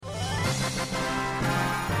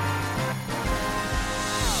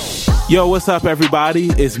Yo, what's up, everybody?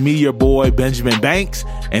 It's me, your boy, Benjamin Banks,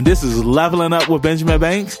 and this is Leveling Up with Benjamin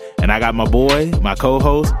Banks, and I got my boy, my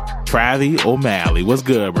co-host, Travi O'Malley. What's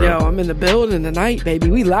good, bro? Yo, I'm in the building tonight,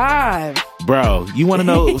 baby. We live. Bro, you want to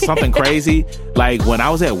know something crazy? Like, when I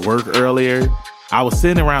was at work earlier, I was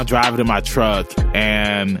sitting around driving in my truck,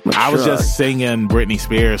 and I was just singing Britney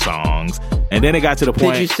Spears songs, and then it got to the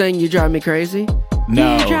point... Did you sing You Drive Me Crazy?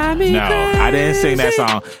 No, You drive me crazy. I didn't sing that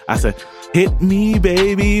song. I said... Hit me,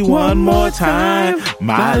 baby, one more time.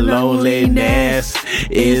 My loneliness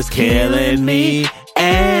is killing me.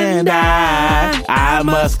 And I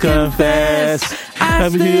must confess, I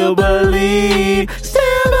still believe.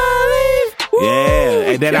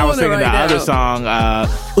 Yeah, and then I was singing the other song,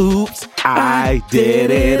 Oops, I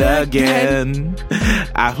did it again.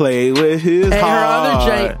 I played with his heart. Her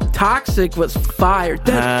other J, Toxic, was fire.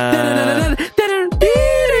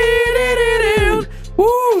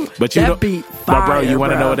 Woo, but you that know, beat fire, but bro, you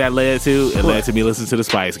want to know what that led to? It led to me listening to the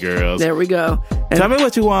Spice Girls. There we go. And tell me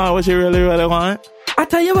what you want, what you really, really want. I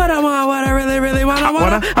tell you what I want, what I really, really want. I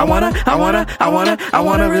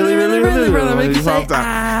wanna really, really, really, really make you say,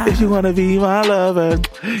 if you want to be my lover,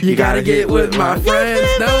 you gotta get with my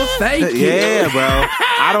friends. No, thank you. Yeah, bro.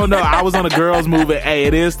 I don't know. I was on a girls' movie. Hey,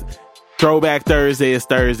 it is Throwback Thursday. It's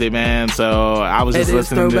Thursday, man. So I was just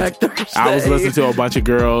listening to a bunch of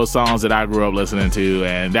girls' songs that I grew up listening to,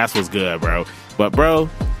 and that's what's good, bro. But bro,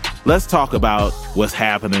 let's talk about what's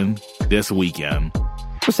happening this weekend.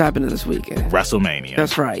 What's happening this weekend? WrestleMania.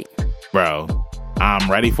 That's right, bro.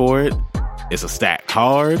 I'm ready for it. It's a stacked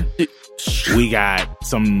card. We got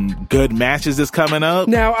some good matches that's coming up.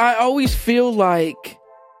 Now, I always feel like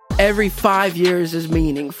every 5 years is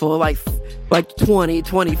meaningful, like 20,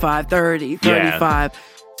 25, 30, 35. Yeah.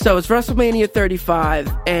 So it's WrestleMania 35,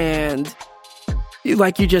 and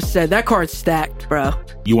like you just said, that card's stacked, bro.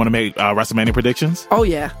 You want to make WrestleMania predictions? Oh,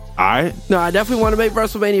 yeah. All right. No, I definitely want to make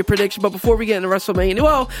WrestleMania predictions, but before we get into WrestleMania,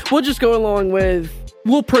 well, we'll just go along with,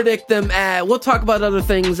 we'll predict them we'll talk about other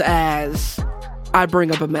things as I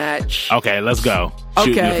bring up a match. Okay, let's go.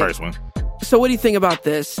 Shoot me the first one. So what do you think about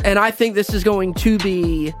this? And I think this is going to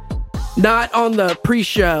be not on the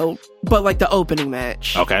pre-show, but like the opening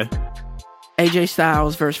match. Okay. AJ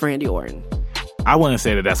Styles versus Randy Orton. I wouldn't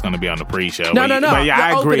say that that's going to be on the pre-show. No. But yeah,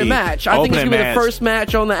 I agree. Opening match. I think it's going to be the first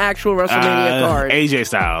match on the actual WrestleMania card. AJ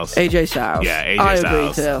Styles. Yeah, AJ Styles. I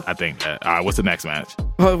agree too. I think that. All right, what's the next match?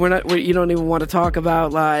 Well, you don't even want to talk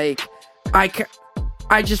about, like,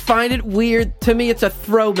 I just find it weird. To me, it's a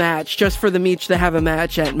throw match just for the Meech to have a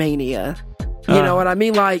match at Mania. You know what I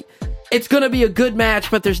mean? Like, it's going to be a good match,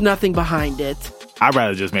 but there's nothing behind it. I'd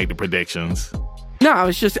rather just make the predictions. No,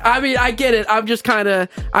 it's just, I mean, I get it. I'm just kind of,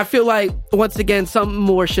 I feel like, once again, something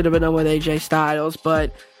more should have been done with AJ Styles,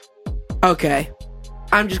 but okay.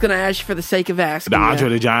 I'm just going to ask you for the sake of asking. The Andre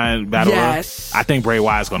the Giant Battle Royal? Yes. I think Bray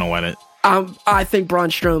Wyatt's going to win it. I think Braun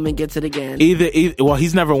Strowman gets it again. Well,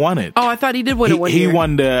 he's never won it. Oh, I thought he did win it one year. He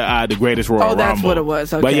won the Greatest Royal Rumble. Oh, that's what it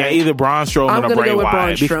was. Okay. But yeah, either Braun Strowman or Bray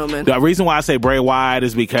Wyatt. Strowman. The reason why I say Bray Wyatt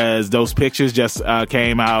is because those pictures just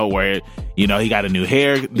came out where, you know, he got a new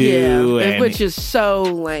hairdo. Yeah, which is so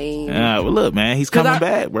lame. Well, look, man, he's coming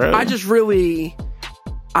back, bro.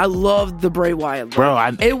 I loved the Bray Wyatt look.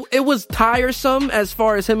 Bro, it was tiresome as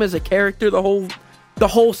far as him as a character, the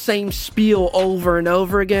whole same spiel over and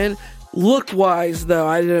over again. Look-wise, though,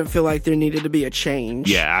 I didn't feel like there needed to be a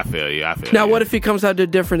change. Yeah, I feel you. Now, what if he comes out to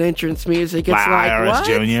different entrance music? It's like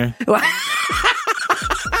IRS what?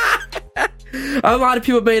 Jr.? A lot of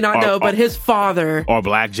people may not know, but his father... Or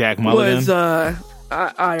Blackjack Mulligan? Was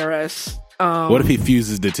IRS. What if he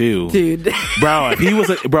fuses the two? Dude.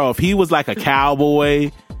 If he was like a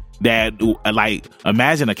cowboy... That, like,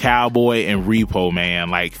 imagine a cowboy and Repo Man,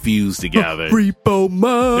 like, fused together. Repo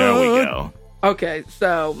Man. There we go. Okay,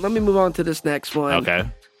 so let me move on to this next one. Okay.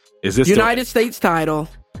 Is this United States title?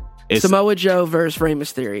 Samoa Joe versus Rey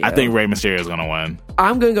Mysterio. I think Rey Mysterio is going to win.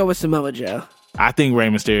 I'm going to go with Samoa Joe. I think Rey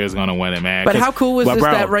Mysterio is going to win it, man. But how cool is this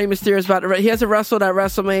that Rey Mysterio is about to... He hasn't wrestled at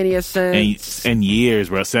WrestleMania since... In years,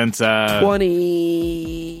 bro. Since...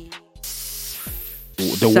 20...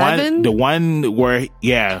 The one where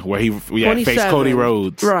he faced Cody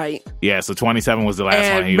Rhodes. Right. Yeah, so 27 was the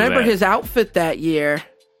last one he remember was at. His outfit that year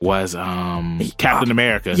was Captain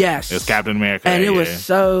America. Yes. It was Captain America. And it was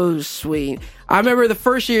so sweet. I remember the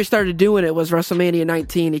first year he started doing it was WrestleMania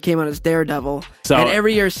 19. He came on as Daredevil. And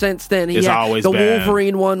every year since then,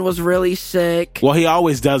 Wolverine one was really sick. Well, he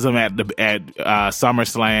always does them at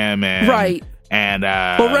SummerSlam and... Right. And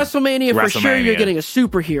but WrestleMania, for sure, you're getting a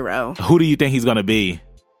superhero. Who do you think he's going to be?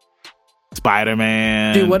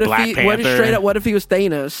 Spider-Man, dude, Black Panther? What if he was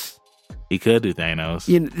Thanos? He could do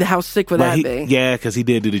Thanos. How sick would that be? Yeah, because he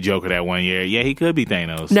did do the Joker that one year. Yeah, he could be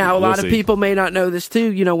Thanos. Now, a lot of people may not know this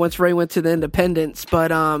too, once Ray went to the Independents,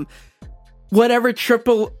 but whatever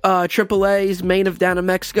AAA's main of down in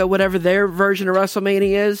Mexico, whatever their version of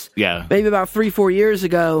WrestleMania is, maybe about 3-4 years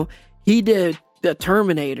ago, he did the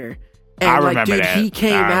Terminator. And I remember that. He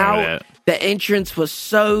came out, the entrance was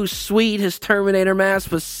so sweet, his Terminator mask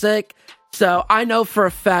was sick. So I know for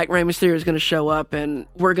a fact Rey Mysterio is going to show up and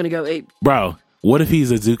we're going to go ape. Bro, what if he's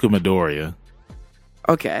Azuka Midoriya?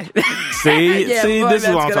 Okay. See, this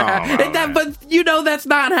is what I'm talking about. But that's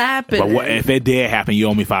not happening. But if it did happen, you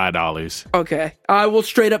owe me $5. Okay. I will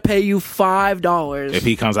straight up pay you $5. If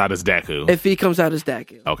he comes out as Deku.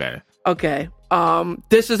 Okay.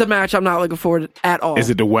 This is a match I'm not looking forward to at all. Is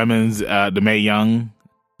it the women's, the Mae Young?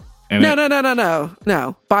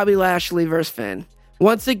 No. Bobby Lashley versus Finn.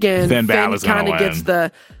 Once again, Finn kind of gets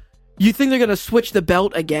the... You think they're going to switch the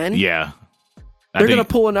belt again? Yeah. They're going to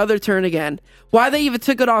pull another turn again. Why they even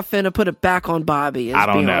took it off Finn and put it back on Bobby? I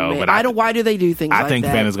don't know. But why do they do things like that? I think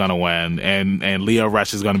Finn is going to win, and Leo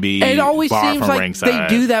Rush is going to be It always seems like ringside. They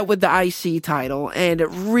do that with the IC title, and it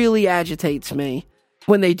really agitates me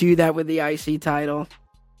when they do that with the IC title.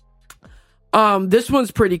 This one's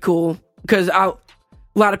pretty cool, because a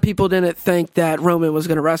lot of people didn't think that Roman was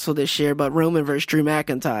going to wrestle this year, but Roman versus Drew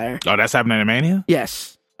McIntyre. Oh, that's happening at Mania?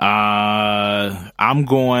 Yes. I'm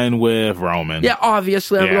going with Roman. Yeah,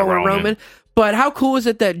 obviously I'm going with Roman. But how cool is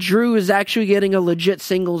it that Drew is actually getting a legit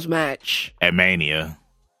singles match at Mania?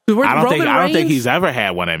 I don't think he's ever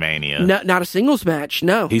had one at Mania. No, not a singles match.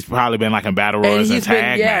 No, he's probably been like in battle royals and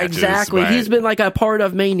tag matches. Yeah, exactly. He's been like a part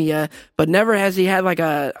of Mania, but never has he had like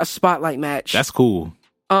a spotlight match. That's cool.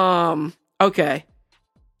 Okay.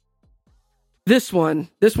 This one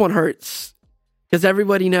hurts because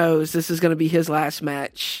everybody knows this is going to be his last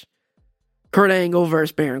match. Kurt Angle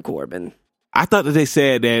versus Baron Corbin. I thought that they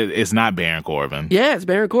said that it's not Baron Corbin. Yeah, it's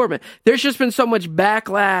Baron Corbin. There's just been so much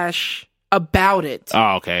backlash about it.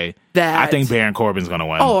 Oh, okay. That I think Baron Corbin's going to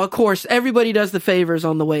win. Oh, of course. Everybody does the favors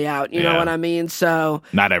on the way out. You know what I mean? So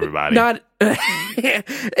not everybody. 9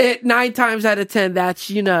 times out of 10, that's,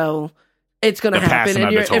 it's going to happen.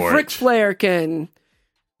 And if Ric Flair can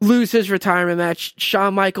lose his retirement match,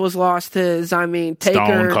 Shawn Michaels lost his, Taker.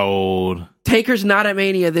 Stone Cold. Taker's not at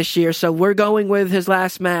Mania this year, so we're going with his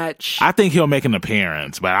last match. I think he'll make an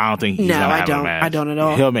appearance, but I don't think he's going to have a match. I don't at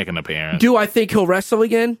all. He'll make an appearance. Do I think he'll wrestle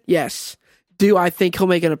again? Yes. Do I think he'll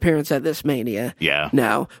make an appearance at this Mania? Yeah.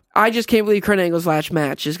 No. I just can't believe Kurt Angle's last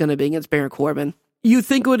match is going to be against Baron Corbin. You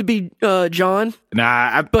think it would be John?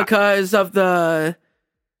 Nah. Because of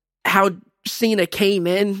how Cena came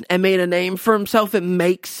in and made a name for himself, it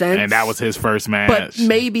makes sense. And that was his first match. But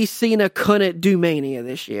maybe Cena couldn't do Mania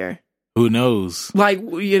this year. Who knows?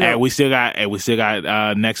 And we still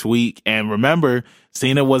got next week. And remember,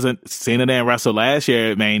 Cena didn't wrestle last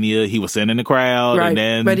year at Mania. He was sitting in the crowd,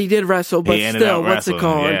 right? But he did wrestle. But still, what's it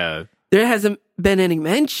called? Yeah. There hasn't been any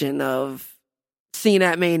mention of Cena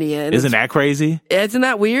at Mania. Isn't that crazy? Isn't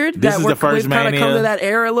that weird? This is the first Mania. Kind of come to that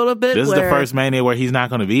era a little bit. This is the first Mania where he's not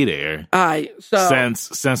going to be there. All right. So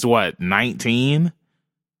since what, 19?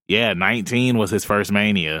 Yeah, 19 was his first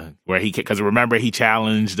Mania where because remember he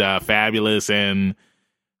challenged Fabulous and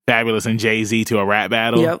Jay-Z to a rap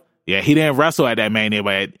battle. Yep. Yeah, he didn't wrestle at that Mania,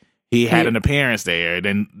 but he had an appearance there.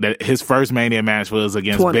 Then his first Mania match was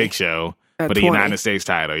against Big Show for the United States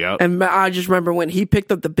title. Yep. And I just remember when he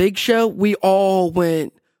picked up the Big Show, we all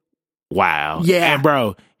went, "Wow!" Yeah, and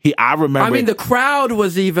bro, I remember. The crowd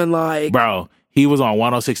was even like, bro. He was on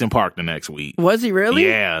 106 in Park the next week. Was he really?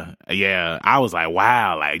 Yeah. I was like,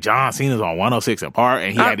 wow, like John Cena's on 106 in Park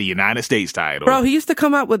and he had the United States title. Bro, he used to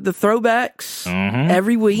come out with the throwbacks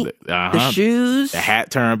every week. The shoes. The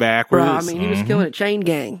hat turned backwards. Bro, he was killing it. Chain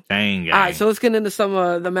gang. All right, so let's get into some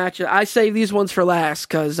of the matches. I save these ones for last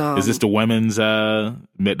because... Is this the women's, the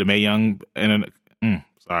Mae Young? Sorry.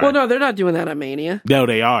 Well, no, they're not doing that at Mania. No,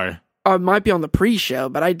 they are. It might be on the pre-show,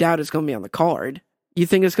 but I doubt it's going to be on the card. You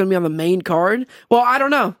think it's going to be on the main card? Well, I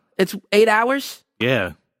don't know. It's 8 hours?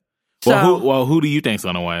 Yeah. Who do you think's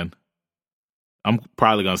going to win? I'm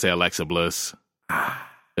probably going to say Alexa Bliss.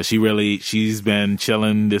 She's been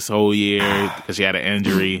chilling this whole year because she had an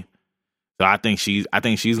injury. So I think she's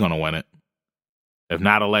going to win it. If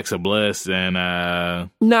not Alexa Bliss, then no,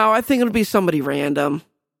 I think it'll be somebody random.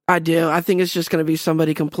 I do. I think it's just going to be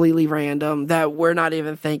somebody completely random that we're not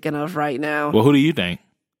even thinking of right now. Well, who do you think?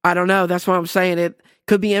 I don't know. That's what I'm saying. It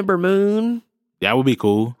could be Ember Moon. That would be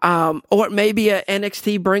cool. Or maybe a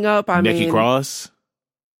NXT bring up. Nikki Cross.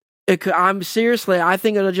 I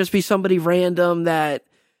think it'll just be somebody random that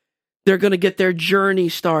they're going to get their journey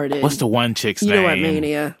started. What's the one chick's name? You know what,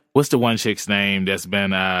 Mania? What's the one chick's name that's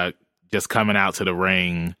been just coming out to the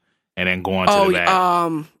ring and then going to the back?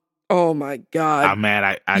 Oh my God. I'm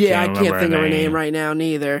mad. I can't think of her name right now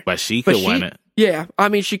neither. But she could win it. Yeah, I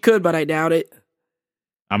mean she could, but I doubt it.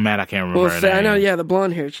 I'm mad I can't remember her name. I know, yeah, the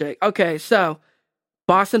blonde hair chick. Okay, so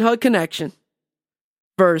Boston Hug Connection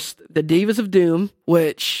versus the Divas of Doom,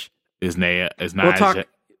 which is Nia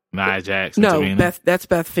Jax. No, that's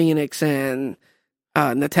Beth Phoenix and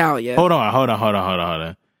Natalya. Hold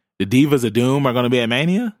on. The Divas of Doom are going to be at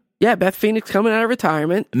Mania? Yeah, Beth Phoenix coming out of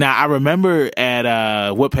retirement. Now, I remember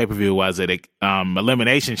at, what pay-per-view was it?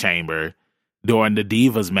 Elimination Chamber during the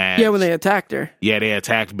Divas match. Yeah, when they attacked her. Yeah, they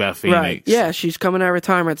attacked Beth Phoenix. Right. Yeah, she's coming out of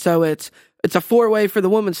retirement. So it's a 4-way for the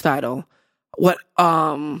women's title. What,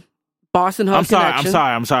 Boston Hug Connection.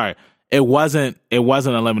 I'm sorry. It wasn't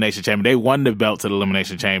Elimination Chamber. They won the belt to the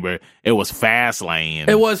Elimination Chamber. It was Fastlane.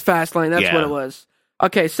 It was Fastlane. That's what it was.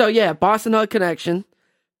 Okay, so yeah, Boston Hug Connection,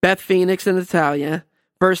 Beth Phoenix and Natalya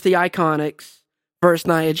versus the Iconics versus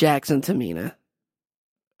Nia Jax and Tamina.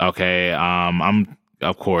 Okay, I'm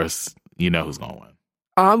of course you know who's gonna win.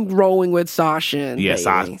 I'm rolling with Sasha and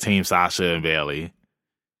Bayley. Team Sasha and Bayley.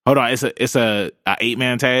 Hold on, it's a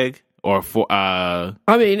 8-man tag or four. I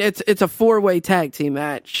mean, it's a 4-way tag team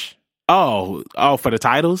match. Oh, for the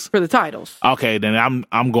titles? For the titles. Okay, then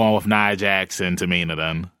I'm going with Nia Jax and Tamina.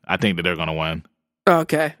 Then I think that they're gonna win.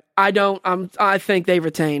 Okay, I think they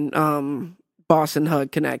retain Boston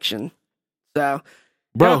Hug Connection. So,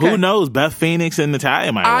 bro, who knows? Beth Phoenix and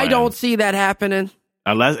Natalya might win. I don't see that happening.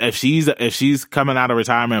 Unless if she's coming out of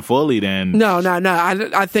retirement fully, then no.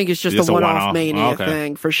 I think it's just a one-off Mania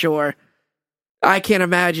thing for sure. I can't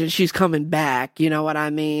imagine she's coming back. You know what I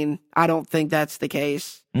mean? I don't think that's the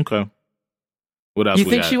case. Okay. What else? You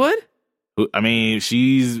think she would? I mean,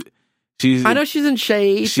 she's. I know she's in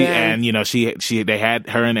shape. And you know they had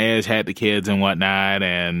her and Edge had the kids and whatnot,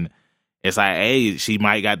 and it's like, hey, she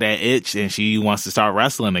might got that itch and she wants to start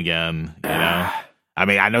wrestling again. You know. I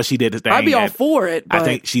mean, I know she did the thing. I'd be all for it. But I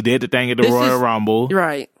think she did the thing at the Royal Rumble.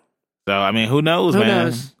 Right. So, I mean, who knows, man? Who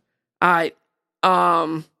knows? All right.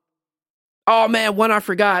 Oh, man, one I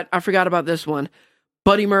forgot. I forgot about this one.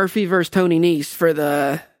 Buddy Murphy versus Tony Nese for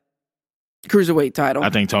the Cruiserweight title. I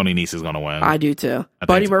think Tony Nese is going to win. I do, too.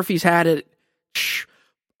 Buddy Murphy's had it.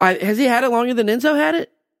 Has he had it longer than Enzo had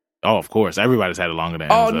it? Oh, of course. Everybody's had it longer than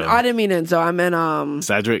Enzo. Oh, I didn't mean Enzo. I meant...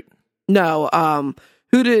 Cedric? No.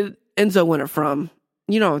 Who did Enzo win it from?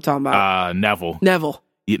 You know what I'm talking about. Neville. Neville.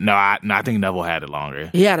 No, I think Neville had it longer.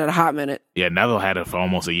 He had it a hot minute. Yeah, Neville had it for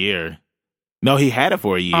almost a year. No, he had it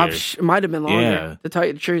for a year. It might have been longer, to tell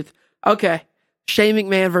you the truth. Okay. Shane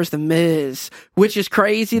McMahon versus The Miz, which is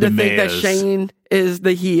crazy to think that Shane is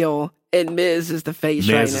the heel and Miz is the face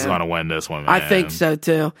right now. Miz is going to win this one, man. I think so,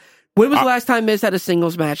 too. When was the last time Miz had a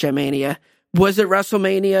singles match at Mania? Was it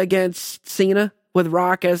WrestleMania against Cena with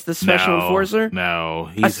Rock as the special enforcer? No.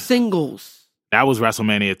 A singles. That was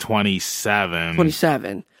WrestleMania 27.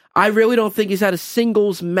 27. I really don't think he's had a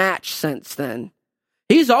singles match since then.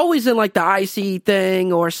 He's always in like the IC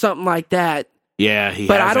thing or something like that. Yeah, he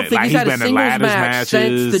But I don't think he's had a singles match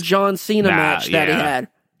since the John Cena match that he had.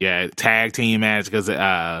 Yeah, tag team match because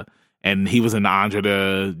and he was in the Andre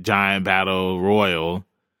the Giant Battle Royal.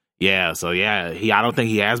 Yeah, so yeah, I don't think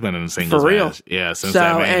he has been in a singles match. Yeah, since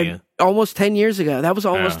that Mania. And almost 10 years ago. That was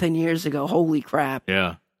almost 10 years ago. Holy crap.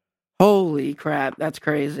 Yeah. Holy crap, that's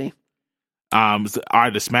crazy. Are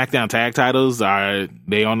the SmackDown tag titles, are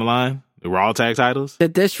they on the line? The Raw tag titles? The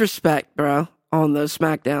disrespect, bro, on those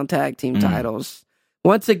SmackDown tag team titles.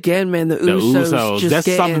 Once again, man, the Usos just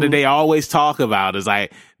that's something that they always talk about. Is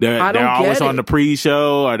like they're always on the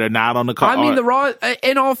pre-show or they're not on the card. I mean, the Raw.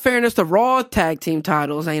 In all fairness, the Raw tag team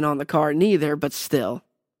titles ain't on the card neither. But still,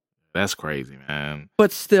 that's crazy, man.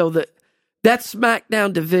 But still, that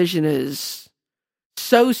SmackDown division is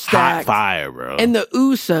so stacked, hot fire, bro. And the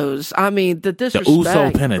Usos. I mean, the disrespect. The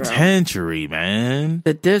Uso penitentiary, bro. Man.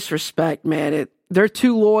 The disrespect, man. They're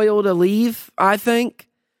too loyal to leave, I think.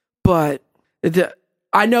 But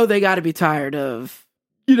I know they got to be tired of,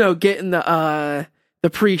 getting the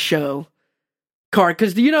pre-show card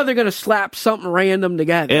because they're going to slap something random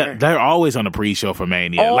together. Yeah, they're always on the pre-show for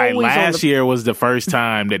Mania. Like last year was the first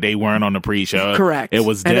time that they weren't on the pre-show. Correct. It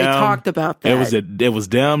was them. And they talked about that. It was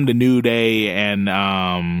them, the New Day, and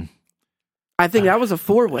I think that was a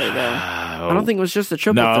 4-way though. I don't think it was just a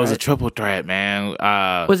triple threat. No, it was a triple threat, man.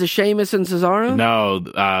 Was it Sheamus and Cesaro? No,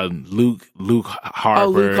 Luke Harper. Oh,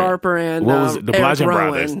 Luke Harper and what was it? The Bludgeon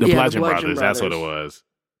Brothers. The Bludgeon Brothers. That's what it was.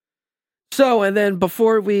 So, and then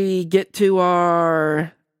before we get to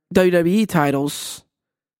our WWE titles,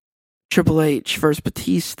 Triple H versus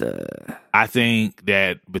Batista. I think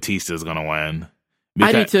that Batista is going to win.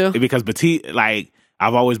 Because, I do too. Because Batista, like,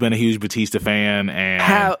 I've always been a huge Batista fan,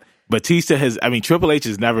 and Batista Triple H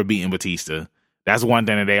has never beaten Batista. That's one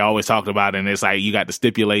thing that they always talked about, and it's like you got the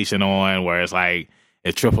stipulation on where it's like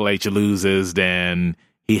if Triple H loses, then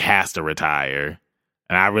he has to retire.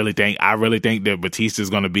 And I really think that Batista's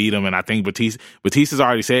going to beat him, and I think Batista's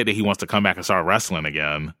already said that he wants to come back and start wrestling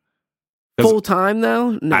again. Full time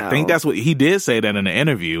though? No. I think that's what he did say that in the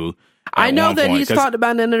interview. I know that he's talked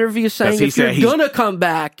about in an interview saying if you're gonna come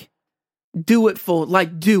back, do it full,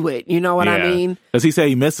 like do it. You know what I mean? Because he said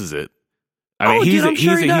he misses it. I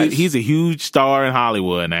mean, he's a huge star in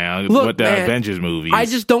Hollywood now with the Avengers movies. I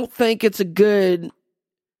just don't think it's a good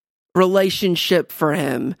relationship for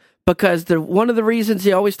him because one of the reasons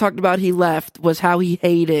he always talked about he left was how he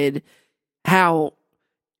hated how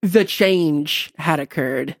the change had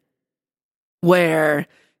occurred, where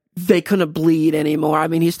they couldn't bleed anymore. I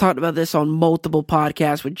mean, he's talked about this on multiple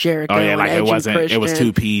podcasts with Jericho. Oh yeah, like it wasn't. Christian. It was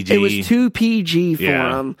too PG. It was too PG for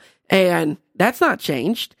him, and that's not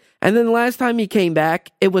changed. And then the last time he came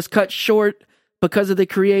back, it was cut short because of the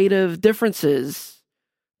creative differences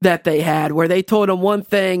that they had, where they told him one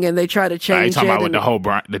thing and they tried to change it. Are you talking about with the whole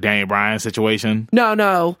the Daniel Bryan situation?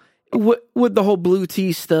 No. With the whole Blue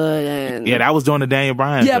Tista and that was during the Daniel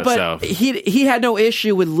Bryan stuff. He had no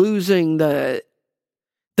issue with losing the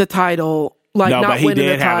title. Like no, not but he winning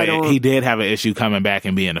did the title. He did have an issue coming back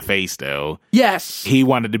and being a face, though. Yes, he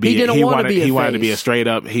wanted to be. He wanted to be a straight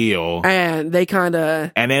up heel, and they kind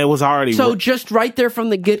of. And then it was already just right there from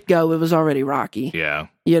the get go. It was already rocky. Yeah,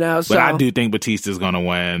 So but I do think Batista's going to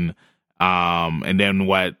win. And then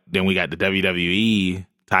what? Then we got the WWE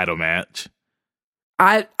title match.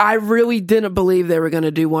 I really didn't believe they were going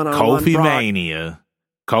to do one-on-one. Kofi Mania,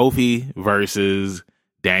 Kofi versus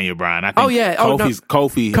Daniel Bryan. I think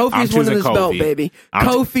Kofi's winning this belt, baby.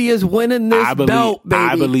 Kofi is winning this belt, baby.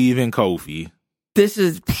 I believe in Kofi. This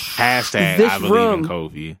is hashtag I believe in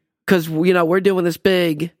Kofi. Because, we're doing this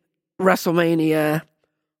big WrestleMania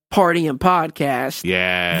party and podcast.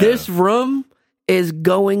 Yeah. This room is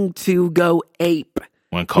going to go ape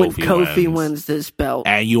when Kofi wins this belt.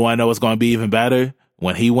 And you want to know what's going to be even better?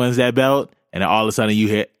 When he wins that belt, and then all of a sudden you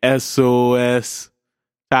hear SOS.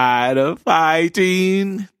 Tired of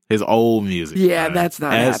fighting. His old music. Yeah, that's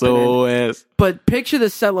not happening. SOS. But picture the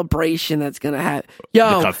celebration that's going to happen.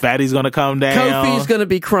 Yo, the confetti's going to come down. Kofi's going to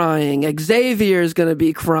be crying. Xavier's going to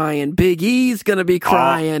be crying. Big E's going to be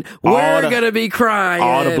crying. We're going to be crying.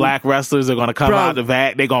 All the black wrestlers are going to come out the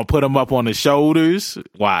vat. They're going to put them up on the shoulders.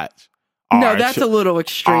 Watch. No, that's a little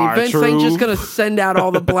extreme. Vince ain't just going to send out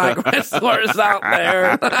all the black wrestlers out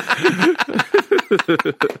there.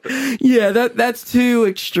 Yeah, that's too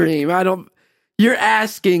extreme. You're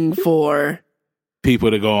asking for people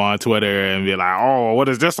to go on Twitter and be like, "Oh, what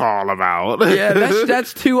is this all about?" Yeah,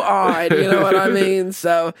 that's too odd. You know what I mean?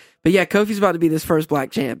 So, but yeah, Kofi's about to be this first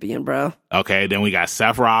black champion, bro. Okay, then we got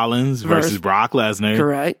Seth Rollins versus Brock Lesnar.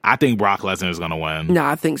 Correct. I think Brock Lesnar is going to win. No,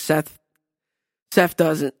 I think Seth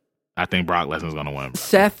doesn't. I think Brock Lesnar's going to win.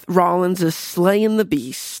 Seth Rollins is slaying the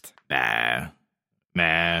beast. Nah.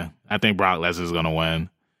 I think Brock Lesnar's going to win.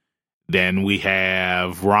 Then we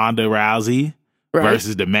have Ronda Rousey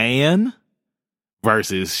versus The Man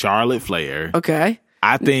versus Charlotte Flair. Okay.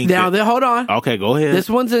 I think... hold on. Okay, go ahead. This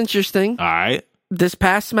one's interesting. All right. This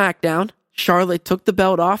past SmackDown, Charlotte took the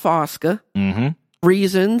belt off Asuka. Mm-hmm.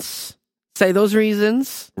 Reasons. Say those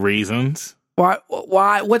reasons. Reasons.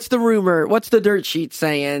 Why? What's the rumor? What's the dirt sheet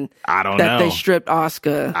saying? I don't know. That they stripped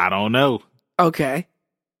Asuka. I don't know. Okay.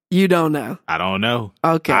 You don't know. I don't know.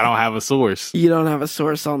 Okay. I don't have a source. You don't have a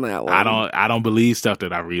source on that one. I don't believe stuff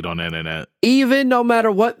that I read on the internet. Even no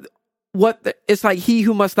matter what it's like he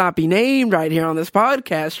who must not be named right here on this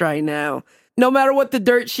podcast right now. No matter what the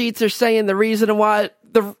dirt sheets are saying, the reason why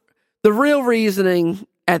the real reasoning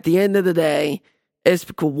at the end of the day is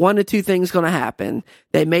one of two things going to happen.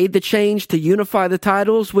 They made the change to unify the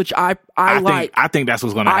titles, which I like. I think that's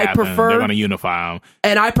what's going to happen. They're going to unify them.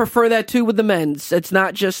 And I prefer that too with the men's. It's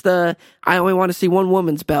not just I only want to see one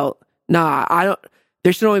woman's belt. Nah, I don't.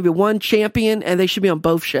 There should only be one champion, and they should be on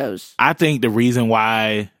both shows. I think the reason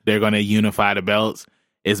why they're going to unify the belts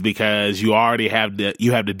is because you already have the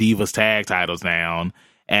Divas tag titles down,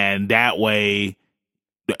 and that way.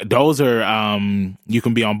 Those are you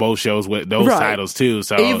can be on both shows with those titles too.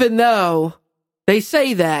 So even though they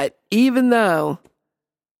say that, well,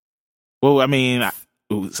 I mean,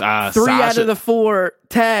 3 out of the 4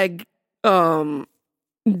 tag teams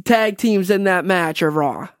in that match are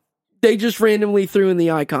Raw. They just randomly threw in the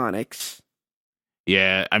Iconics.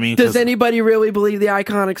 Yeah, I mean, does anybody really believe the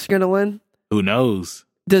Iconics are going to win? Who knows?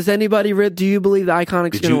 Does anybody do you believe the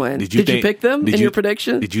Iconics going to win? Did you pick them in your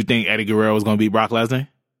prediction? Did you think Eddie Guerrero was going to beat Brock Lesnar?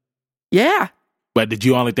 Yeah. But did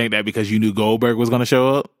you only think that because you knew Goldberg was going to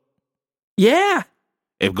show up? Yeah.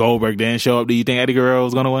 If Goldberg didn't show up, do you think Eddie Guerrero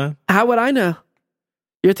was going to win? How would I know?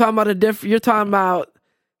 You're talking about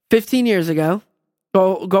 15 years ago,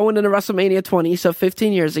 going into WrestleMania 20, so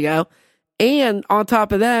 15 years ago. And on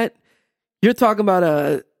top of that, you're talking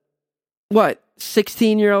about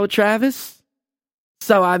 16-year-old Travis?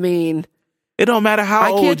 So, I mean... It don't matter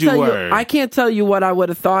how old you were. I can't tell you what I would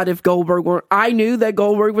have thought if Goldberg were... I knew that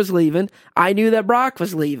Goldberg was leaving. I knew that Brock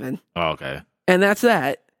was leaving. Oh, okay. And that's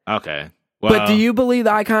that. Okay. Well, but do you believe the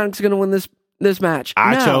Iconics are going to win this match?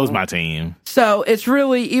 I chose my team. So, it's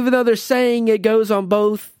really... Even though they're saying it goes on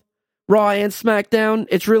both Raw and SmackDown,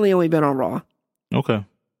 it's really only been on Raw. Okay.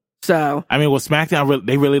 So... I mean, with SmackDown,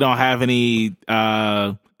 they really don't have any...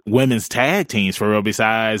 women's tag teams for real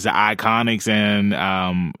besides the Iconics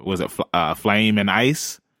and was it Flame and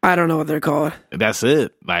Ice? I don't know what they're called. That's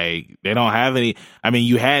it. Like, they don't have any. I mean,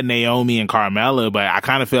 you had Naomi and Carmella, but I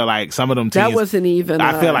kind of feel like some of them teams... That wasn't even...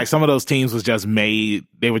 I feel like some of those teams was just made...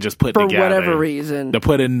 They were just put together. For whatever reason. To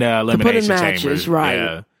put in the elimination matches, chambers. right.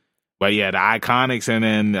 Yeah. But yeah, the Iconics and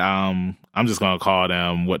then I'm just going to call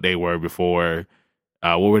them what they were before...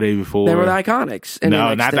 what were they before? They were the Iconics. No,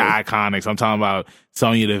 NXT. not the Iconics. I'm talking about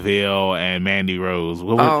Sonya Deville and Mandy Rose.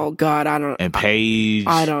 God, I don't. And Paige.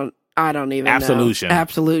 I don't even Absolution. know.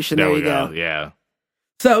 Absolution. There you go. Yeah.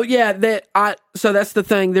 So yeah, so that's the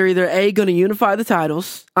thing. They're either going to unify the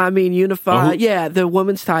titles. I mean, the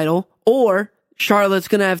women's title, or Charlotte's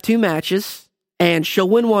going to have two matches and she'll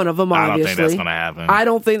win one of them. Obviously, I don't think that's going to happen. I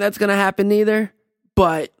don't think that's going to happen either.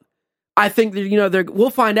 But I think that, we'll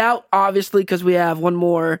find out, obviously, because we have one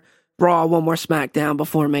more Raw, one more SmackDown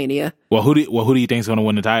before Mania. Well, who do you think is going to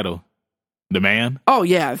win the title? The Man? Oh,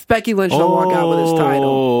 yeah. If Becky Lynch don't walk out with his title.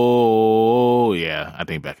 Oh, yeah. I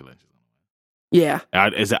think Becky Lynch is going to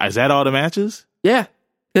win. Yeah. Is that all the matches? Yeah.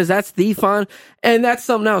 Because that's the fun. And that's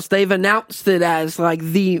something else. They've announced it as like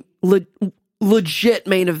the legit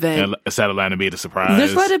main event. And instead of letting it be the surprise.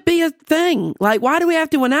 Just let it be a thing. Like, why do we have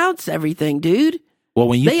to announce everything, dude? Well,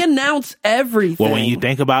 they announce everything. Well, when you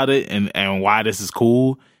think about it and why this is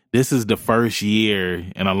cool, this is the first year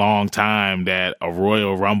in a long time that a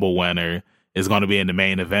Royal Rumble winner is going to be in the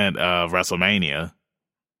main event of WrestleMania.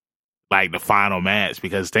 Like the final match.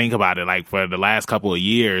 Because think about it, like for the last couple of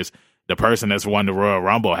years, the person that's won the Royal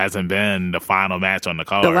Rumble hasn't been the final match on the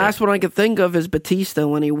card. The last one I could think of is Batista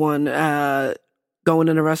when he won going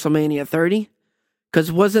into WrestleMania 30.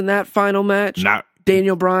 Because wasn't that final match? Not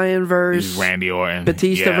Daniel Bryan versus Randy Orton.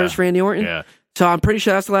 Batista versus Randy Orton. Yeah. So I'm pretty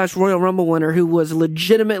sure that's the last Royal Rumble winner who was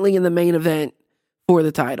legitimately in the main event for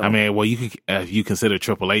the title. I mean, well, you consider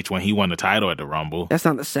Triple H when he won the title at the Rumble. That's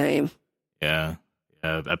not the same. Yeah.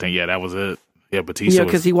 I think, that was it. Yeah, Batista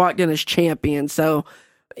because he walked in as champion. So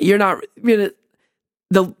you're not...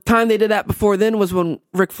 the time they did that before then was when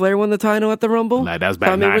Ric Flair won the title at the Rumble. Like, that was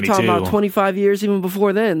back in 92. We're talking about 25 years even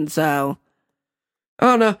before then, so... I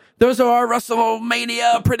don't know. Those are our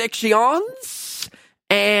WrestleMania predictions.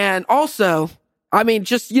 And also, I mean,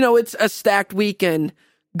 just, it's a stacked weekend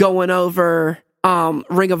going over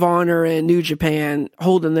Ring of Honor and New Japan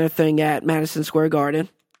holding their thing at Madison Square Garden,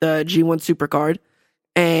 the G1 Supercard.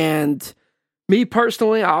 And me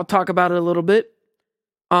personally, I'll talk about it a little bit.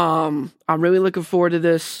 I'm really looking forward to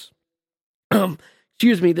this.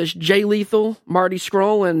 This Jay Lethal, Marty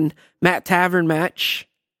Scurll, and Matt Tavern match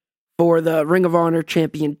for the Ring of Honor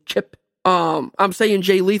Championship. I'm saying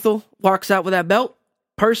Jay Lethal walks out with that belt,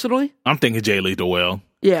 personally. I'm thinking Jay Lethal will.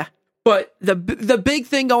 Yeah. But the big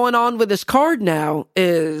thing going on with this card now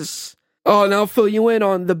is... Oh, and I'll fill you in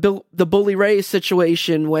on the Bully Ray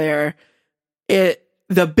situation where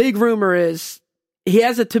the big rumor is he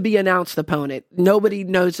has a to-be-announced opponent. Nobody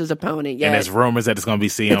knows his opponent yet. And there's rumors that it's going to be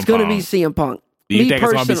CM Punk. It's going to be CM Punk. Do you think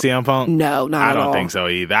it's going to be CM Punk? No, not at all. I don't think so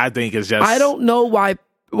either. I think it's just... I don't know why...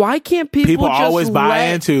 Why can't people just always buy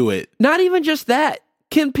into it? Not even just that.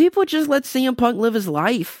 Can people just let CM Punk live his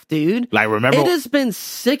life, dude? Like, remember... It has been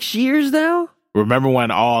 6 years now. Remember when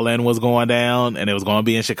All In was going down and it was going to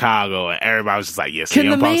be in Chicago and everybody was just like, yeah,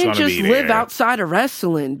 CM Punk's going to be there. Can the man just live outside of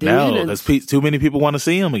wrestling, dude? No, because too many people want to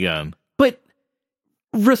see him again. But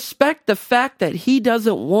respect the fact that he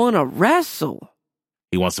doesn't want to wrestle.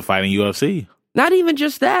 He wants to fight in UFC. Not even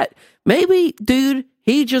just that. Maybe, dude,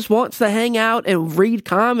 he just wants to hang out and read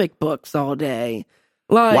comic books all day.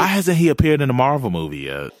 Like, why hasn't he appeared in a Marvel movie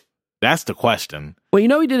yet? That's the question. Well, he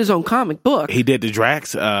did his own comic book. He did the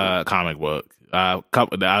Drax comic book.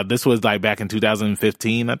 This was like back in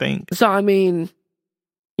 2015, I think. So, I mean,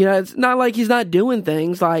 it's not like he's not doing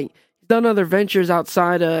things. Like, he's done other ventures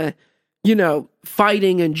outside of,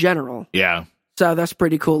 fighting in general. Yeah. So that's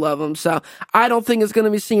pretty cool of him. So I don't think it's going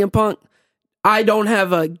to be CM Punk. I don't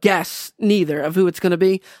have a guess neither of who it's going to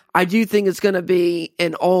be. I do think it's going to be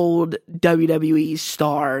an old WWE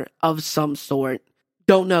star of some sort.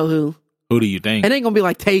 Don't know who. Who do you think? It ain't going to be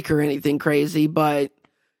like Taker or anything crazy, but,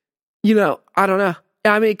 I don't know.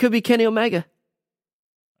 I mean, it could be Kenny Omega.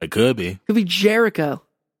 It could be. It could be Jericho.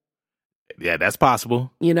 Yeah, that's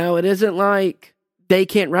possible. It isn't like they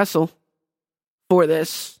can't wrestle for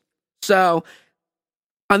this. So,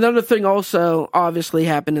 another thing also obviously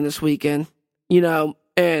happened in this weekend,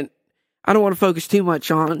 and I don't want to focus too much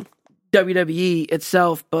on WWE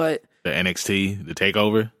itself, but the NXT, the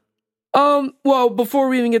takeover. Well, before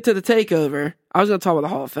we even get to the takeover, I was going to talk about the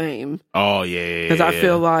Hall of Fame. Oh yeah, because I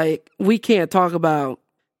feel like we can't talk about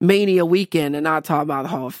Mania weekend and not talk about the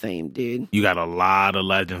Hall of Fame, dude. You got a lot of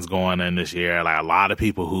legends going in this year, like a lot of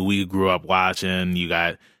people who we grew up watching. You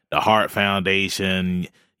got the Hart Foundation.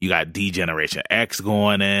 You got D-Generation X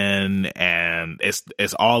going in, and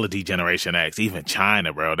it's all of D-Generation X, even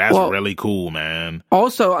China, bro. That's really cool, man.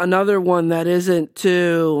 Also, another one that isn't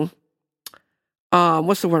too,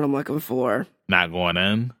 what's the word I'm looking for? Not going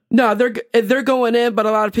in? No, they're going in, but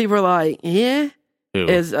a lot of people are like, yeah, Who?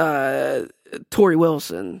 Is Tori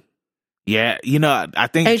Wilson. Yeah, I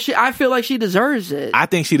think... And I feel like she deserves it. I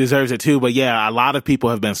think she deserves it too, but yeah, a lot of people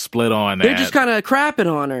have been split on that. They're just kind of crapping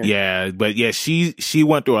on her. Yeah, but yeah, she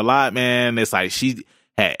went through a lot, man. It's like she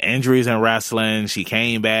had injuries in wrestling. She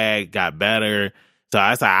came back, got better. So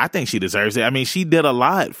I think she deserves it. I mean, she did a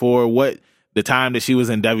lot for the time that she was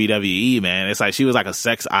in WWE, man. It's like she was like a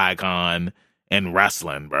sex icon in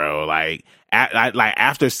wrestling, bro. Like,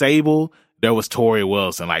 after Sable, there was Tori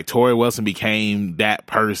Wilson. Like, Tori Wilson became that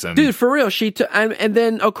person. Dude, for real. And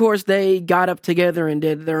then, of course, they got up together and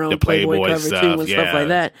did their own Playboy cover, stuff, too, and stuff like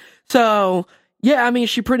that. So, yeah, I mean,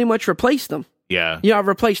 she pretty much replaced them. Yeah. I've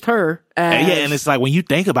replaced her. And it's like, when you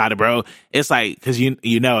think about it, bro, it's like, because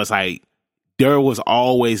it's like, there was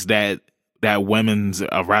always that women's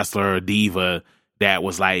wrestler or diva that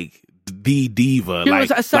was like, the diva. She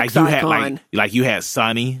was a sex icon. You had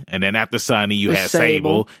Sunny, and then after Sunny you had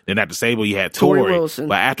Sable. Then after Sable you had Tori Wilson.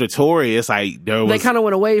 But after Tori, it's like they kind of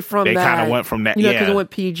went away from that. They kind of went from that, because it went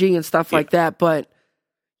PG and stuff like that. But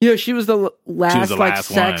she was the last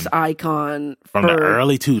sex icon from the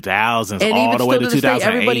early 2000s and all the way to 2008.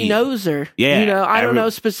 Everybody knows her. Yeah, I don't know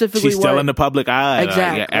specifically. She's still in the public eye.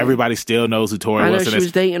 Exactly. Everybody still knows who Tori Wilson is. I know she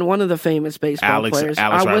was dating one of the famous baseball players.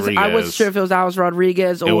 Alex Rodriguez. I wasn't sure if it was Alex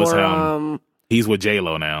Rodriguez or it was him. He's with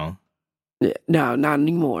J-Lo now. No, not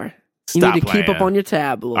anymore. Stop you need to playing. keep up on your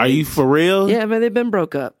tabloids. Are you for real? Yeah, man, they've been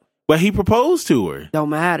broke up. But he proposed to her. Don't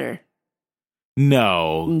matter.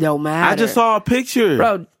 No. Don't matter. I just saw a picture.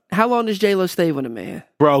 Bro, how long does J-Lo stay with a man?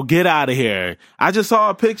 Bro, get out of here. I just saw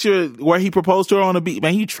a picture where he proposed to her on the beach.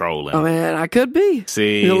 Man, you trolling. Oh, man, I could be.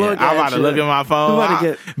 See, I'm about to look at my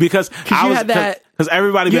phone. Because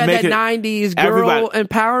everybody been making that 90s girl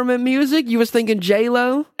empowerment music. You was thinking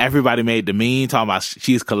J-Lo? Everybody made the meme talking about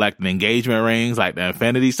she's collecting engagement rings like the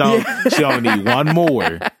Infinity song. Yeah. She only need one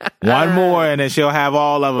more. One more, and then she'll have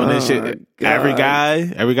all of them. Every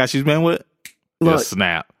guy she's been with, just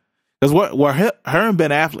snap. Because what her and Ben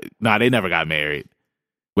Affleck, they never got married.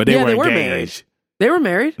 But they were engaged. They were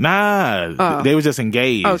married? Nah, they were just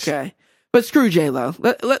engaged. Okay. But screw J-Lo.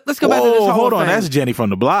 Let's go back to this Hall hold of on. Fame. That's Jenny from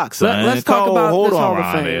the block, son. Let's talk about this Hall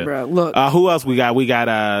of Fame, bro. Look. Who else we got? We got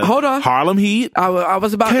hold on. Harlem Heat. I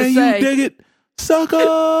was about to say. Can you dig it? Sucker!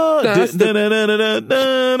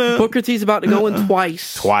 Booker T's about to go in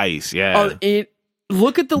twice. Twice, yeah.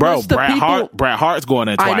 Look at the list of people. Bret Hart's going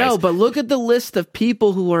in twice. I know, but look at the list of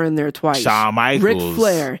people who are in there twice. Shawn Michaels. Ric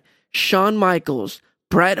Flair, Shawn Michaels,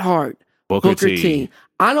 Bret Hart, Booker T.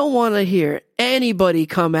 I don't want to hear anybody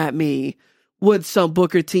come at me with some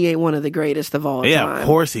Booker T ain't one of the greatest of all time. Yeah, of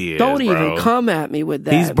course he is. Don't even come at me with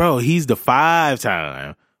that. He's the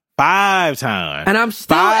five-time. And I'm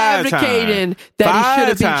still advocating that he should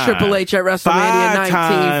have beat Triple H at WrestleMania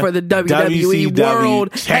 19 for the WWE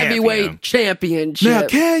World Heavyweight Championship. Now,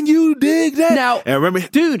 can you dig that? Now, and remember,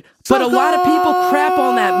 dude, but a lot of people crap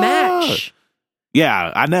on that match.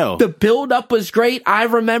 Yeah, I know. The build-up was great. I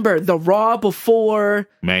remember the Raw before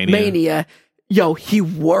Mania. Yo, he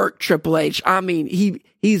worked Triple H. I mean,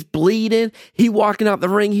 he's bleeding. He walking out the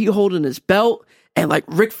ring. He holding his belt. And like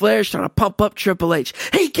Ric Flair's trying to pump up Triple H.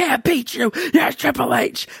 He can't beat you. That's Triple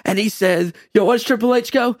H. And he says, yo, what does Triple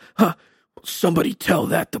H go? Somebody tell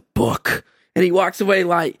that to Book. And he walks away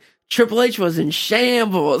like Triple H was in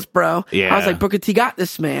shambles, bro. Yeah. I was like, Booker T got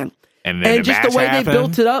this, man. And just the way they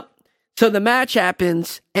built it up. So the match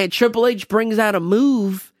happens and Triple H brings out a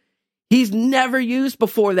move. he's never used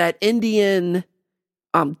before that Indian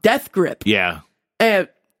death grip. Yeah. And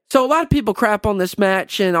so a lot of people crap on this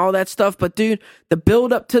match and all that stuff, but dude, the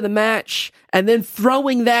build up to the match and then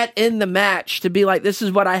throwing that in the match to be like, this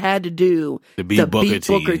is what I had to do to beat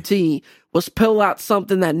Booker T was pull out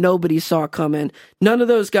something that nobody saw coming. None of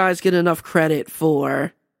those guys get enough credit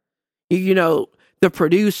for, the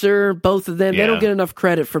producer, both of them. Yeah. They don't get enough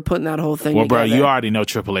credit for putting that whole thing together. Bro, you already know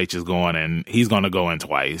Triple H is going, and he's going to go in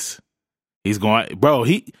twice. He's going, bro.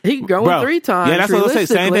 He going 3 times. Yeah, that's what I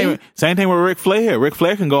say. Same thing with Ric Flair. Ric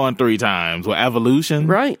Flair can go in 3 times with Evolution,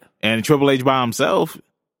 right? And Triple H by himself.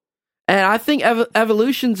 And I think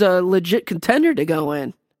Evolution's a legit contender to go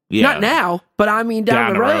in. Yeah. Not now, but I mean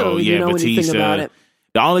down the road. Yeah, when you think about it.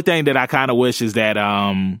 The only thing that I kind of wish is that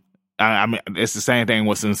I mean it's the same thing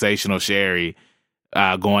with Sensational Sherry.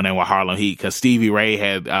 Going in with Harlem Heat because Stevie Ray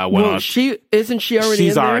had went on. She's already.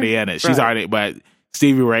 She's already in it. She's already, but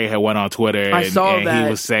Stevie Ray had went on Twitter and he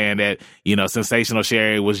was saying that Sensational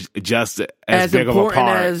Sherry was just as big of a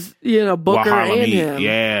part as Booker and him.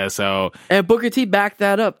 Yeah, so and Booker T backed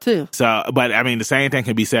that up too. So, but I mean, the same thing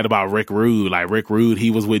can be said about Rick Rude. Like Rick Rude, he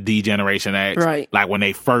was with D-Generation X, right? Like when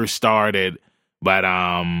they first started. But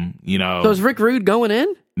So is Rick Rude going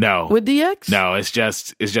in? No. With DX? No, it's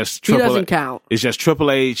just he doesn't count. It's just Triple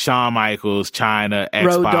H, Shawn Michaels, China,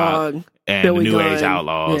 X-Pac, and Billy the New Gunn. Age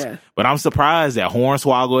Outlaws. Yeah. But I'm surprised that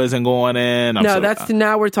Hornswoggle isn't going in.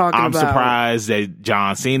 Now we're talking about. I'm surprised that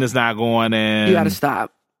John Cena's not going in. You got to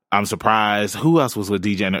stop. I'm surprised. Who else was with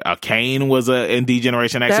D-Generation? Kane was in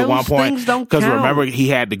D-Generation X at one point. Because remember, he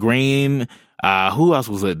had the green. Who else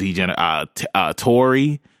was with D-Generation?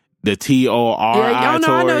 Tori. The T-O-R-I. Yeah,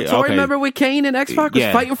 Tori. I know. Tori, remember with Kane and X-Pac was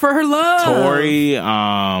fighting for her love. Tori,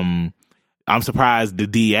 I'm surprised the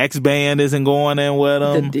DX band isn't going in with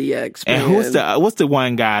them. The DX band. And what's the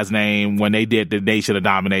one guy's name when they did the Nation of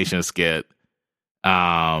Domination skit?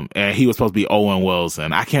 And he was supposed to be Owen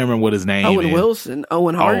Wilson. I can't remember what his name is.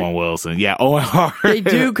 Owen Hart. Owen Wilson. Yeah, Owen Hart. They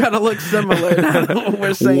do kind of look similar. Now that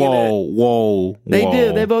we're saying whoa. They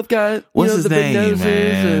do. They both got what's his the big name, noses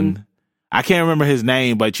man? And I can't remember his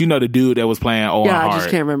name, but the dude that was playing Owen Hart. I just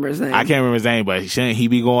can't remember his name. I can't remember his name, but shouldn't he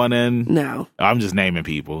be going in? No. I'm just naming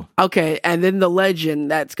people. Okay, and then the legend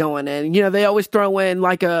that's going in. They always throw in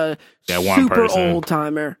like a super old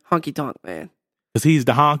timer, Honky Tonk Man. Because he's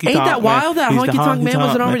the honky tonk man. Ain't that wild that Honky Tonk Man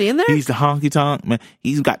wasn't already in there? He's the honky tonk man.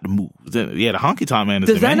 He's got the moves. Yeah, the honky tonk man is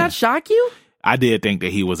Does the that man. not shock you? I did think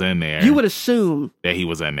that he was in there. You would assume that he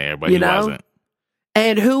was in there, but he wasn't.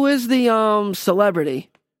 And who is the celebrity?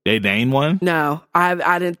 They named one? No,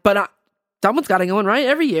 I didn't. But someone's got to go in, right?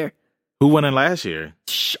 Every year. Who went in last year?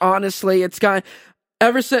 Honestly, it's got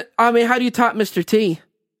ever since. I mean, how do you top Mr. T?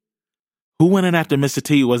 Who went in after Mr.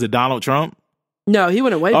 T? Was it Donald Trump? No, he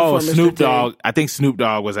went away before Mr. T. Snoop Dogg. I think Snoop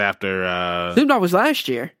Dogg was after. Snoop Dogg was last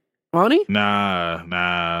year, wasn't he?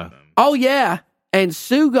 Nah. Oh yeah, and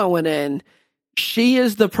Sue going in. She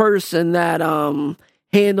is the person that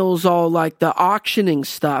handles all like the auctioning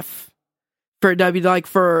stuff. For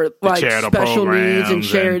special needs and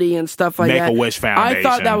charity and stuff like that. Make-A-Wish Foundation. I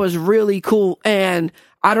thought that was really cool. And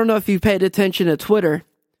I don't know if you paid attention to Twitter,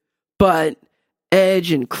 but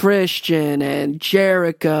Edge and Christian and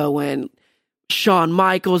Jericho and Shawn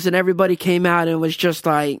Michaels and everybody came out and was just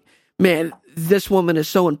like, man, this woman is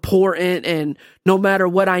so important. And no matter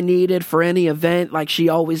what I needed for any event, like she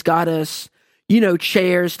always got us,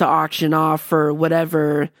 chairs to auction off for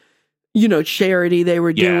whatever charity they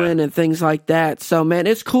were doing and things like that. So, man,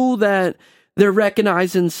 it's cool that they're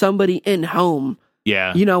recognizing somebody in home.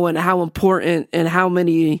 Yeah. And how important and how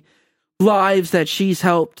many lives that she's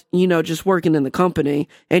helped, just working in the company.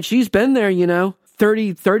 And she's been there,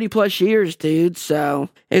 30 plus years, dude. So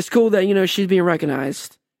it's cool that, she's being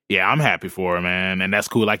recognized. Yeah, I'm happy for her, man. And that's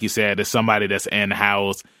cool. Like you said, it's somebody that's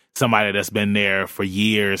in-house, somebody that's been there for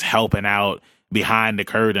years helping out behind the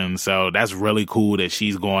curtain. So that's really cool that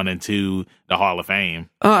she's going into the Hall of Fame.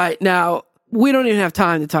 All right. Now, we don't even have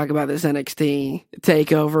time to talk about this NXT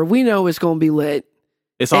takeover. We know it's going to be lit.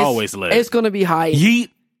 It's always lit. It's going to be hype.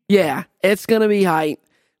 Yeet. Yeah, it's going to be hype.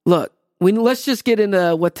 Look, let's just get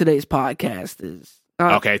into what today's podcast is.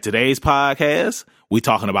 Okay, today's podcast, we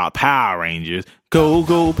talking about Power Rangers. Go,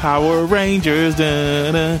 go, Power Rangers.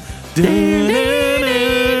 Da-da,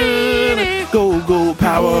 da-da-da-da. Go, go,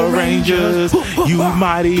 Power Rangers. You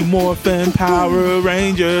mighty morphin' Power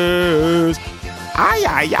Rangers. Aye,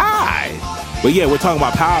 aye, aye. But yeah, we're talking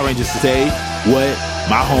about Power Rangers today with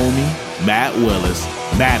my homie, Matt Willis.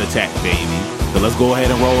 Matt Attack, baby. So let's go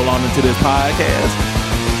ahead and roll on into this podcast.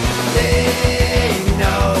 They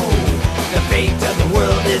know the fate of the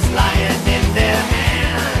world is lying in their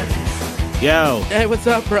hands. Yo. Hey, what's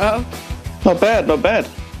up, bro? Not bad, not bad.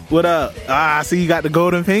 What up? I see you got the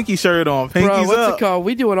golden pinky shirt on. Pinky's Bro, what's up. it called?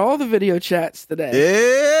 We doing all the video chats today.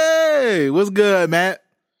 Hey, what's good, Matt?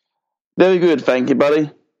 Very good, thank you, buddy.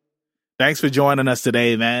 Thanks for joining us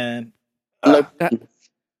today, man. Now,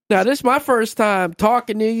 this is my first time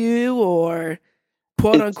talking to you or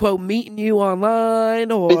quote-unquote meeting you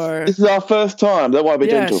online or... This is our first time. That's why we're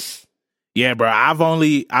gentle. Yeah, bro.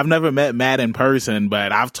 I've never met Matt in person,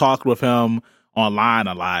 but I've talked with him online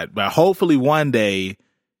a lot. But hopefully one day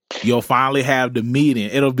you'll finally have the meeting.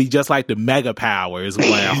 It'll be just like the Mega Powers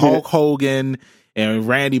when Hulk Hogan and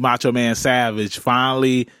Randy Macho Man Savage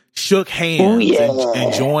finally shook hands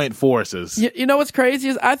and joined forces. You know what's crazy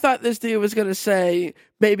is I thought this dude was going to say,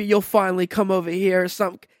 maybe you'll finally come over here or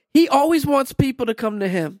something. He always wants people to come to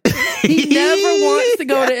him. He never wants to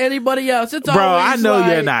go to anybody else. It's bro, always I know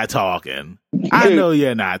like, you're not talking. I know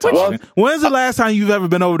you're not talking. When's the last time you've ever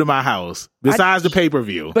been over to my house besides the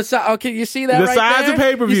pay-per-view? Okay, you see that besides right there? the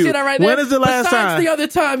pay-per-view. You see that right there? When is the last besides time? the other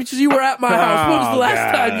time because you were at my house. When was the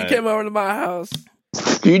last God. time you came over to my house?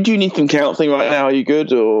 Do you need some counseling right now? Are you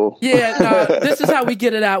good? Or Yeah, no, this is how we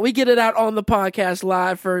get it out. We get it out on the podcast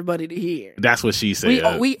live for everybody to hear. That's what she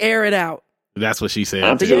said. We air it out. That's what she said.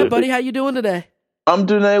 Absolutely. Yeah, buddy, how you doing today? I'm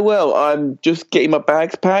doing very well. I'm just getting my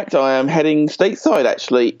bags packed. I am heading stateside,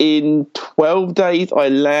 actually. In 12 days, I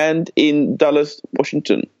land in Dulles,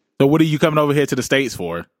 Washington. So what are you coming over here to the States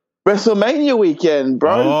for? WrestleMania weekend,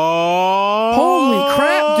 bro. Oh, holy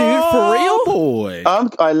crap, dude! For real? Boy.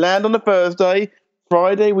 I land on a Thursday.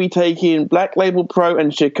 Friday, we take in Black Label Pro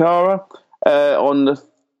and Shikara. On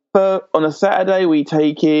a Saturday, we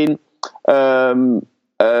take in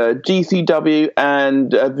GCW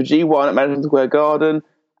and the G1 at Madison Square Garden,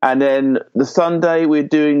 and then the Sunday we're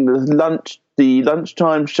doing the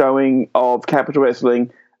lunchtime showing of Capital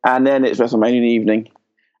Wrestling, and then it's WrestleMania evening,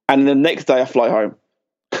 and the next day I fly home.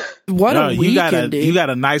 What a weekend, dude! You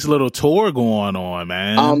got a nice little tour going on,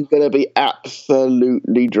 man. I'm gonna be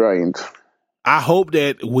absolutely drained. I hope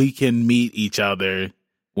that we can meet each other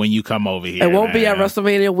when you come over here. It won't be at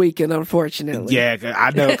WrestleMania weekend, unfortunately. Yeah,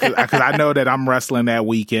 I know, because I know that I'm wrestling that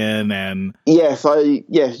weekend, and yes,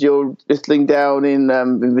 you're wrestling down in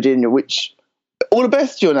Virginia. Which all the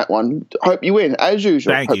best to you on that one. Hope you win as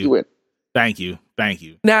usual. Thank you. You win. Thank you.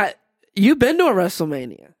 Now you've been to a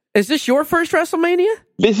WrestleMania. Is this your first WrestleMania?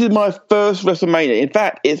 This is my first WrestleMania. In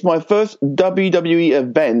fact, it's my first WWE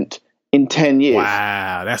event in 10 years.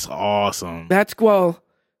 Wow, that's awesome. That's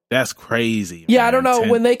crazy. Yeah, man. I don't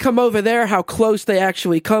know when they come over there how close they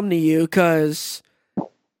actually come to you, because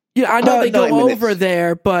I know they go over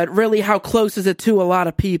there, but really how close is it to a lot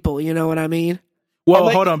of people? You know what I mean? Well,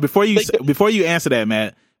 hold on. Before you answer that,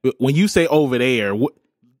 Matt, when you say over there,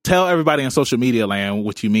 tell everybody on social media land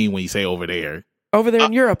what you mean when you say over there. Over there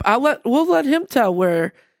in Europe. We'll let him tell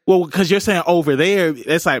where. Well, because you're saying over there,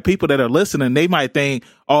 it's like people that are listening, they might think,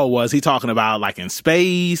 oh, was he talking about like in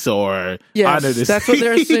space or yes, under the that's sea? what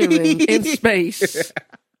they're assuming, in space.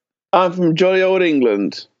 I'm from jolly old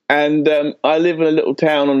England, and I live in a little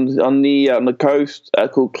town on the coast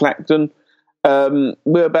called Clacton.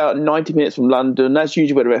 We're about 90 minutes from London. That's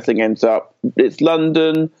usually where the wrestling ends up. It's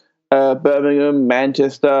London, Birmingham,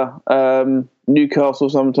 Manchester, Newcastle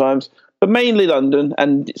sometimes, but mainly London,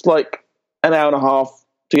 and it's like an hour and a half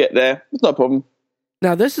to get there. It's not a problem.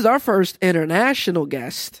 Now, this is our first international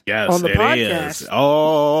guest on the podcast. Is.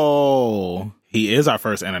 Oh, he is our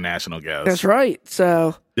first international guest. That's right.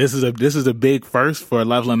 So this is a big first for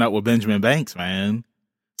Leveling Up with Benjamin Banks, man.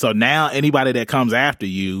 So now anybody that comes after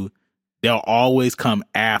you, they'll always come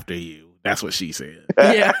after you. That's what she said.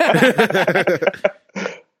 Yeah.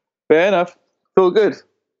 Fair enough. Feel good.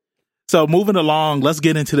 So moving along, let's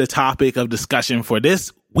get into the topic of discussion for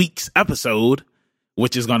this week's episode,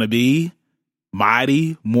 which is going to be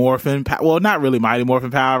Mighty Morphin. Well, not really Mighty Morphin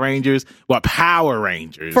Power Rangers, but Power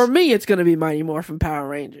Rangers. For me, it's going to be Mighty Morphin Power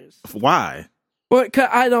Rangers. Why? Well,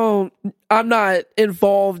 I'm not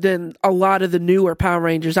involved in a lot of the newer Power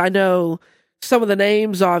Rangers. I know some of the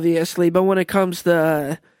names, obviously, but when it comes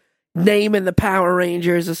to naming the Power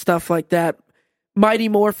Rangers and stuff like that, Mighty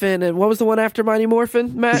Morphin, and what was the one after Mighty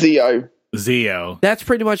Morphin, Matt? Zeo. That's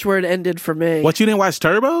pretty much where it ended for me. What, you didn't watch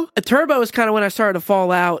Turbo? Turbo is kind of when I started to fall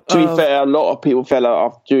out. To be fair, a lot of people fell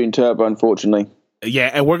out during Turbo, unfortunately. Yeah,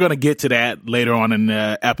 and we're going to get to that later on in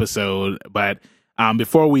the episode, but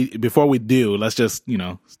before we do, let's just,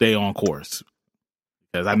 stay on course,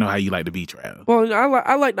 because I know how you like to be, Trav. Well,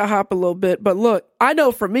 I like to hop a little bit, but look, I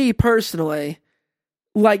know for me personally,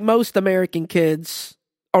 like most American kids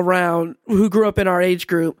around who grew up in our age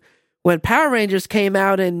group, when Power Rangers came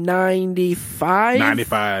out in 95,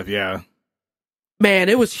 yeah. Man,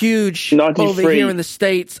 it was huge 93. over here in the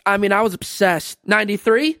States. I mean, I was obsessed.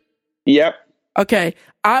 93? Yep. Okay.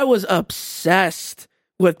 I was obsessed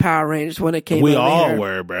with Power Rangers when it came We over all here.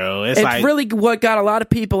 were, bro. It's like, really what got a lot of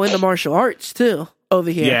people into martial arts, too,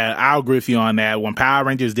 over here. Yeah, I'll agree with you on that. When Power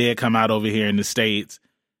Rangers did come out over here in the States,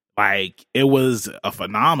 like, it was a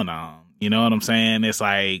phenomenon. You know what I'm saying? It's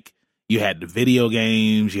like, you had the video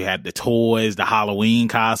games, you had the toys, the Halloween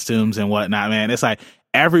costumes and whatnot, man. It's like,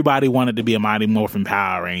 everybody wanted to be a Mighty Morphin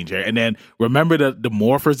Power Ranger. And then remember the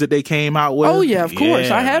morphers that they came out with? Oh, yeah, of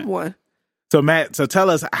course. I had one. So, Matt, tell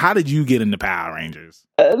us, how did you get into Power Rangers?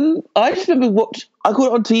 I just remember I got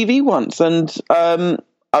it on TV once, and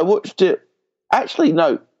I watched it. Actually,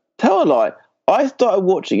 no, tell a lie. I started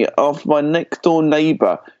watching it after my next door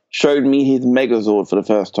neighbor showed me his Megazord for the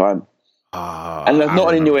first time. And that's not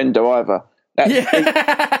an innuendo either.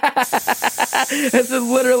 This is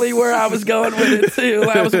literally where I was going with it too.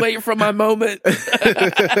 I was waiting for my moment.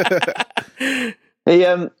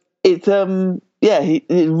 The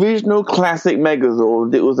original classic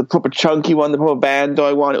Megazord. It was a proper chunky one, the proper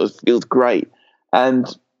Bandai one. It was great. And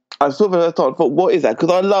I sort of thought, what is that?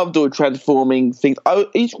 Because I loved all transforming things. I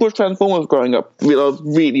used to watch Transformers growing up. I was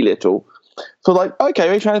really little. So like, okay,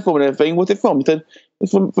 we're transforming everything. What's it from? He said,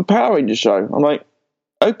 it's from the Power Rangers show. I'm like,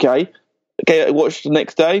 okay, I watched the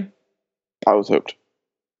next day. I was hooked.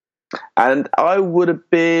 And I would have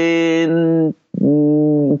been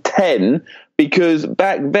 10 because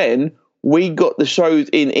back then we got the shows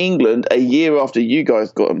in England a year after you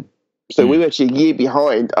guys got them. So we were actually a year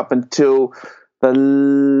behind up until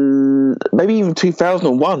maybe even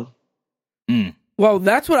 2001. Well,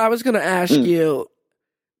 that's what I was going to ask you.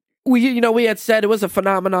 We had said it was a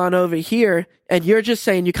phenomenon over here, and you're just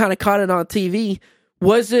saying you kind of caught it on TV.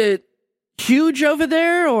 Was it huge over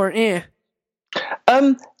there, or eh?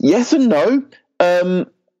 Yes and no.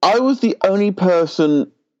 I was the only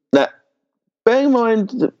person that, bear in mind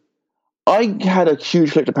that I had a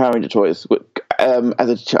huge collection of Power Ranger toys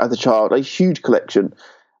as a child, a huge collection.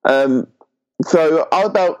 So I was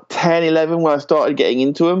about 10, 11 when I started getting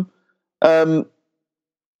into them.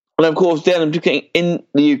 And of course, then I'm just getting in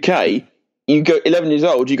the UK, you go 11 years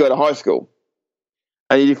old, you go to high school.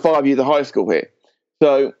 And you do 5 years of high school here.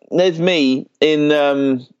 So there's me in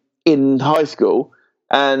high school,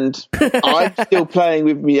 and I'm still playing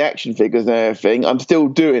with me action figures and everything. I'm still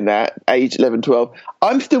doing that, age 11, 12.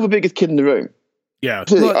 I'm still the biggest kid in the room. Yeah.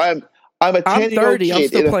 Look, I'm a 10-year-old kid. I'm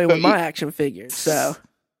still playing with my action figures. So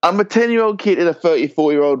I'm a 10-year-old kid in a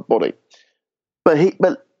 34-year-old body.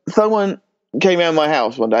 But someone came around my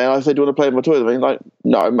house one day and I said, do you want to play with my toys? And he's like,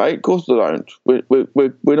 no, mate, of course I don't.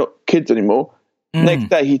 We're not kids anymore. Next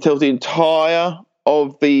day, he tells the entire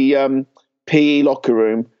of the PE locker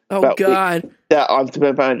room about God that I'm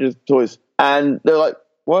to manage toys. And they're like,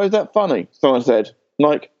 why is that funny? Someone said.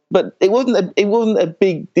 Like, but it wasn't a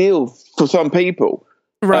big deal for some people.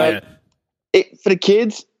 Right. For the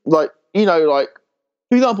kids, like, for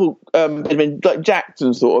example, like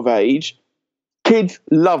Jackson's sort of age, kids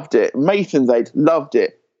loved it. Mason's age loved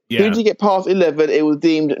it. As soon as you get past 11, it was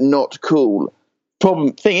deemed not cool.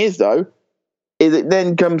 Thing is, though, is it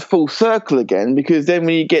then comes full circle again, because then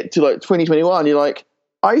when you get to like 2021, you're like,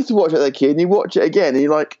 I used to watch it as a kid, and you watch it again, and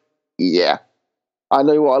you're like, yeah, I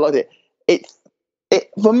know what I liked it.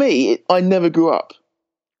 For me, I never grew up.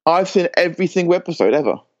 I've seen every single episode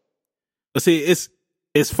ever. But see,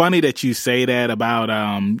 it's funny that you say that about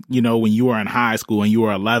when you were in high school and you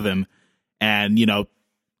were 11, and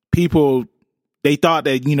people, they thought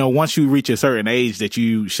that once you reach a certain age that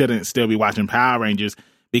you shouldn't still be watching Power Rangers,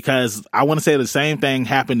 because I want to say the same thing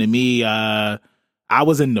happened to me. I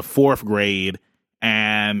was in the 4th grade,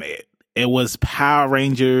 and it was Power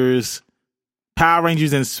Rangers. Power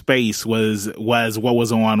Rangers in Space was what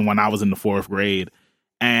was on when I was in the 4th grade.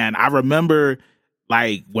 And I remember,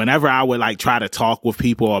 like, whenever I would like try to talk with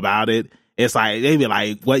people about it, it's like they'd be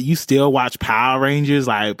like, "What, you still watch Power Rangers?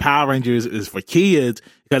 Like, Power Rangers is for kids."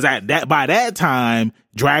 Because by that time,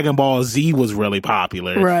 Dragon Ball Z was really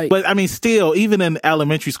popular. Right. But I mean, still, even in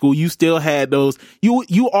elementary school, you still had those.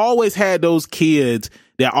 You always had those kids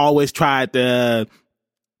that always tried to,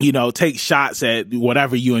 take shots at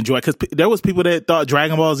whatever you enjoy. Because there was people that thought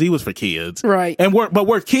Dragon Ball Z was for kids. Right. And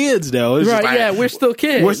we're kids though. It's right. Just like, yeah, we're still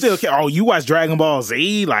kids. We're still kids. Oh, you watch Dragon Ball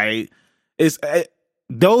Z? Like,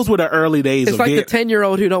 those were the early days. It's like the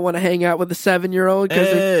 10-year-old who don't want to hang out with the 7-year-old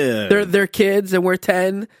because they're kids and we're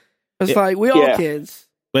 10. It's like we all kids.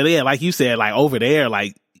 But yeah, like you said, like over there,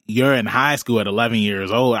 like you're in high school at 11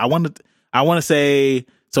 years old. I want to say,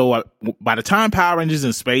 so by the time Power Rangers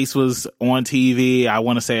in Space was on TV, I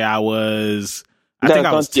want to say I was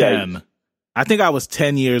 10. I think I was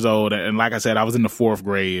 10 years old, and like I said, I was in the 4th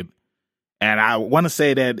grade. And I want to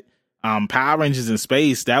say that Power Rangers in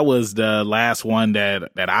Space, that was the last one that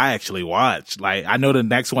I actually watched. Like, I know the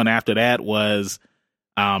next one after that was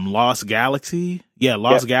Lost Galaxy. Yeah,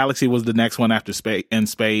 Lost Galaxy was the next one after In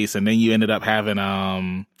Space, and then you ended up having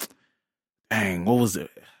what was it?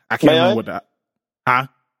 I can't remember what that. Huh?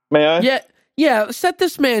 May I? Yeah. Set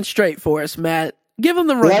this man straight for us, Matt. Give him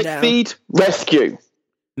the rundown. Lightspeed Rescue.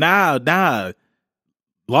 Nah.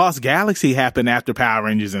 Lost Galaxy happened after Power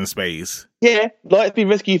Rangers in Space. Yeah, Lightspeed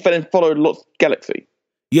Rescue then followed Lost Galaxy.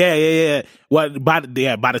 Yeah. Well, by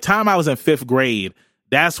the time I was in 5th grade,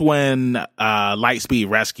 that's when Lightspeed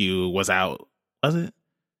Rescue was out. Was it?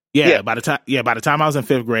 Yeah. By the time I was in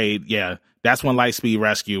 5th grade, that's when Lightspeed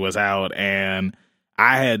Rescue was out, and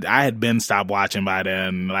I had been stopped watching by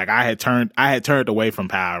then. Like, I had turned away from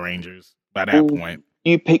Power Rangers by that point.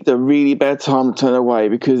 You picked a really bad time to turn away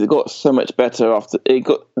because it got so much better after it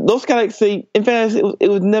got Lost Galaxy. In fairness, it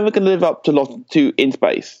was never going to live up to In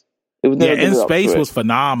Space. It was never In Space was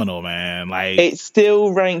phenomenal, man. Like, it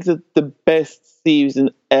still ranks as the best season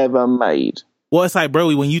ever made. Well, it's like,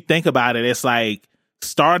 bro, when you think about it, it's like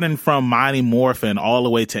starting from Mighty Morphin all the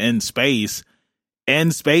way to In Space. In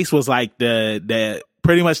Space was like the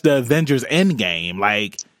pretty much the Avengers Endgame.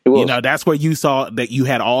 Like, you know, that's where you saw that you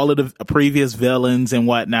had all of the previous villains and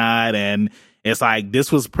whatnot. And it's like,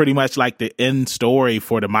 this was pretty much like the end story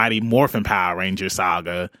for the Mighty Morphin Power Ranger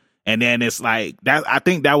saga. And then it's like that. I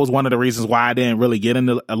think that was one of the reasons why I didn't really get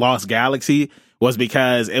into Lost Galaxy, was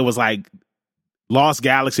because it was like Lost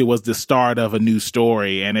Galaxy was the start of a new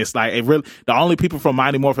story. And it's like, the only people from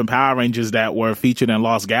Mighty Morphin Power Rangers that were featured in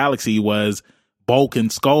Lost Galaxy was Bulk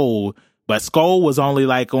and Skull. But Skull was only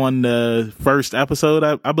like on the first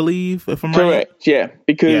episode, I believe, if I'm right. Correct, yeah.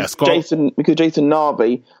 Because Jason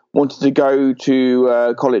Narvi wanted to go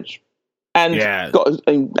to college. And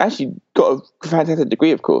actually got a fantastic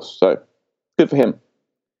degree, of course. So, good for him.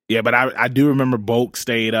 Yeah, but I do remember Bulk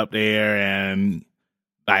stayed up there, and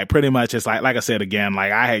like pretty much it's like I said again,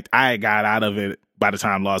 like I got out of it by the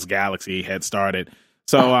time Lost Galaxy had started.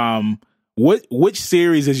 So, which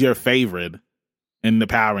series is your favorite in the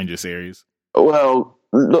Power Ranger series? Well,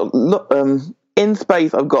 look, In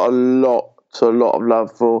Space, I've got a lot of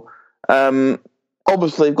love for.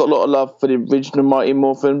 Obviously, I've got a lot of love for the original Mighty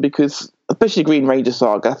Morphin, because especially Green Ranger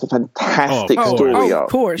Saga, that's a fantastic story. Of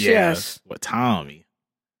course, yes. With Tommy.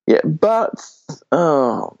 Yeah, but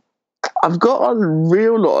I've got a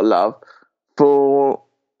real lot of love for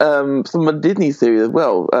some of the Disney series as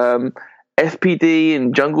well. SPD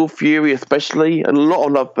and Jungle Fury especially, a lot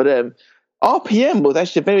of love for them. RPM was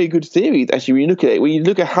actually a very good series, actually, when you look at it. When you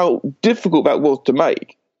look at how difficult that was to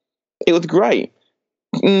make, it was great.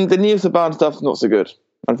 The Neo Saban stuff's not so good,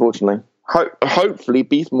 unfortunately. Hopefully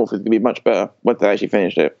Beast Morph is going to be much better once they actually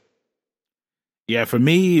finish it. Yeah, for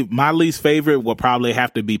me, my least favorite will probably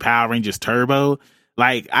have to be Power Rangers Turbo.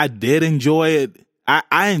 Like, I did enjoy it.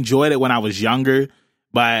 I enjoyed it when I was younger,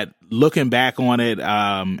 but looking back on it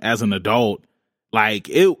as an adult, like,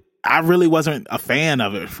 I really wasn't a fan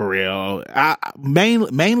of it for real.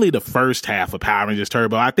 Mainly the first half of Power Rangers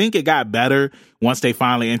Turbo. I think it got better once they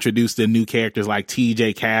finally introduced the new characters like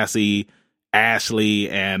TJ, Cassie,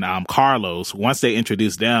 Ashley, and Carlos. Once they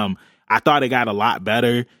introduced them, I thought it got a lot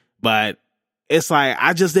better. But it's like,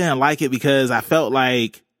 I just didn't like it because I felt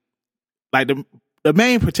like the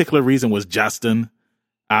main particular reason was Justin.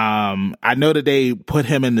 I know that they put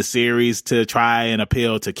him in the series to try and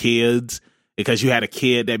appeal to kids, because you had a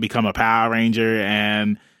kid that become a Power Ranger.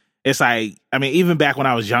 And it's like, I mean, even back when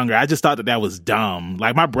I was younger, I just thought that was dumb.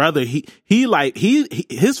 Like, my brother,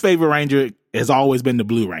 his favorite Ranger has always been the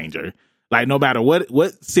Blue Ranger. Like, no matter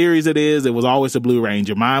what series it is, it was always the Blue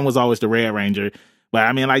Ranger. Mine was always the Red Ranger. But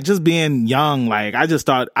I mean, like, just being young, like, I just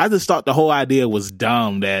thought the whole idea was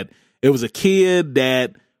dumb, that it was a kid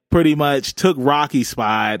that pretty much took Rocky's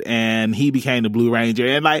spot and he became the Blue Ranger.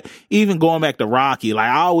 And like, even going back to Rocky, like,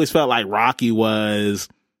 I always felt like Rocky was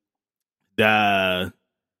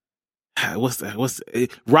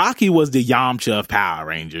Rocky was the Yamcha of Power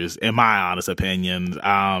Rangers, in my honest opinion.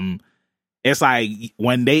 It's like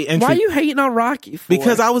when they why are you hating on Rocky for?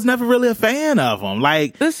 Because I was never really a fan of him.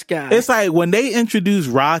 Like, this guy. It's like when they introduced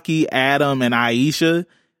Rocky, Adam, and Aisha,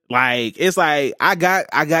 like, it's like I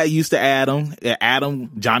got used to Adam,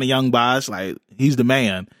 Johnny Young Bosch, like, he's the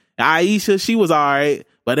man. Aisha, she was all right,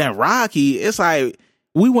 but then Rocky, it's like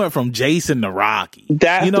we went from Jason to Rocky.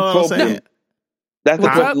 That's you know the problem. What I'm saying? That's the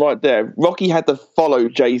problem right there. Rocky had to follow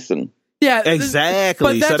Jason. Yeah,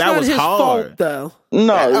 exactly. But that's so that not was his hard, fault, though.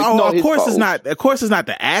 No, it's not of his course fault. it's not. Of course, it's not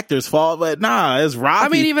the actor's fault. But nah, it's Rocky. I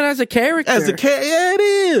mean, even as a character, yeah, it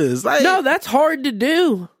is. Like, no, that's hard to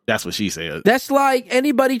do. That's what she said. That's like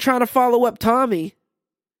anybody trying to follow up Tommy.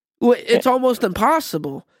 It's almost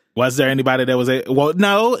impossible. Was there anybody that was well?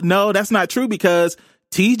 No, that's not true because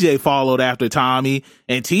TJ followed after Tommy,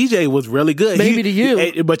 and TJ was really good. Maybe to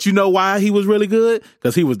you. But you know why he was really good?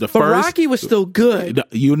 Because he was the first. Rocky was still good.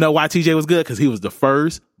 You know why TJ was good? Because he was the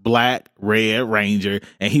first Black Red Ranger,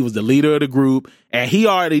 and he was the leader of the group, and he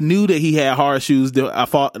already knew that he had hard shoes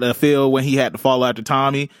to fill when he had to follow after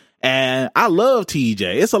Tommy. And I love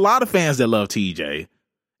TJ. It's a lot of fans that love TJ,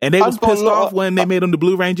 and they was pissed off when they made him the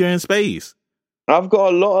Blue Ranger in space. I've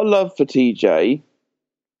got a lot of love for TJ.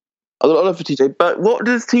 But what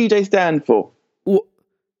does TJ stand for?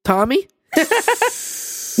 Tommy?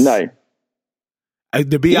 No.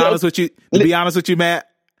 To be honest with you, Matt,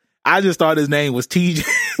 I just thought his name was TJ,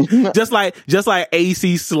 just like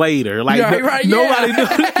AC Slater. Like nobody knew.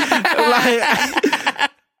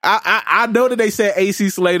 I know that they said AC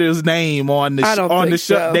Slater's name on the show.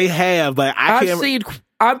 So. They have, but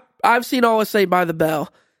I've seen Always Saved by the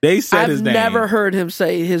Bell. They said his name. I've never heard him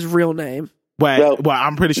say his real name. Well,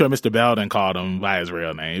 I'm pretty sure Mr. Belden called him by his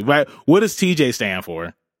real name. But what does TJ stand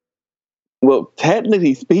for? Well,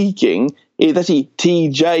 technically speaking, it's actually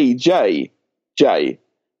TJJ.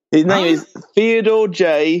 His name is Theodore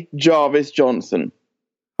J. Jarvis Johnson.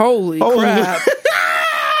 Holy crap.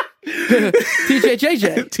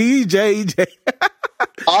 TJJJ. TJJ.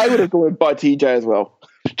 I would have gone by TJ as well,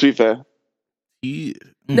 to be fair. Yeah.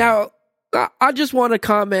 Now, I just want to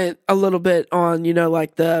comment a little bit on,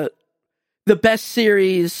 like the best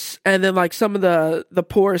series and then like some of the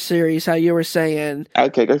poor series, how you were saying.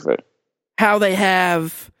 Okay, go for it. How they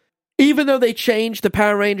have, even though they changed the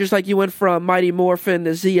Power Rangers, like you went from Mighty Morphin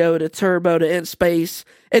to Zeo to Turbo to In Space,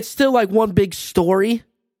 it's still like one big story.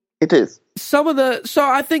 It is. So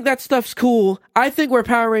I think that stuff's cool. I think where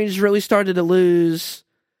Power Rangers really started to lose,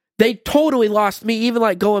 they totally lost me, even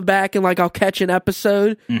like going back and like I'll catch an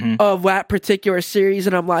episode of that particular series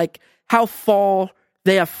and I'm like, how far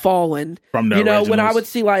they have fallen. From the originals. When I would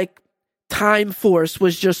see like Time Force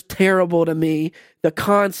was just terrible to me. The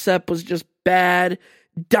concept was just bad.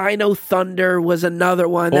 Dino Thunder was another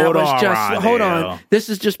one that was just... Hold on. This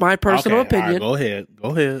is just my personal opinion. Right,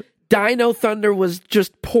 go ahead. Dino Thunder was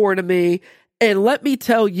just poor to me. And let me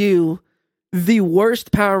tell you, the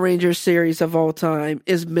worst Power Rangers series of all time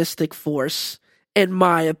is Mystic Force, in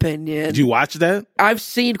my opinion. Did you watch that? I've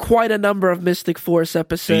seen quite a number of Mystic Force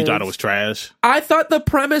episodes. So you thought it was trash? I thought the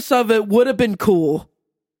premise of it would have been cool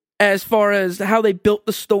as far as how they built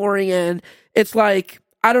the story, and it's like,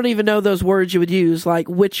 I don't even know those words you would use, like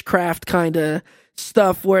witchcraft kind of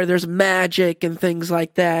stuff where there's magic and things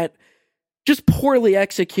like that. Just poorly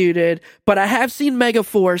executed, but I have seen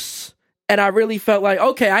Megaforce, and I really felt like,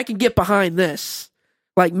 okay, I can get behind this.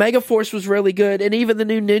 Like, Megaforce was really good, and even the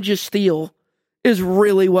new Ninja Steel is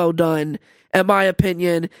really well done, in my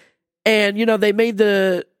opinion. And, they made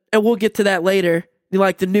and we'll get to that later,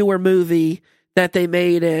 like the newer movie that they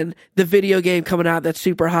made and the video game coming out that's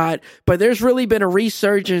super hot. But there's really been a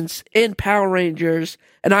resurgence in Power Rangers,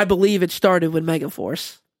 and I believe it started with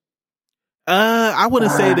Megaforce. I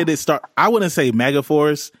wouldn't say that I wouldn't say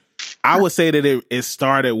Megaforce. I would say that it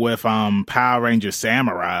started with Power Ranger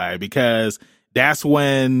Samurai, because that's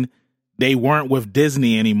when they weren't with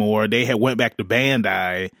Disney anymore. They had went back to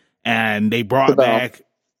Bandai, and they brought back.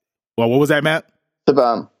 Well, what was that, Matt?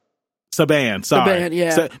 Saban. Sorry. Saban,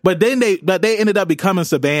 yeah. But they ended up becoming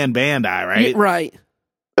Saban Bandai, right? Yeah, right.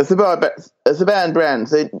 A Saban brand.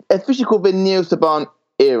 So officially called the Neo Saban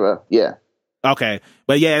era. Yeah. Okay.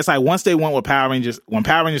 But yeah, it's like once they went with Power Rangers, when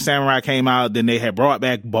Power Rangers Samurai came out, then they had brought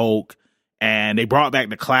back Bulk, and they brought back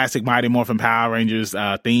the classic Mighty Morphin Power Rangers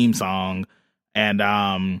theme song. And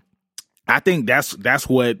I think that's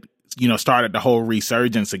what started the whole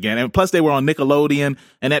resurgence again. And plus they were on Nickelodeon,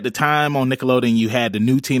 and at the time on Nickelodeon you had the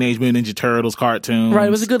new Teenage Mutant Ninja Turtles cartoons. Right,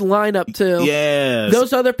 it was a good lineup too. Yes.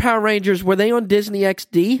 Those other Power Rangers, were they on Disney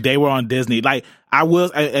XD? They were on Disney. Like,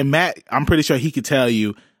 and Matt, I'm pretty sure he could tell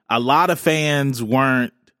you, a lot of fans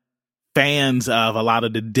weren't fans of a lot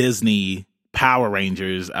of the Disney Power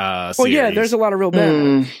Rangers series. Well, yeah, there's a lot of real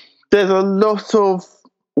bad. There's a lot of...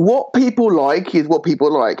 What people like is what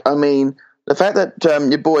people like. I mean, the fact that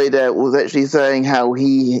your boy there was actually saying how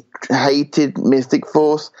he hated Mystic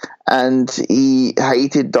Force and he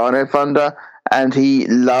hated Dino Thunder and he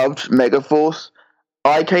loved Megaforce,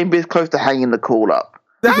 I came this close to hanging the call up.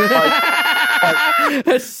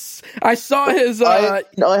 I saw his.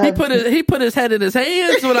 He put his head in his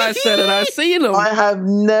hands when I said it. I seen him. I have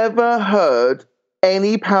never heard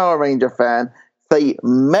any Power Ranger fan say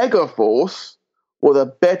Megaforce was a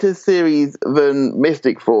better series than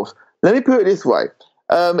Mystic Force. Let me put it this way: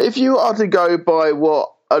 if you are to go by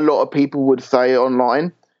what a lot of people would say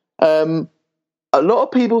online, a lot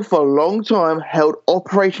of people for a long time held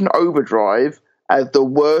Operation Overdrive as the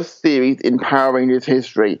worst series in Power Rangers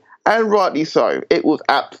history, and rightly so. It was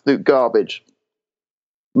absolute garbage.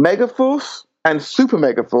 Megaforce and Super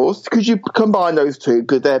Megaforce, because you combine those two,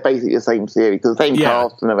 because they're basically the same series, because the same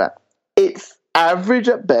cast and all that. It's average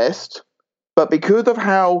at best, but because of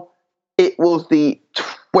how it was the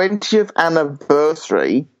 20th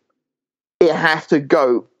anniversary, it has to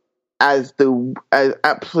go as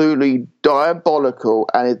absolutely diabolical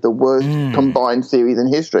and is the worst combined series in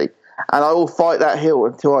history. And I will fight that hill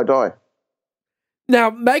until I die.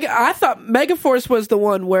 Now, I thought Megaforce was the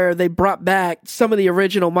one where they brought back some of the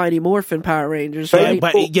original Mighty Morphin Power Rangers, right?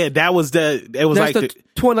 But that was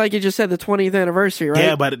like you just said, the 20th anniversary, right?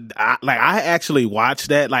 Yeah, but I actually watched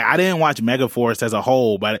that. Like, I didn't watch Megaforce as a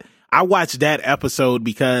whole, but I watched that episode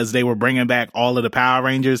because they were bringing back all of the Power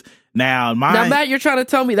Rangers. Now, Matt, you're trying to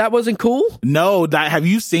tell me that wasn't cool? No, have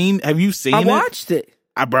you seen it? I watched it.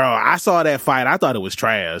 Bro, I saw that fight. I thought it was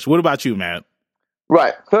trash. What about you, Matt?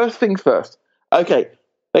 Right. First things first. Okay.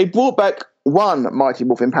 They brought back one Mighty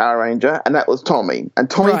Morphin Power Ranger, and that was Tommy. And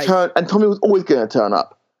Tommy was always going to turn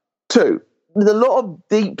up. 2. There's a lot of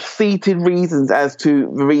deep-seated reasons as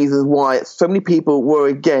to the reasons why so many people were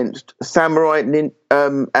against Samurai and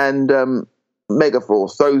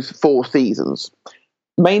Megaforce, those 4 seasons.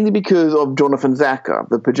 Mainly because of Jonathan Zacher,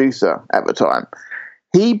 the producer at the time.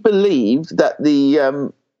 He believed that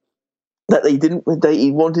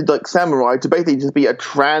he wanted like Samurai to basically just be a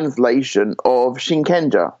translation of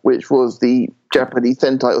Shinkenger, which was the Japanese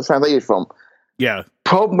Sentai it was translated from. Yeah.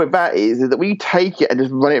 Problem with that is that when you take it and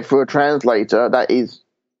just run it through a translator, that is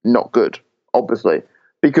not good, obviously,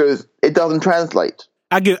 because it doesn't translate.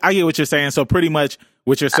 I get what you're saying. So pretty much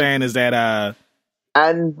what you're saying is that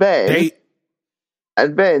and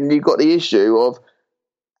then you've got the issue of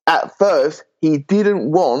at first he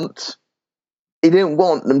didn't want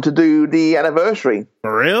them to do the anniversary.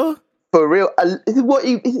 For real? For real.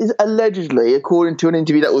 This is allegedly, according to an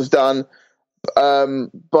interview that was done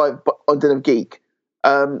on Den of Geek.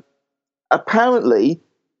 Apparently,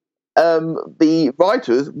 the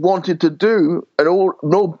writers wanted to do an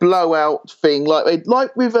all blowout thing like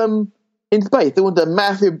with in space. They wanted a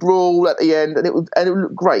massive brawl at the end, and it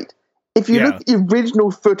looked great. If you look at the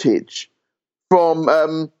original footage from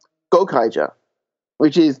Gokaiger,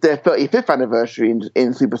 which is their 35th anniversary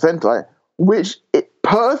in Super Sentai, which it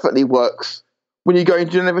perfectly works when you go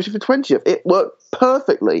into the anniversary for 20th. It worked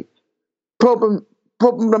perfectly. Problem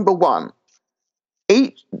number 1.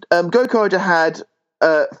 Each Gokaiger had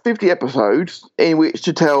 50 episodes in which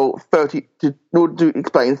to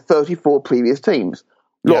explain 34 previous teams.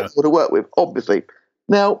 Lots more to work with, obviously.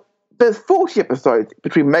 Now, there's 40 episodes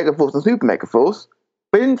between Megaforce and Super Megaforce.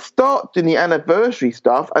 We didn't start doing the anniversary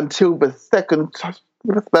stuff until the second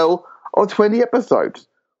spell of 20 episodes.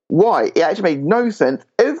 Why? It actually made no sense.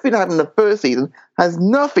 Everything that happened in the first season has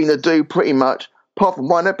nothing to do, pretty much, apart from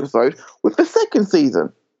one episode, with the second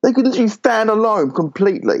season. They could literally stand alone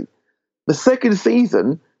completely. The second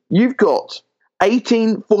season, you've got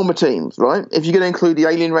 18 former teams, right? If you're going to include the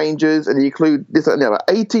Alien Rangers and you include this and the other,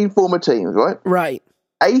 18 former teams, right? Right.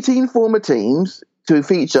 18 former teams to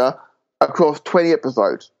feature across 20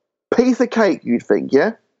 episodes. Piece of cake, you'd think,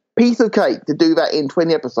 yeah? Piece of cake to do that in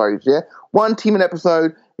 20 episodes, yeah? One team an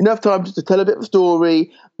episode, enough time just to tell a bit of a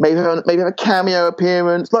story, maybe have a cameo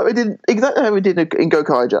appearance, like we did, exactly how we did in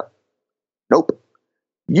Gokaiger. Nope.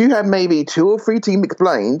 You have maybe 2 or 3 teams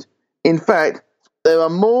explained. In fact, there are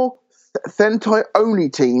more Sentai-only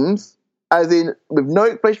teams, as in, with no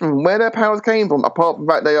explanation from where their powers came from, apart from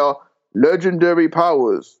the fact they are legendary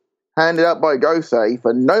powers handed out by Gosei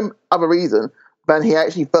for no other reason than he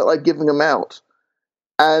actually felt like giving them out.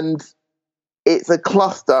 And it's a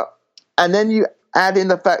cluster. And then you add in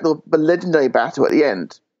the fact of the legendary battle at the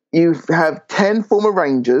end. You have 10 former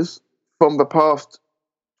Rangers from the past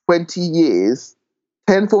 20 years,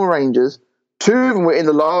 10 former Rangers, 2 of them were in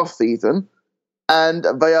the last season, and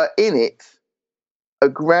they are in it a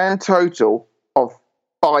grand total of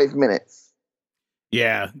 5 minutes.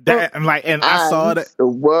 Yeah, I saw that. The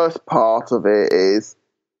worst part of it is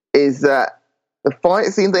that the fight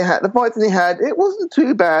scene they had, it wasn't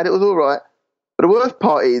too bad. It was all right. But the worst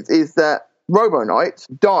part is that Robo Knight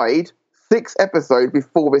died 6 episodes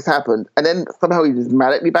before this happened, and then somehow he just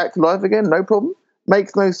magically back to life again. No problem.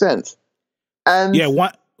 Makes no sense. And yeah,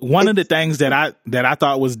 one of the things that I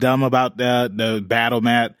thought was dumb about the battle,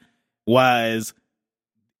 Matt, was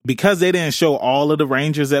because they didn't show all of the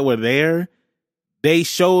Rangers that were there. They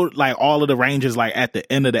showed like all of the Rangers like at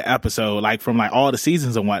the end of the episode, like from like all the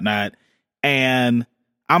seasons and whatnot. And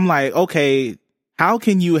I'm like, okay, how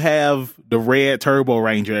can you have the red Turbo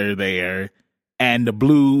Ranger there and the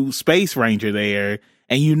blue Space Ranger there,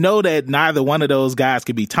 and you know that neither one of those guys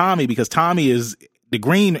could be Tommy because Tommy is the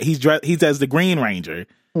green. He's as the Green Ranger.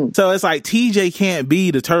 So it's like TJ can't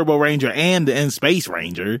be the Turbo Ranger and the Space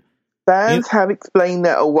Ranger. Fans have explained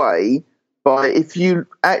that away. But if you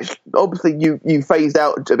actually, obviously you phased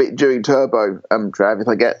out a bit during Turbo, Travis,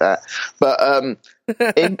 I get that. But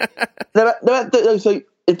so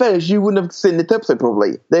in fairness, you wouldn't have seen this episode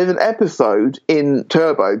probably. There's an episode in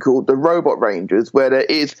Turbo called The Robot Rangers where there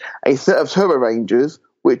is a set of Turbo Rangers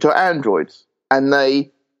which are androids, and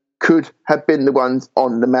they could have been the ones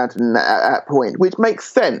on the mountain at that point, which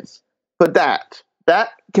makes sense. But that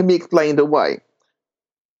can be explained away.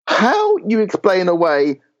 How you explain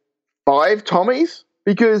away 5 Tommies?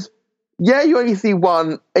 Because you only see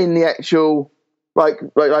one in the actual like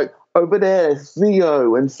over there,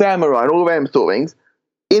 Theo and Samurai and all them sort of things.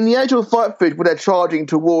 In the actual fight footage where they're charging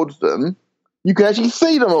towards them, you can actually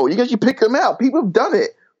see them all. You can actually pick them out. People have done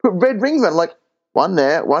it. Put red rings on, like one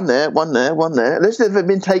there, one there, one there, one there. Unless they've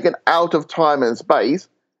been taken out of time and space,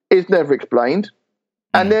 it's never explained.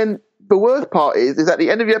 And then the worst part is at the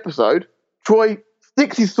end of the episode, Troy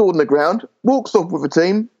sticks his sword in the ground, walks off with the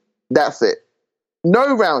team. That's it.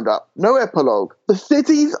 No roundup, no epilogue. The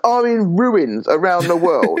cities are in ruins around the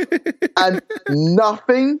world, and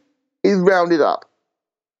nothing is rounded up.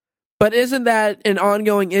 But isn't that an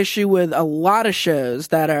ongoing issue with a lot of shows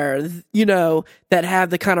that are, that have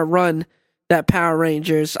the kind of run that Power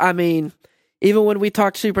Rangers? I mean, even when we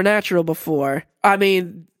talked Supernatural before, I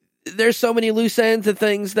mean, there's so many loose ends and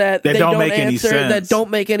things that they don't make any sense. That don't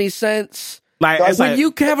make any sense. Like when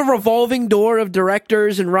you have a revolving door of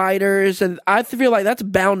directors and writers, and I feel like that's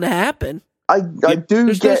bound to happen. I do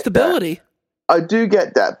There's get no stability. That. I do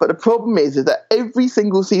get that, but the problem is that every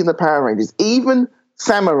single season of Power Rangers, even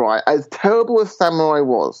Samurai, as terrible as Samurai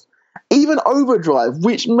was, even Overdrive,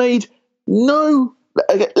 which made no...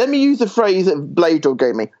 Okay, let me use the phrase that Blade Dog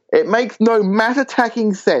gave me. It makes no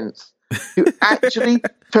matter-tacking sense to actually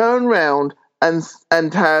turn around and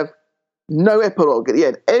have no epilogue at the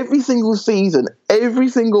end. Every single season, every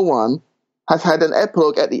single one has had an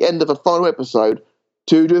epilogue at the end of a final episode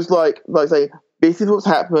to just like say, this is what's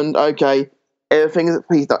happened, okay, everything is at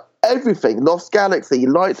peace now. Everything. Lost Galaxy,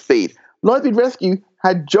 Lightspeed. Lightspeed Rescue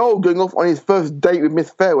had Joel going off on his first date with Miss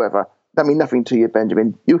Fairweather. That means nothing to you,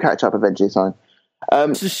 Benjamin. You'll catch up eventually, son.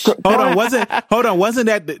 Hold on, wasn't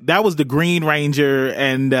that was the Green Ranger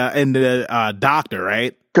and the Doctor,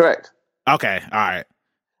 right? Correct. Okay, all right.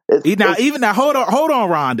 Hold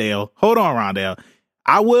on, Rondale.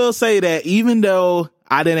 I will say that even though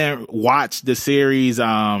I didn't watch the series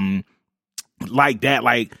like that,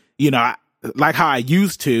 like how I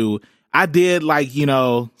used to, I did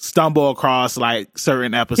stumble across like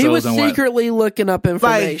certain episodes. He was secretly looking up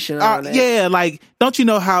information on it. Yeah, like don't you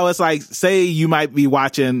know how it's like? Say you might be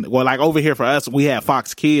watching. Well, like over here for us, we have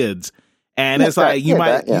Fox Kids, and it's like you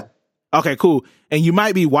might. Okay, cool. And you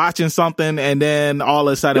might be watching something, and then all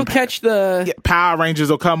of a sudden, you'll catch the Power Rangers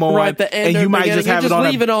will come on, right at the end, and you might just have it on.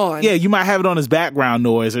 Leave it on. Yeah, you might have it on as background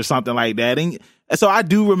noise or something like that. And so I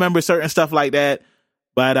do remember certain stuff like that.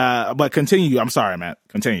 But continue. I'm sorry, Matt.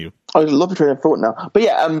 Continue. I would love to train of thought now. But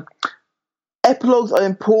yeah, epilogues are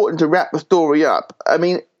important to wrap the story up. I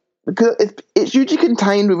mean, because it's usually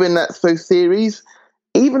contained within that series.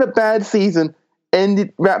 Even a bad season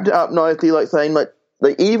wrapped it up nicely, like saying like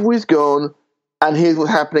the evil is gone, and here's what's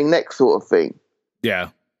happening next, sort of thing. Yeah.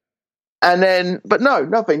 And then, but no,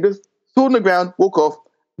 nothing. Just sword on the ground, walk off.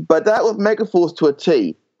 But that was Megaforce to a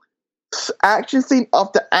T. Action scene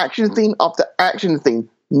after action scene after action scene.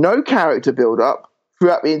 No character build up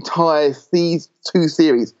throughout the entire these 2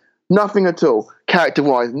 series. Nothing at all,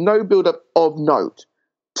 character-wise. No build up of note.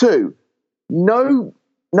 2, no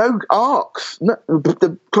arcs. No,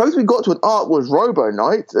 the closest we got to an arc was Robo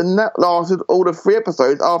Knight, and that lasted all the 3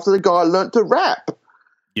 episodes after the guy learnt to rap.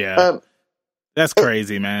 Yeah, that's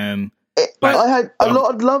crazy, man. I had a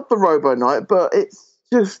lot of love for Robo Knight, but it's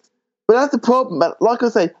just. But that's the problem. Like I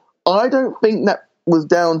say, I don't think that was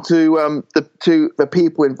down to the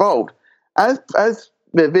people involved, as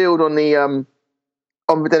revealed on the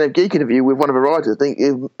Den of Geek interview with one of the writers. I think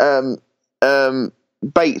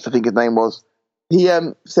Bates, I think his name was. He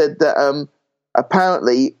said that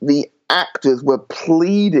apparently the actors were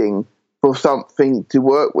pleading for something to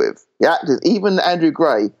work with. The actors, even Andrew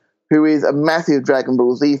Gray, who is a massive Dragon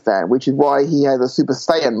Ball Z fan, which is why he has a Super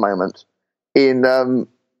Saiyan moment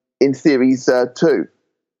in Series 2.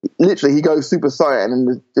 Literally, he goes Super Saiyan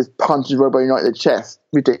and just punches Robo Knight in the chest.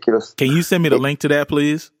 Ridiculous. Can you send me the link to that,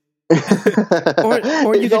 please? or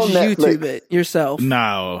you can just Netflix. YouTube it yourself.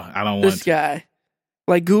 No, I don't want this guy.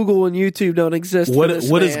 Like Google and YouTube don't exist.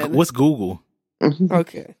 What's Google?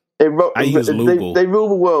 Okay, I use Google. They rule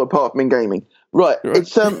the world apart from in gaming. Right.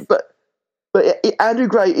 It's but Andrew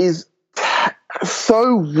Gray is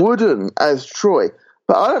so wooden as Troy.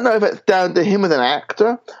 But I don't know if it's down to him as an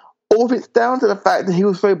actor or if it's down to the fact that he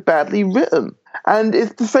was so badly written. And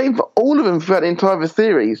it's the same for all of them throughout the entire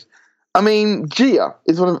series. I mean, Gia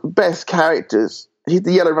is one of the best characters. She's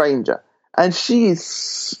the Yellow Ranger. And she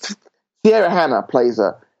is... Sierra Hanna plays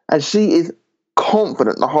her. And she is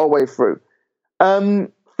confident the whole way through.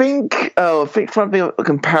 Think something of a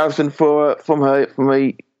comparison from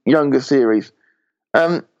a younger series.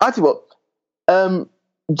 I tell you what,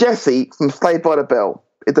 Jessie from Saved by the Bell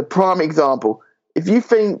is a prime example. If you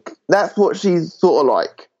think that's what she's sort of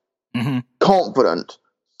like, confident,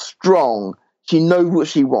 strong, she knows what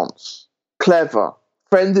she wants, clever,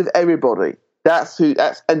 friends with everybody. And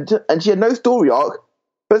she had no story arc,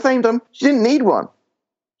 but at the same time, she didn't need one.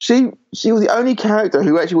 She was the only character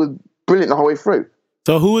who actually was brilliant the whole way through.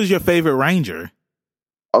 So who is your favorite Ranger?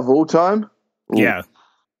 Of all time? Ooh. Yeah.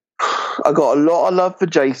 I got a lot of love for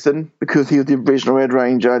Jason because he was the original Red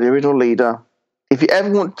Ranger, the original leader. If you ever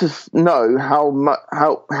want to know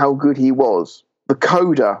how good he was, the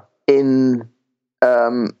coda in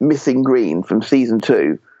Missing Green from season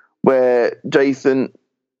 2, where Jason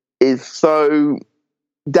is so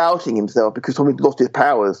doubting himself because somebody's lost his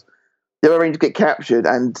powers. The other Rangers get captured,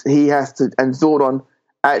 and and Zordon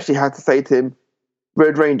actually had to say to him,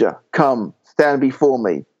 "Red Ranger, come, stand before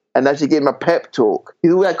me." And actually give him a pep talk.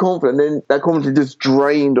 He's all that confident, and then that confidence is just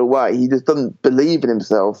drained away. He just doesn't believe in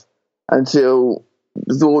himself until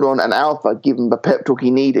Zordon and Alpha give him the pep talk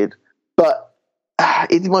he needed. But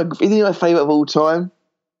is he my favourite of all time?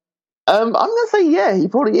 I'm going to say yeah, he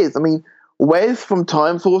probably is. I mean, Wes from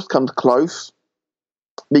Time Force comes close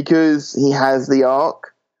because he has the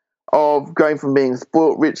arc of going from being a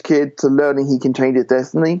spoiled rich kid to learning he can change his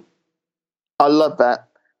destiny. I love that.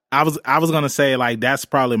 I was gonna say, like, that's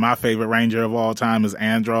probably my favorite Ranger of all time is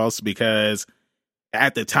Andros, because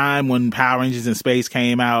at the time when Power Rangers in Space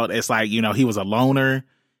came out, it's like, you know, he was a loner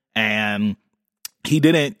and he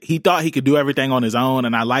thought he could do everything on his own.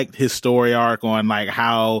 And I liked his story arc on like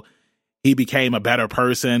how he became a better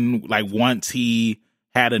person, like once he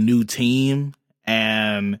had a new team.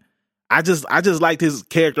 And I just liked his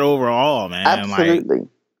character overall, man. Absolutely. Like,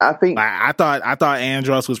 I thought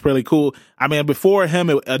Andros was pretty cool. I mean, before him,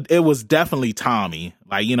 it was definitely Tommy.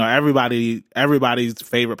 Like, you know, everybody's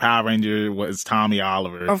favorite Power Ranger was Tommy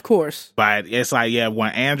Oliver, of course. But it's like, yeah,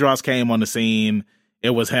 when Andros came on the scene, it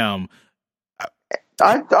was him.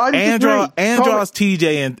 Andros,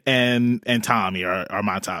 TJ, and Tommy are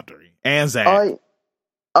my top 3, and Zach.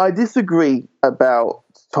 I disagree about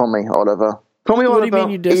Tommy Oliver. Tommy Oliver. What do you mean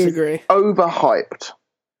you disagree? Is overhyped.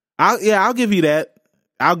 I'll give you that.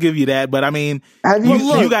 But I mean,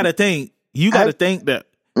 you got to think that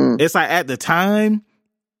it's like at the time,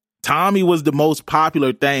 Tommy was the most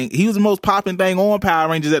popular thing. He was the most popping thing on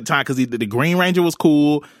Power Rangers at the time because the Green Ranger was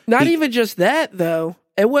cool. Not even just that, though.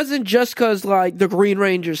 It wasn't just because, like, the Green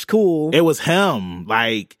Ranger's cool. It was him.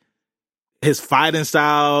 Like, his fighting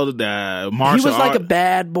style, the martial He was like a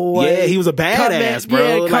bad boy. Yeah, he was a badass,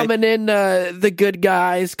 bro. Yeah, coming in the good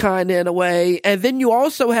guys kind of in a way. And then you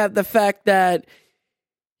also have the fact that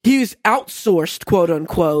he's outsourced, quote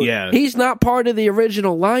unquote. Yeah. He's not part of the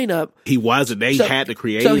original lineup. He wasn't. They had to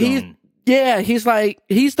create him.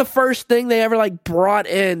 He's the first thing they ever like brought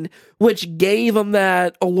in, which gave him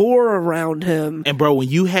that allure around him. And bro, when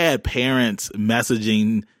you had parents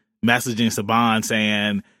messaging Saban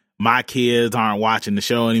saying, "My kids aren't watching the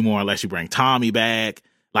show anymore unless you bring Tommy back,"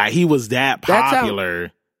 like he was that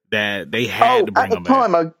popular that they had to bring him back. At the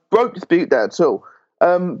time, I won't dispute that at all.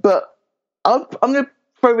 But I'm going to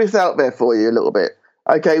throw this out there for you a little bit.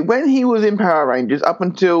 Okay, when he was in Power Rangers up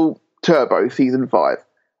until Turbo season 5,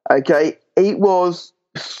 okay, he was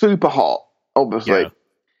super hot, obviously.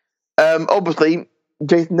 Yeah. Obviously,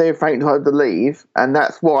 Jason David Frank had to leave, and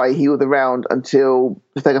that's why he was around until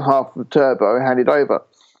the second half of Turbo and handed over.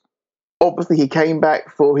 Obviously, he came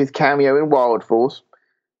back for his cameo in Wild Force,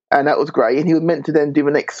 and that was great. And he was meant to then do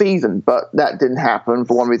the next season, but that didn't happen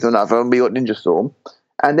for one reason or another, and we got Ninja Storm.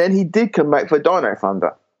 And then he did come back for Dino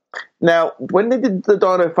Thunder. Now, when they did the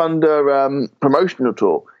Dino Thunder promotional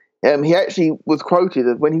tour, he actually was quoted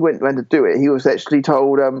as when he went to do it, he was actually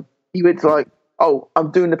told, he went like, oh,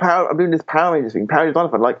 I'm doing this Power Rangers thing, Power Rangers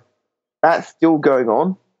Dinosaur. Like, that's still going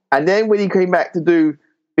on. And then when he came back to do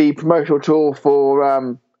the promotional tour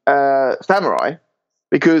for Samurai,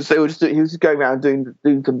 because he was just going around doing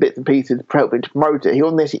some bits and pieces, helping to promote it. He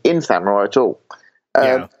wasn't actually in Samurai at all.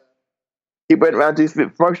 He went around doing some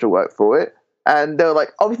promotional work for it, and they were like,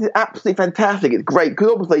 obviously, it's absolutely fantastic. It's great, because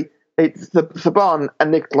obviously, it's Saban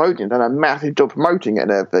and Nickelodeon done a massive job promoting it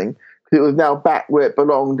and everything, because it was now back where it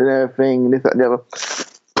belonged and everything, and this, that, and the other.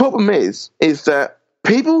 Problem is that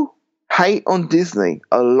people hate on Disney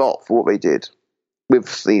a lot for what they did with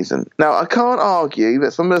the season. Now, I can't argue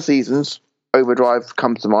that some of the seasons, Overdrive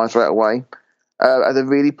comes to mind straight away, as a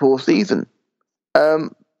really poor season.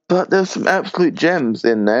 But there's some absolute gems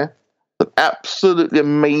in there. Some absolutely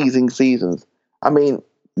amazing seasons. I mean,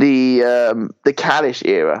 the Kalish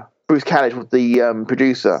era. Bruce Kalish was the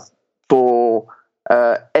producer for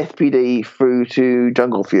SPD through to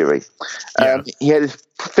Jungle Fury. He had this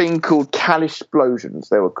thing called Kalish Explosions,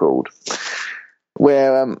 they were called,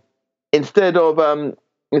 where instead of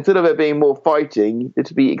there being more fighting,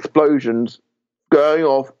 there'd be explosions going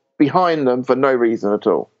off behind them for no reason at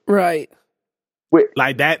all. Right.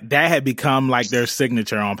 Like that had become like their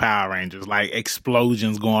signature on Power Rangers, like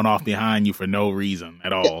explosions going off behind you for no reason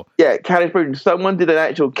at all. Yeah, Kalish Explosions. Someone did an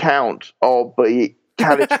actual count of the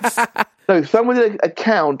Kalish. No, someone did a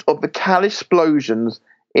count of the Kalish explosions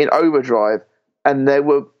in Overdrive, and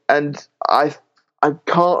I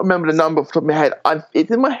can't remember the number off the top of my head.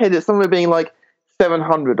 It's in my head. It's somewhere being like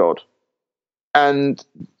 700 odd. And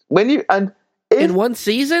in one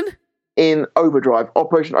season in Overdrive,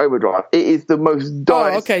 Operation Overdrive, it is the most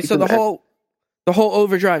dire. Oh, okay. So the whole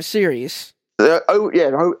Overdrive series. The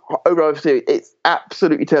Overdrive series. It's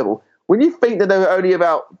absolutely terrible. When you think that there were only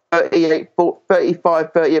about 30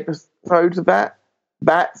 episodes of that,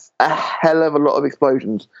 that's a hell of a lot of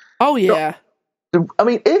explosions. Oh, yeah. I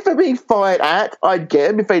mean, if they're being fired at, I'd get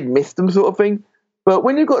them if they'd missed them, sort of thing. But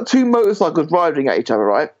when you've got two motorcycles riding at each other,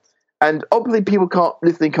 right? And obviously people can't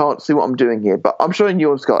see what I'm doing here, but I'm showing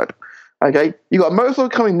you on Skype. Okay? You've got a motorcycle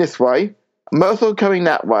coming this way, a motorcycle coming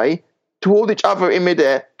that way, toward each other in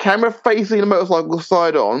midair, camera facing the motorcycle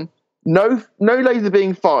side on, no laser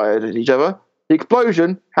being fired at each other. The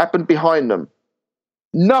explosion happened behind them.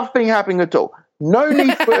 Nothing happening at all. No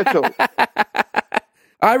need for it at all.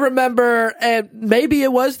 I remember, and maybe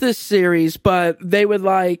it was this series, but they would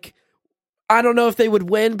I don't know if they would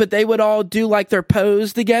win, but they would all do like their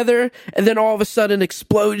pose together, and then all of a sudden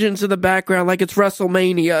explosions in the background like it's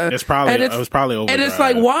WrestleMania. It was probably Overdrive. And it's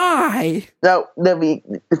like, why? Now,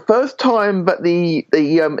 the first time that the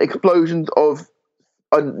explosions of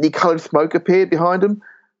the coloured smoke appeared behind them,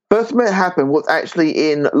 first time it happened was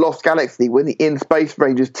actually in Lost Galaxy when the In Space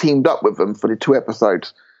Rangers teamed up with them for the 2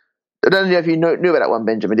 episodes. I don't know if you knew about that one,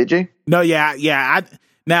 Benjamin, did you? No, yeah.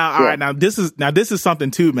 Now this is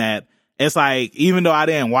something too, Matt. It's like, even though I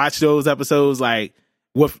didn't watch those episodes, like,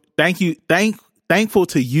 thankful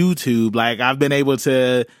to YouTube, like, I've been able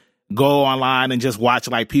to go online and just watch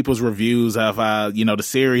like people's reviews of the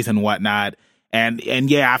series and whatnot. And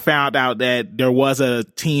yeah, I found out that there was a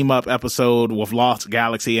team up episode with Lost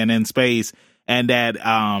Galaxy and In Space, and that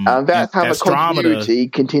and that's how the continuity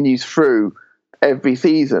continues through every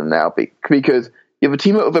season now, because you have a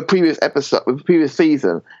team up with a previous episode, with a previous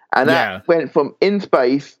season, and that went from In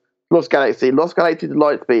Space, Lost Galaxy to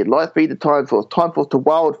Lightspeed to Time Force to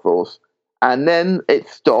Wild Force, and then it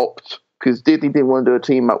stopped because Disney didn't want to do a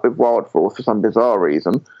team up with Wild Force for some bizarre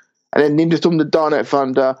reason, and then Ninja Storm to Dino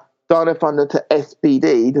Thunder to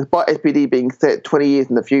SPD, despite SPD being set 20 years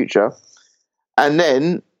in the future. And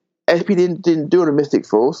then SPD didn't do it on Mystic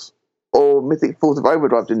Force, or Mystic Force of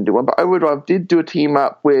Overdrive didn't do one, but Overdrive did do a team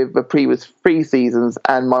up with the previous 3 seasons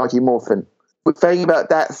and Mighty Morphin. The thing about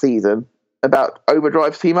that season, about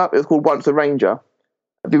Overdrive's team up, it was called Once a Ranger.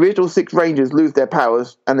 The original 6 Rangers lose their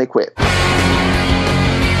powers and they quit.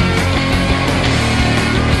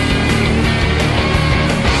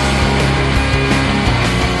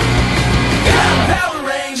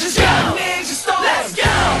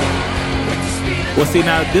 Well, see,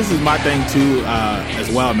 now this is my thing too,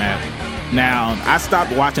 as well, Matt. Now, I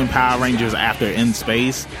stopped watching Power Rangers after In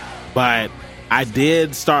Space, but I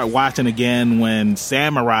did start watching again when Ninja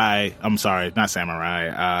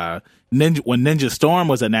Storm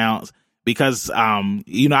was announced, because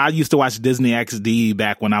I used to watch Disney XD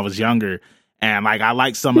back when I was younger, and like I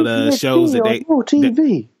like some of the shows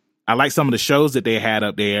I like some of the shows that they had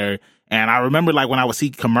up there, and I remember like when I would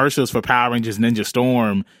see commercials for Power Rangers Ninja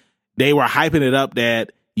Storm, they were hyping it up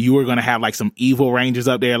that you were going to have like some evil Rangers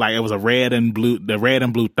up there, like it was the red and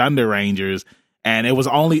blue Thunder Rangers. And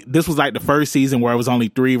this was like the first season where it was only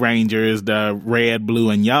 3 Rangers, the red, blue,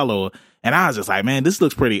 and yellow. And I was just like, man, this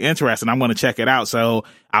looks pretty interesting. I'm going to check it out. So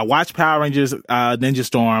I watched Power Rangers Ninja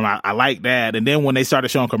Storm. I like that. And then when they started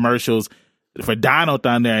showing commercials for Dino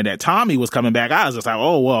Thunder and that Tommy was coming back, I was just like,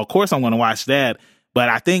 oh, well, of course I'm going to watch that. But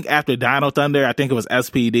I think after Dino Thunder, I think it was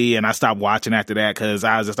SPD, and I stopped watching after that because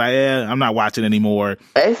I was just like, I'm not watching anymore.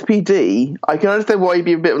 SPD, I can understand why you'd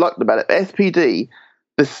be a bit reluctant about it. SPD,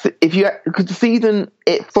 because the season,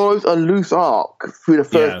 it follows a loose arc through the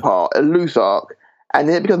first part, a loose arc, and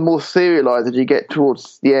then it becomes more serialized as you get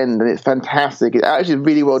towards the end, and it's fantastic. It's actually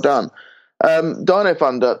really well done. Dino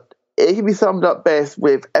Thunder, it can be summed up best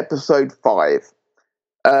with episode 5,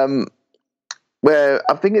 where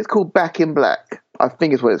I think it's called Back in Black. I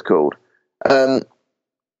think it's what it's called. The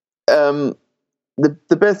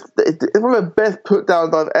best, it's one of the best put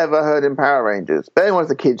downs I've ever heard in Power Rangers. But anyway,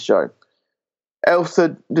 it's a kids show.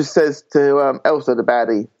 Elsa just says to Elsa, the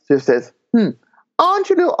baddie, just says, aren't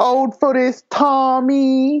you a little old for this,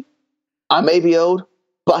 Tommy? I may be old,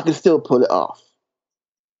 but I can still pull it off.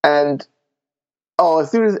 And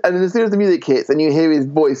as soon as the music hits and you hear his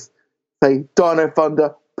voice say, Dino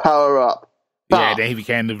Thunder, power up. Yeah, then he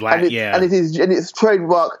became the black, and it's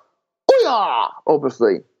trademark, Ouya!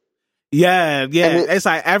 Obviously. Yeah, it's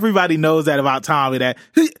like everybody knows that about Tommy, that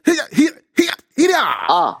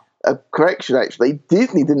correction, actually.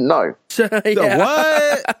 Disney didn't know.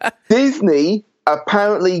 What? Disney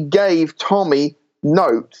apparently gave Tommy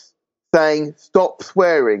notes saying, stop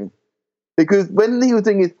swearing. Because when he was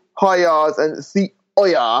doing his hi-yahs and see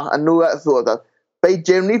oya and all that sort of stuff, they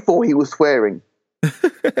generally thought he was swearing.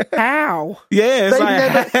 How? Yeah,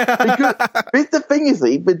 because the thing is,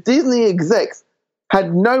 the Disney execs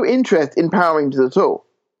had no interest in Power Rangers at all.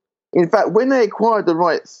 In fact, when they acquired the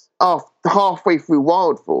rights halfway through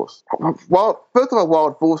Wild Force, first of all,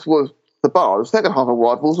 Wild Force was the bar. The second half of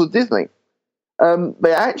Wild Force was Disney.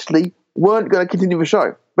 They actually weren't going to continue the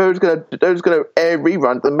show. They were just going to air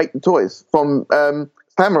reruns and make the toys from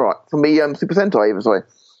Samurai, from the Super Sentai, even, sorry.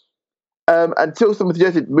 Until someone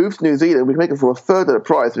suggested, move to New Zealand, we can make it for a third of the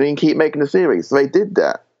price and we can keep making the series. So they did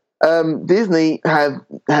that. Disney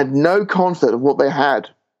had no concept of what they had.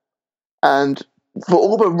 And for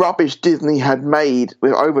all the rubbish Disney had made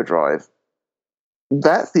with Overdrive,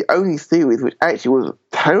 that's the only series which actually was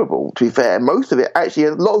terrible, to be fair. Most of it actually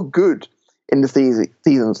had a lot of good in the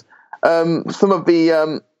seasons. Some of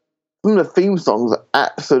the theme songs are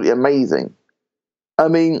absolutely amazing. I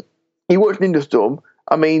mean, you watch Ninja Storm,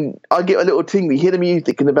 I mean, I get a little tingle. You hear the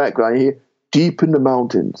music in the background. You hear, deep in the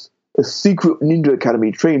mountains, a secret ninja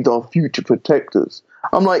academy trains our future protectors.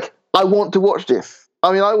 I'm like, I want to watch this.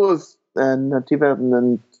 I mean, I was in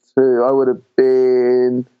 2002. I would have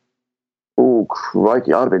been, oh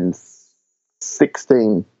crikey, I'd have been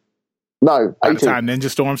 16. No, 18. By the time Ninja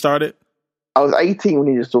Storm started? I was 18 when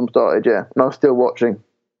Ninja Storm started, yeah, and I was still watching.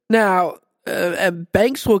 Now,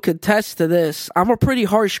 Banks will contest to this. I'm a pretty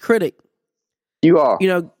harsh critic. You are. You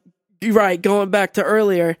know, you're right, going back to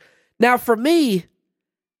earlier. Now, for me,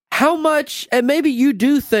 how much, and maybe you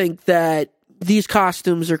do think that these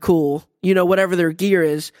costumes are cool, you know, whatever their gear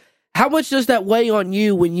is, how much does that weigh on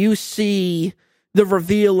you when you see the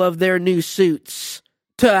reveal of their new suits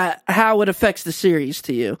to how it affects the series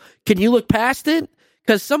to you? Can you look past it?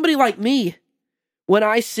 Because somebody like me, when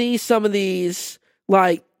I see some of these,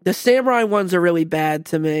 like, the samurai ones are really bad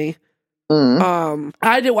to me.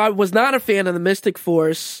 I was not a fan of the Mystic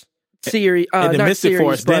Force series. The Mystic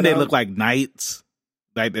Force, then they look like knights.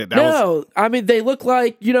 Like I mean they look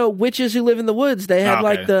like, you know, witches who live in the woods. They had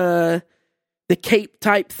like the cape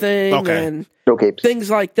type thing and things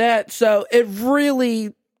like that. So it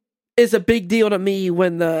really is a big deal to me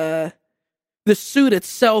when the suit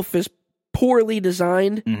itself is poorly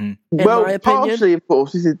designed. In my opinion, partially, of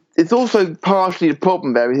course, it's also partially the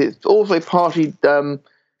problem there. It's also partially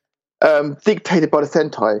dictated by the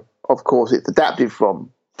Sentai, of course, it's adapted from.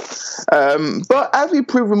 But as we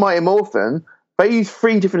proved with Mighty Morphin, they used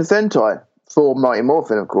 3 different Sentai for Mighty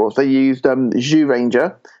Morphin, of course. They used Zhu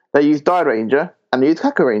Ranger, they used Dai Ranger, and they used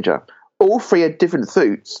Kaku Ranger. All 3 had different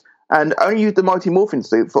suits, and only used the Mighty Morphin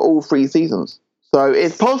suit for all 3 seasons. So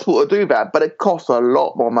it's possible to do that, but it costs a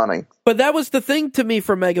lot more money. But that was the thing to me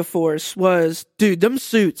for Megaforce was, dude, them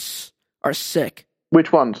suits are sick.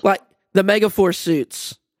 Which ones? Like, the Megaforce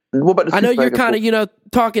suits. What about the I know you're kind of, you know,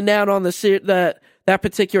 talking down on that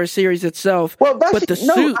particular series itself. Well, but the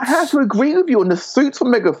suits, I have to agree with you on the suits for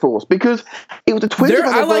Megaforce because it was a 20th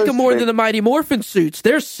anniversary. I like them more than the Mighty Morphin suits.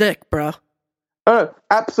 They're sick, bro. Oh,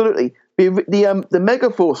 absolutely. The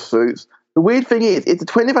Megaforce suits. The weird thing is, it's the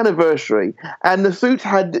 20th anniversary, and the suits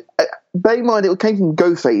had. Bear in mind, it came from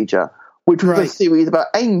Ghost Ager, which was a series about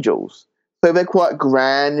angels. So they're quite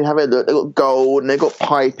grand. You have a look. They've got gold and they've got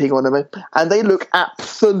piping on them, and they look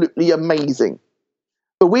absolutely amazing.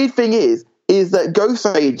 The weird thing is that Ghost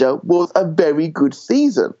Ranger was a very good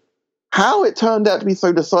season. How it turned out to be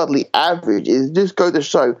so decidedly average is just go to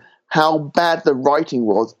show how bad the writing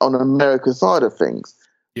was on America's side of things.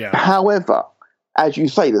 Yeah. However, as you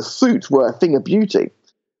say, the suits were a thing of beauty.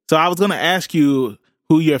 So I was going to ask you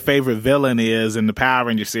who your favorite villain is in the Power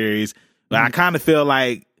Ranger series, but I kind of feel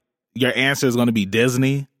like your answer is going to be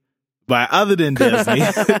Disney. But other than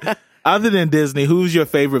Disney, who's your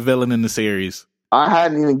favorite villain in the series? I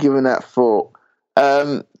hadn't even given that thought.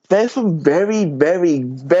 There's some very, very,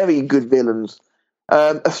 very good villains.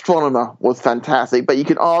 Astronomer was fantastic, but you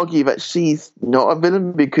can argue that she's not a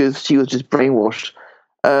villain because she was just brainwashed.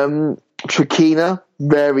 Trakina,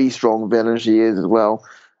 very strong villain she is as well.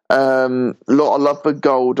 Lot of love for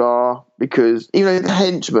Goldar because, the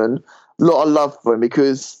henchman, lot of love for him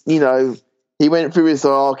because, he went through his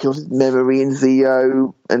arc, his memory in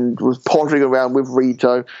Zeo, and was pondering around with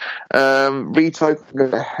Rito. Rito can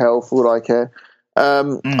go to hell for what I care.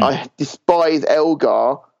 I despise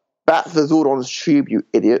Elgar. That's the Zordon's tube, you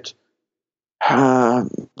idiot.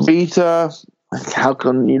 Rita, how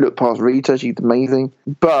can you look past Rita? She's amazing.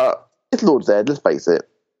 But it's Lord Zed, let's face it.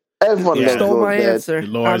 Everyone loves stole Lord my Zed. answer.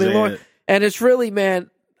 Lord, and it's really,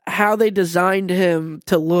 man, how they designed him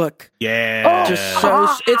to look. Yeah.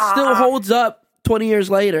 It still holds up 20 years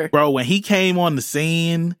later. Bro, when he came on the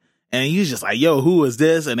scene and he was just like, yo, who is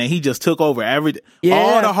this? And then he just took over everything. Yeah,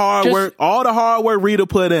 all the hard work Rita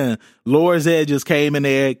put in. Lord Zed just came in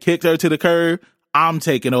there, kicked her to the curb. I'm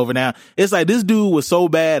taking over now. It's like this dude was so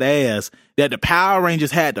badass that the Power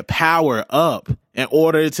Rangers had to power up in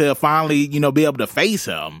order to finally, be able to face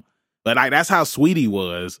him. But that's how sweet he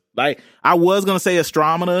was. I was going to say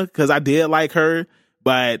Astromina because I did like her,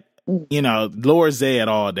 but Lord Zed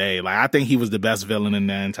all day. I think he was the best villain in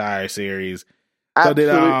the entire series.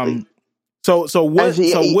 Absolutely.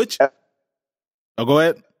 So which? Oh, go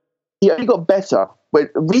ahead. He only got better when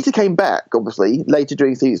Rita came back, obviously, later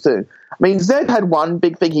during season 2. I mean, Zed had one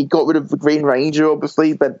big thing. He got rid of the Green Ranger,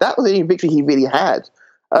 obviously, but that was the only victory he really had.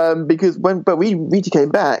 Because when Rita came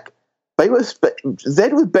back,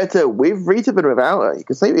 Zed was better with Rita than without her. You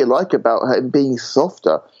can say what you like about her being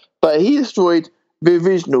softer, but he destroyed the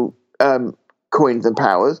original coins and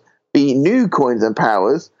powers, the new coins and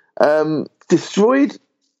powers, destroyed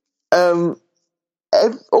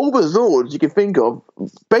all the Zords you can think of,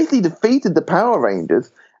 basically defeated the Power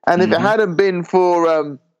Rangers. And if it hadn't been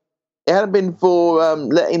for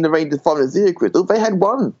letting the Rangers find the Zeo Crystal, they had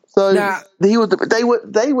won. So they were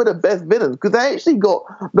the best villains because they actually got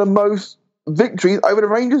the most victories over the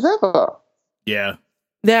Rangers ever. Yeah.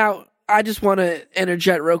 Now, I just want to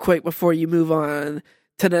interject real quick before you move on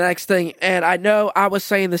to the next thing. And I know I was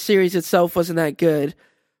saying the series itself wasn't that good,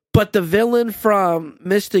 but the villain from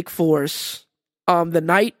Mystic Force, the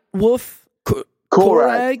Night Wolf,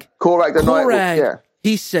 Korag the Night Wolf, yeah.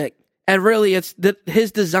 He's sick. And really, it's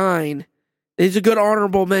his design. He's a good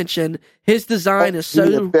honorable mention. His design is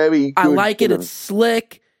so... very good I like villain. it. It's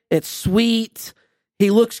slick. It's sweet.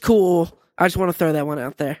 He looks cool. I just want to throw that one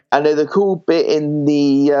out there. And there's a cool bit in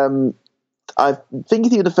the... I think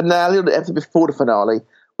it's either the finale or the episode before the finale,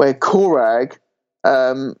 where Korag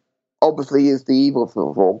obviously is the evil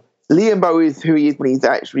form. Liambo is who he is when he's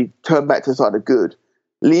actually turned back to the side of good.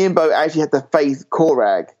 Liambo actually had to face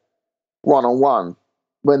Korag one-on-one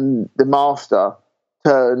when the Master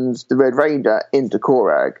turns the Red Ranger into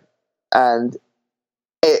Korag. And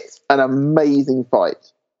it's an amazing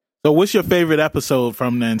fight. So what's your favorite episode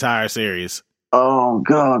from the entire series? Oh,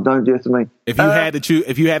 God, don't do this to me. If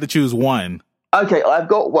you had to choose one. Okay, I've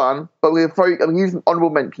got one, but I'm going to use some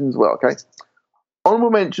honorable mentions as well, okay?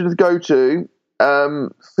 Honorable mentions go to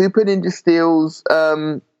Super Ninja Steel's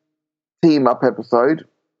team-up episode,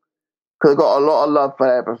 because I got a lot of love for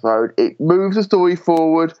that episode. It moves the story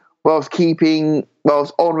forward whilst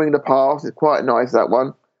honouring the past. It's quite nice, that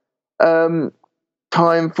one.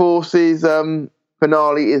 Time Force's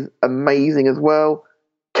finale is amazing as well.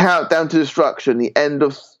 Countdown to Destruction, the end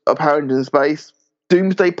of Power Rangers in Space.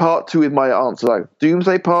 Doomsday Part 2 is my answer, though.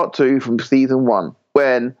 Doomsday Part 2 from Season 1,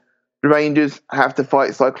 when the Rangers have to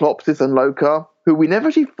fight Cyclopsis and Lokar, who we never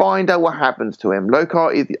actually find out what happens to him.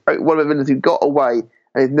 Lokar is one of the villains who got away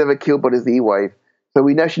and is never killed by the Z-Wave, so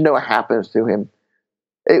we actually know what happens to him.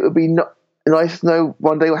 It would be nice to know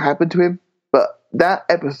one day what happened to him, but that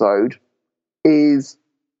episode is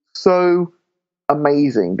so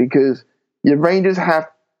amazing because your Rangers have...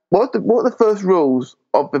 What are the first rules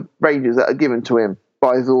of the Rangers that are given to him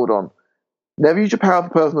by Zordon? Never use your power for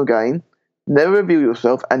personal gain. never reveal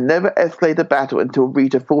yourself, and never escalate the battle until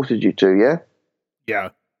Rita forces you to, yeah? Yeah.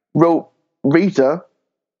 Well, Rita,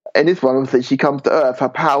 in this one, obviously, she comes to Earth, her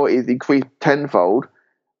power is increased tenfold,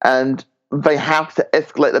 and they have to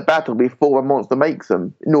escalate the battle before a monster makes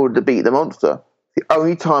them in order to beat the monster. The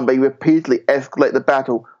only time they repeatedly escalate the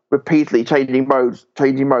battle, repeatedly changing modes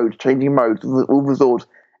with Zords.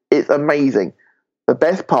 It's amazing. The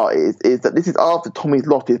best part is that this is after Tommy's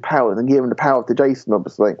lost his powers and given the power to Jason,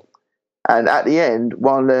 obviously. And at the end,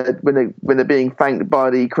 when they're being thanked by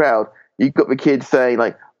the crowd, you've got the kids saying,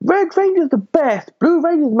 like, Red Ranger's the best, Blue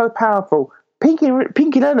Ranger's the most powerful, Pinky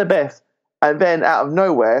and the best. And then out of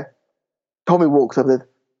nowhere, Tommy walks up and says,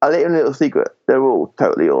 a little secret, they're all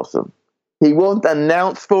totally awesome. He wasn't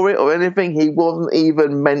announced for it or anything. He wasn't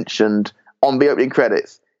even mentioned on the opening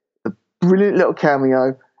credits. A brilliant little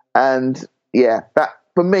cameo. And yeah, that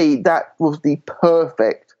for me, that was the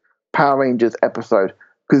perfect Power Rangers episode.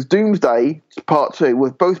 Because Doomsday Part 2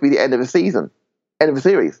 was supposed to be the end of the season, end of the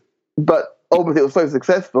series. But obviously it was so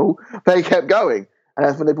successful, they kept going. And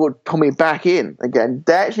that's when they brought Tommy back in again.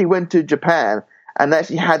 They actually went to Japan and they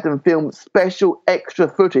actually had them film special extra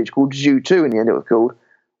footage called Zhu 2 in the end it was called,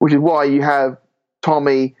 which is why you have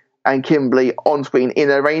Tommy and Kimberly on screen in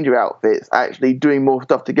their Ranger outfits actually doing more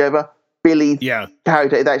stuff together. Billy's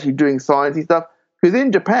character is actually doing sciencey stuff. Because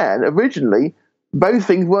in Japan, originally, both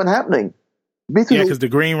things weren't happening. Because the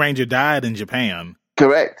Green Ranger died in Japan.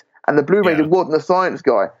 Correct. And the Blue Ranger wasn't a science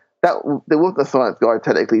guy. There wasn't a science guy,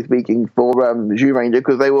 technically speaking, for Zhu Ranger,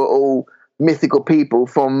 because they were all mythical people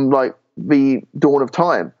from, like, the dawn of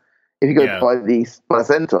time. If you go by the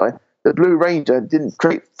Sentai, the Blue Ranger didn't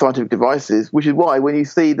create scientific devices, which is why when you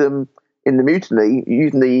see them in the mutiny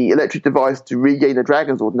using the electric device to regain the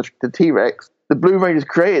Dragon Sword and the T-Rex, the Blue Rangers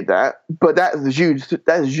created that, but that's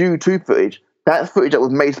Zhu 2 footage. That's footage that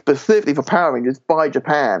was made specifically for Power Rangers by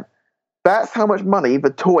Japan. That's how much money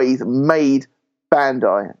the toys made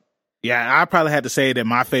Bandai. Yeah, I probably had to say that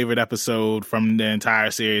my favorite episode from the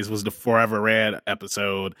entire series was the Forever Red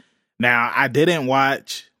episode. Now, I didn't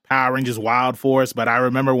watch Power Rangers Wild Force, but I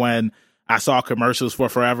remember when I saw commercials for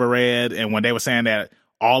Forever Red and when they were saying that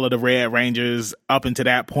all of the Red Rangers up until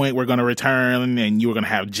that point were going to return and you were going to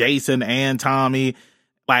have Jason and Tommy.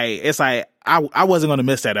 Like, it's like, I wasn't going to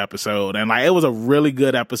miss that episode. And like, it was a really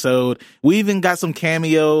good episode. We even got some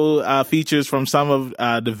cameo features from some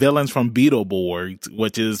of the villains from Beetleborgs,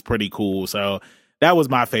 which is pretty cool. So that was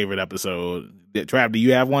my favorite episode. Trav, do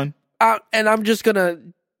you have one? And I'm just going to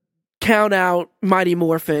count out Mighty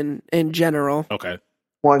Morphin in general. Okay.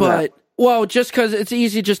 Why not? Well, just because it's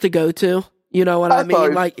easy just to go to. You know what I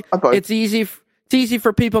mean? Like, it's easy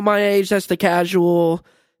for people my age that's the casual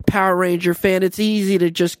Power Ranger fan. It's easy to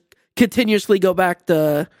just continuously go back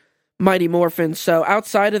to Mighty Morphin. So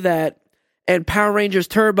outside of that, and Power Rangers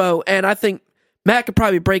Turbo, and I think Matt could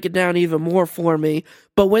probably break it down even more for me,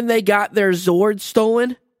 but when they got their Zord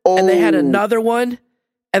stolen, and they had another one,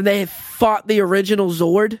 and they fought the original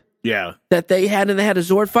Zord that they had, and they had a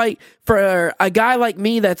Zord fight, for a guy like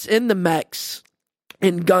me that's in the mechs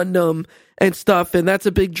in Gundam and stuff, and that's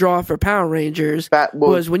a big draw for Power Rangers, that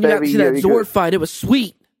was when you got to see that Zord fight, it was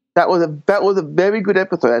sweet. That was a very good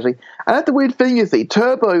episode, actually. And that's the weird thing, you see.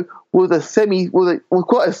 Turbo was was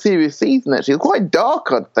quite a serious season, actually. It was quite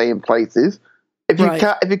dark, I'd say, in places. If you cut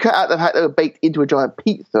out the fact that they were baked into a giant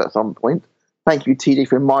pizza at some point. Thank you, TJ,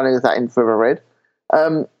 for reminding us that in Forever Red.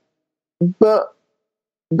 But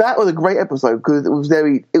that was a great episode because it was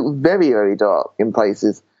very, very dark in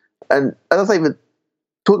places. And as I say,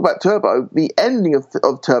 talk about Turbo, the ending of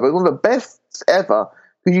Turbo is one of the best ever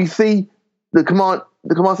because you see the command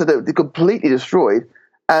center they're completely destroyed,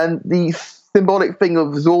 and the symbolic thing of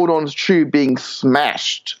Zordon's tube being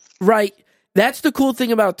smashed. Right. That's the cool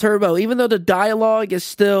thing about Turbo. Even though the dialogue is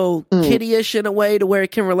still kiddie-ish in a way to where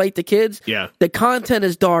it can relate to kids, the content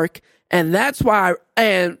is dark, and that's why.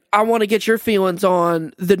 And I want to get your feelings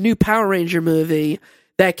on the new Power Ranger movie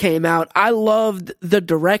that came out. I loved the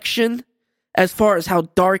direction as far as how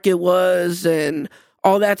dark it was and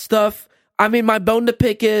all that stuff. I mean, my bone to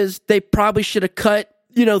pick is they probably should have cut,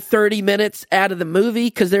 30 minutes out of the movie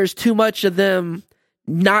because there's too much of them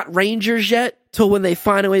not Rangers yet till when they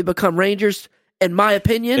finally become Rangers, in my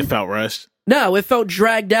opinion. It felt rushed. No, it felt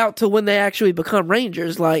dragged out to when they actually become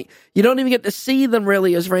Rangers. Like, you don't even get to see them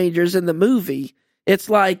really as Rangers in the movie. It's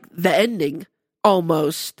like the ending,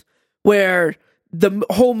 almost, where the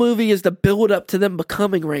whole movie is the build-up to them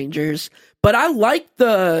becoming Rangers. But I like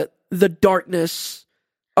the darkness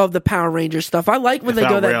of the Power Ranger stuff. I like when they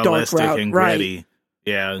go that dark route. And right. gritty.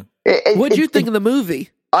 Yeah. What'd you think of the movie?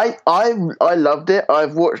 I loved it.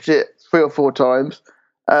 I've watched it 3 or 4 times.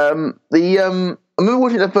 I remember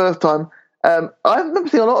watching it the first time, I remember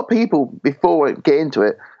seeing a lot of people before we get into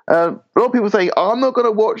it. A lot of people saying, "I'm not going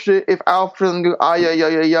to watch it if Alfred doesn't go ay ay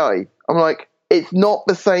ay ay ay." I'm like, it's not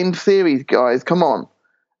the same series, guys. Come on.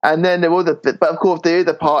 And then there was but of course there is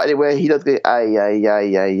a part where he does go ay ay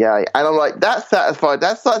ay ay ay, and I'm like, that's satisfied.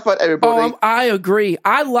 That's satisfied everybody. I agree.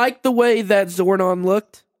 I like the way that Zordon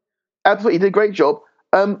looked. Absolutely, he did a great job.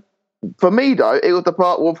 For me though, it was the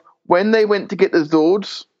part of when they went to get the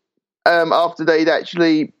Zords after they'd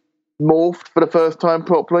actually morphed for the first time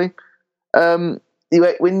properly. When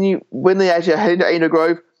they actually head into Aina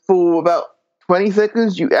Grove for about 20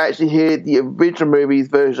 seconds, you actually hear the original movie's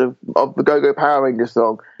version of the Go-Go Power Rangers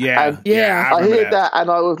song. Yeah, I heard that, and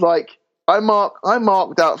I was like, I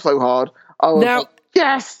marked out so hard. I was like,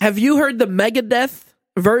 yes. Have you heard the Megadeth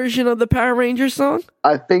version of the Power Rangers song?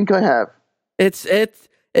 I think I have. It's if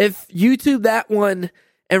YouTube that one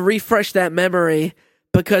and refresh that memory,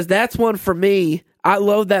 because that's one for me. I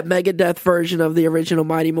love that Megadeth version of the original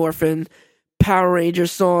Mighty Morphin Power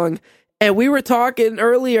Rangers song. And we were talking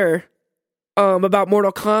earlier about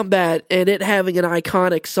Mortal Kombat and it having an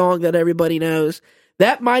iconic song that everybody knows.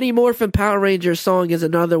 That Mighty Morphin Power Rangers song is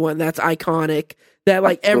another one that's iconic, that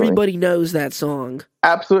like Absolutely. Everybody knows that song.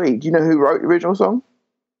 Absolutely. Do you know who wrote the original song?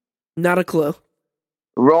 Not a clue.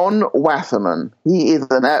 Ron Wasserman. He is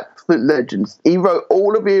an absolute legend. He wrote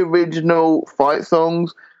all of the original fight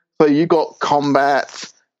songs. So you've got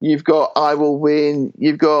Combat, you've got I Will Win,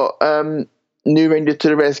 you've got New Rangers to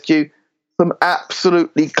the Rescue. Some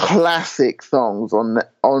absolutely classic songs on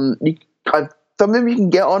some of them you can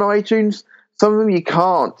get on iTunes, some of them you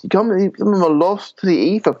can't. Some of them are lost to the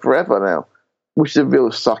ether forever now, which is a real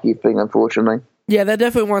sucky thing, unfortunately. Yeah, that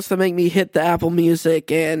definitely wants to make me hit the Apple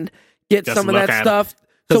Music and get some of that stuff.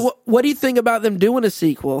 So what do you think about them doing a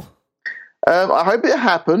sequel? I hope it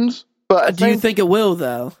happens, but do you think it will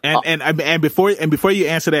though? And before you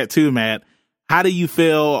answer that too, Matt, how do you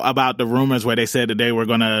feel about the rumors where they said that they were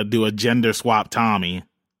going to do a gender swap Tommy?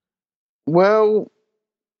 Well,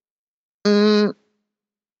 they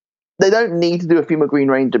don't need to do a female Green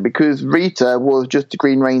Ranger because Rita was just a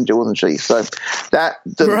Green Ranger, wasn't she? So that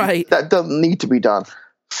doesn't need to be done.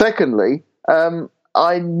 Secondly,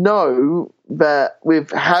 I know that with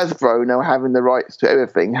Hasbro now having the rights to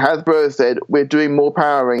everything, Hasbro has said we're doing more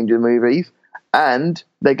Power Ranger movies and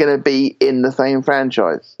they're going to be in the same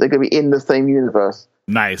franchise. They're going to be in the same universe.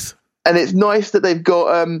 Nice. And it's nice that they've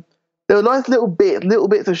got there are nice little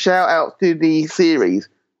bits of shout out to the series.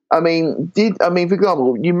 I mean, for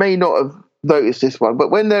example, you may not have noticed this one,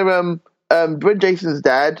 but when they're when Jason's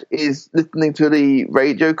dad is listening to the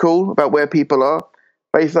radio call about where people are,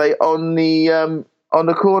 they say on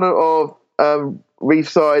the corner of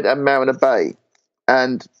Reefside and Mariner Bay,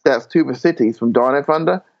 and that's two of the cities from Dino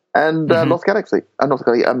Thunder and Lost Galaxy.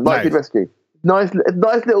 Lightspeed Rescue. Nice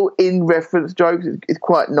little in-reference jokes. It's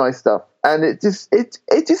quite nice stuff, and it's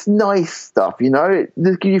just nice stuff, you know. It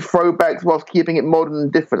just gives you throwbacks whilst keeping it modern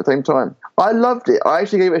and different at the same time. I loved it. I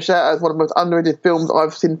actually gave it a shout out as one of the most underrated films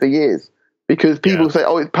I've seen for years because people say,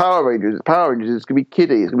 "Oh, it's Power Rangers. It's Power Rangers. It's gonna be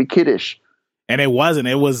kiddie. It's gonna be kiddish." And it wasn't.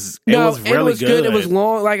 It was really good. It was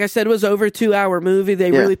long. Like I said, it was over a 2-hour movie.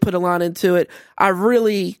 They really put a lot into it.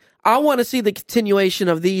 I want to see the continuation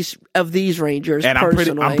of these Rangers. And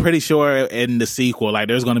I'm pretty sure in the sequel, like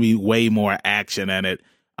there's going to be way more action in it.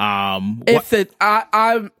 I'm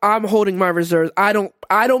holding my reserves. I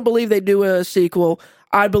don't believe they do a sequel.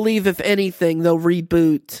 I believe if anything they'll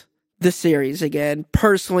reboot the series again.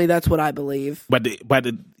 Personally, that's what I believe. But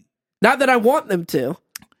not that I want them to.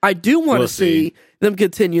 I do want to see them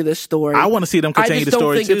continue this story. I want to see them continue the story too.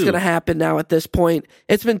 I just don't think it's going to happen now at this point.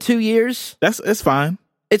 It's been 2 years. It's fine.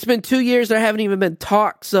 It's been 2 years. There haven't even been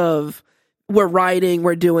talks of we're writing,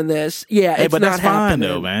 we're doing this. Yeah, it's but not that's happening.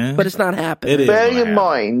 Fine though, man. But it's not happening. Bearing in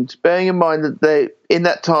mind that in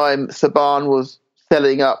that time Saban was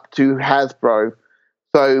selling up to Hasbro,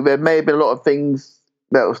 so there may have been a lot of things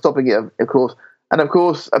that were stopping it, of course. And of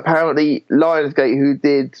course, apparently Lionsgate, who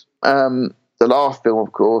did the last film,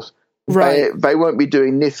 of course, right? They won't be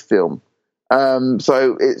doing this film.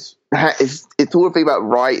 So it's all a thing about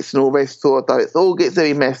rights and all this sort of stuff. It all gets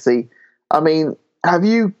very messy. I mean, have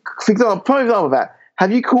you, for example of that,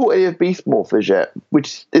 have you caught any of Beast Morphers yet?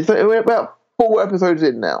 Which is we're about 4 episodes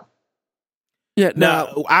in now. Yeah,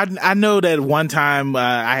 no. I know that one time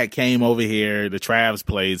I had came over here to Trav's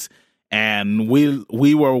place, and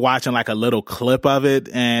we were watching like a little clip of it,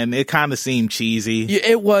 and it kind of seemed cheesy. Yeah,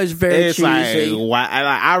 it was very cheesy.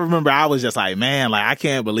 I remember I was just like, man, like I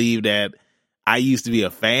can't believe that I used to be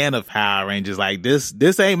a fan of Power Rangers. Like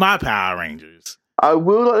this ain't my Power Rangers. I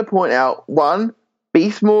will like to point out, one,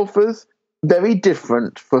 Beast Morphers very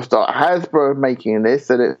different for a start. Hasbro making this,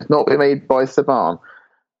 and it's not been made by Saban.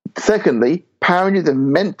 Secondly, Power Rangers are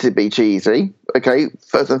meant to be cheesy, okay,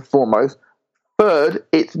 first and foremost. Third,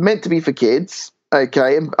 it's meant to be for kids,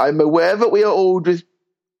 okay. I'm aware that we are all just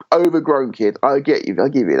overgrown kids. I get you, I'll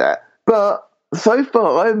give you that. But so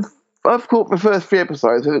far, I've caught the first 3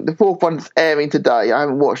 episodes. The 4th one's airing today. I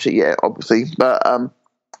haven't watched it yet, obviously, but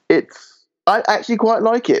I actually quite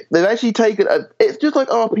like it. They've actually taken it's just like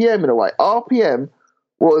RPM in a way. RPM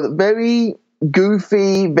was very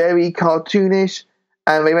goofy, very cartoonish,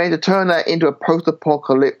 and they managed to turn that into a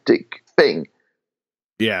post-apocalyptic thing.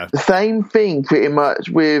 Yeah. The same thing pretty much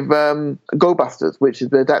with Go Busters, which has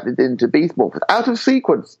been adapted into Beast Morphers. Out of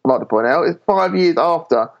sequence, I'd like to point out. It's 5 years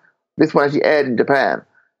after this one actually aired in Japan.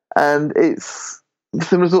 And it's a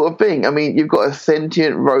similar sort of thing. I mean, you've got a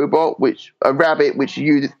sentient robot, a rabbit, which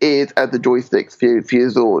uses ears as the joysticks for your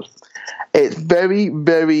Zord. It's very,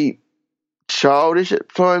 very childish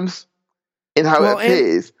at times in how it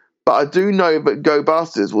appears. But I do know that Go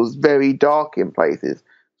Busters was very dark in places.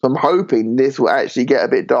 So I'm hoping this will actually get a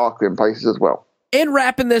bit darker in places as well. In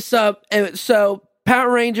wrapping this up, so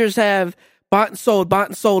Power Rangers have bought and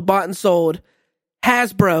sold.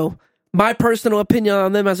 Hasbro, my personal opinion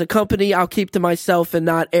on them as a company, I'll keep to myself and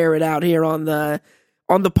not air it out here on the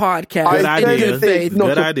podcast. Good idea.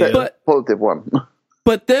 Good idea. But, positive one.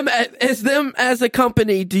 But them as a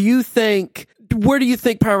company, where do you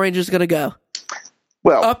think Power Rangers is going to go?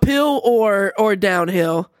 Well, uphill or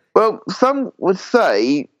downhill? Well, some would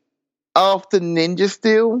say after Ninja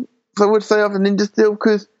Steel.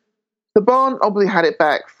 Because Saban obviously had it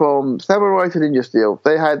back from Samurai to Ninja Steel.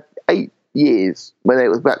 They had 8 years when it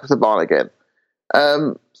was back to Saban again.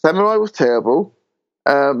 Samurai was terrible.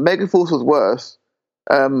 Megaforce was worse.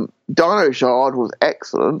 Dino Charge was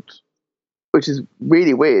excellent, which is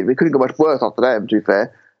really weird. We couldn't go much worse after that, to be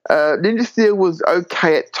fair. Ninja Steel was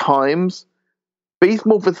okay at times. Beast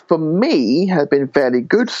Morphers, for me, has been fairly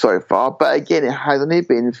good so far, but again, it has only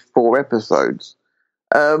been 4 episodes.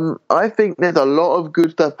 I think there's a lot of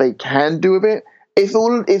good stuff they can do with it. It's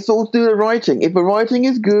all to do with the writing. If the writing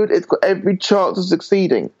is good, it's got every chance of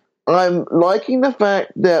succeeding. I'm liking the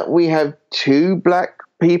fact that we have 2 black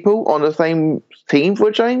people on the same team for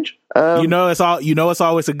a change. It's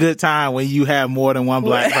always a good time when you have more than one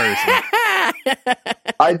black person.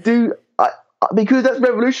 I do, because that's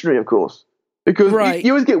revolutionary, of course. Because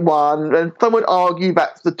you always get one, and some would argue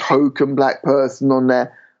that's the token black person on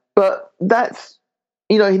there. But that's,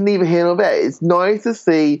 neither here nor there. It's nice to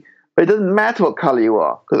see, but it doesn't matter what colour you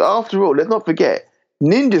are. Because after all, let's not forget,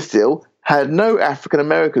 Ninja Steel had no African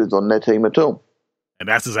Americans on their team at all. And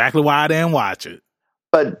that's exactly why I didn't watch it.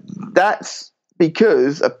 But that's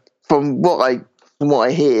because, from what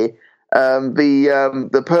I hear,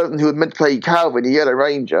 the person who was meant to play Calvin, the Yellow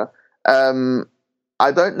Ranger,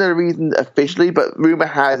 I don't know the reason officially, but rumor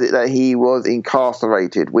has it that he was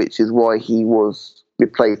incarcerated, which is why he was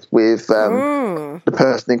replaced with the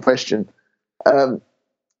person in question.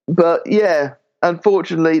 But yeah,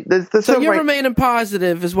 unfortunately, there's so you're remaining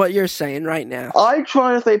positive, is what you're saying right now. I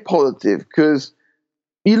try to stay positive because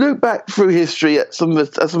you look back through history at some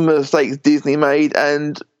of the mistakes Disney made,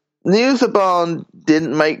 and Neil Saban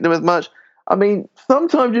didn't make them as much. I mean,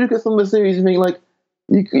 sometimes you look at some of the series and think like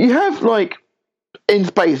you have like. In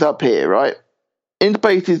Space up here, right? In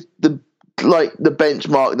Space is the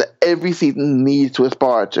benchmark that every season needs to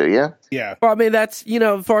aspire to, yeah? Yeah. Well, I mean, that's,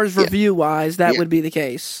 as far as review-wise, that would be the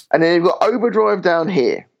case. And then you've got Overdrive down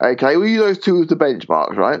here, okay? We use those 2 as the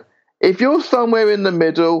benchmarks, right? If you're somewhere in the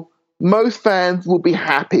middle, most fans will be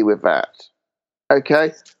happy with that,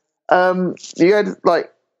 okay? You had,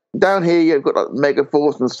 down here you've got,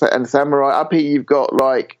 Megaforce and Samurai. Up here you've got,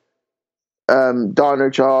 Dino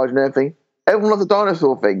Charge and everything. Everyone loves the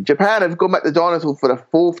dinosaur thing. Japan have gone back to dinosaurs for the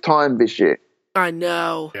 4th time this year. I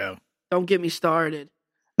know. Yeah. Don't get me started.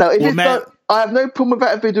 Now, I have no problem with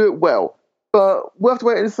that if they do it well. But we'll have to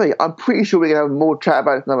wait and see. I'm pretty sure we're going to have more chat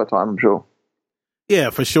about it another time, I'm sure. Yeah,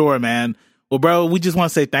 for sure, man. Well, bro, we just want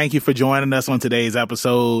to say thank you for joining us on today's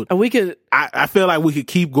episode. And we could... I feel like we could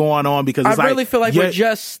keep going on because it's I really feel like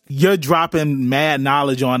you're dropping mad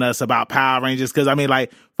knowledge on us about Power Rangers. Because, I mean,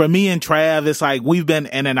 for me and Trav, it's like we've been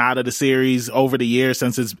in and out of the series over the years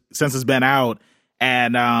since it's been out.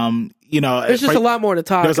 And, there's just a lot more to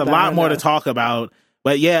talk about. There's a lot more to talk about.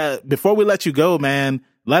 But, yeah, before we let you go, man,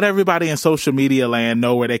 let everybody in social media land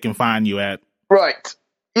know where they can find you at. Right.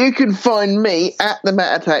 You can find me at the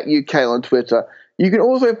Matt Attack UK on Twitter. You can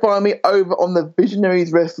also find me over on the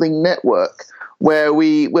Visionaries Wrestling Network, where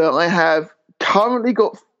I have currently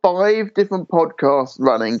got 5 different podcasts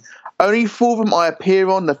running. Only 4 of them I appear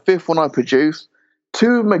on, the 5th one I produce.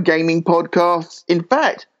 two of my gaming podcasts. In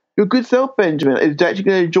fact, your good self, Benjamin, is actually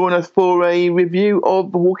going to join us for a review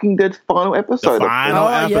of The Walking Dead's final episode. The final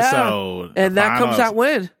episode. Yeah. And that comes out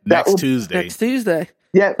when? Next Tuesday. Next Tuesday.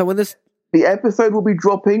 Yeah. So when the episode will be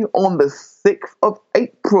dropping on the 6th of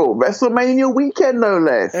April. WrestleMania weekend, no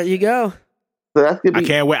less. There you go. So that's gonna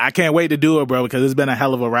be, I can't wait to do it, bro, because it's been a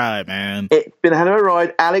hell of a ride, man. It's been a hell of a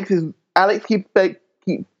ride. Alex keeps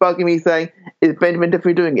bugging me saying, "Is Benjamin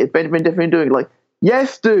definitely doing it? Is Benjamin definitely doing it?" Like,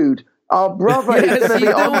 yes, dude. Our brother is going to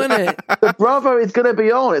be on it. The brother is going to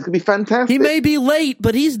be on. It's going to be fantastic. He may be late,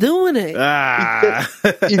 but he's doing it.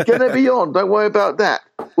 He's going to be on. Don't worry about that.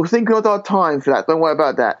 We're thinking of our time for that. Don't worry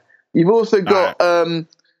about that. You've also got the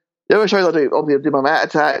other shows I do. Obviously, I do my Matt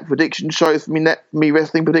Attack prediction shows for me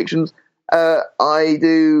wrestling predictions. I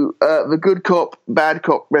do the Good Cop, Bad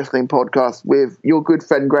Cop wrestling podcast with your good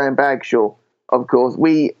friend Graham Bagshaw. Of course,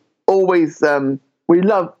 we always we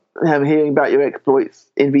love hearing about your exploits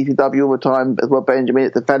in VCW all the time as well, Benjamin.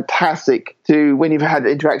 It's a fantastic to when you've had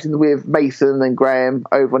interactions with Mason and Graham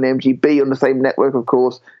over on MGB on the same network, of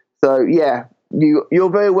course. So yeah, you're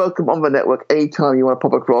very welcome on the network anytime you want to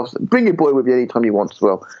pop across. Bring your boy with you anytime you want as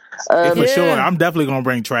well. For sure, I'm definitely gonna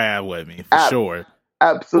bring Trav with me for sure.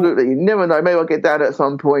 Absolutely, you never know. Maybe I'll get down at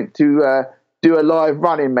some point to do a live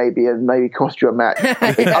run-in, maybe, and maybe cost you a match.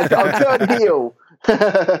 I'll turn heel.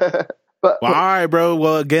 Well, all right, bro.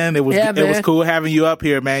 Well, again, it was cool having you up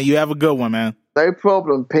here, man. You have a good one, man. No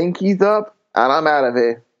problem. Pinkies up, and I'm out of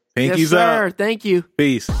here. Pinkies yes, sir. up. Thank you.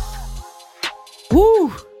 Peace.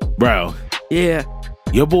 Woo. Bro. Yeah.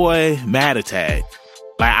 Your boy, Matt Attack.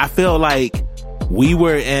 Like, I feel like we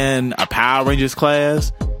were in a Power Rangers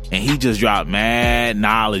class, and he just dropped mad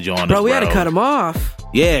knowledge on us, bro. We had to cut him off.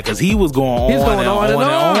 Yeah, because he was going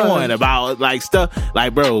on about, like, stuff.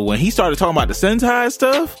 Like, bro, when he started talking about the Sentai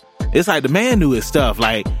stuff, it's like the man knew his stuff.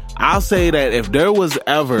 Like, I'll say that if there was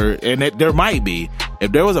ever, and there might be,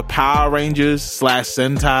 if there was a Power Rangers /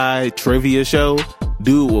 Sentai trivia show,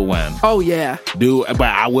 dude will win. Oh, yeah. Dude, but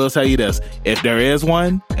I will tell you this. If there is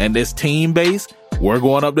one, and it's team-based, we're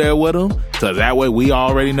going up there with them. So that way we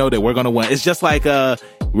already know that we're going to win. It's just like,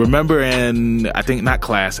 remember in, I think not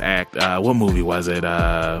Class Act, what movie was it?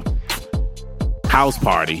 House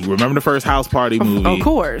Party. Remember the first House Party movie? Of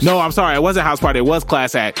course. No, I'm sorry. It wasn't House Party. It was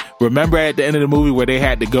Class Act. Remember at the end of the movie where they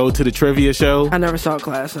had to go to the trivia show? I never saw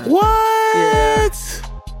Class Act. What? Yeah.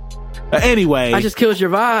 Anyway. I just killed your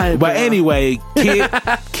vibe. But anyway,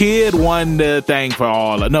 Kid won the thing for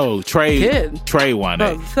all. No, Trey won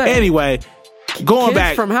it. Anyway, going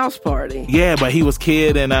back from House Party. Yeah, but he was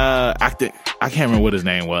Kid and I can't remember what his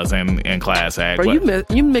name was in Class Act. Bro,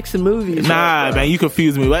 you mixing movies. Nah, man, you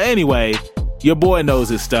confused me. But anyway, your boy knows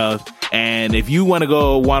his stuff. And if you want to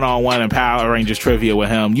go one-on-one in Power Rangers trivia with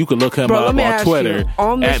him, you can look him up on Twitter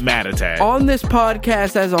at Matt Attack. On this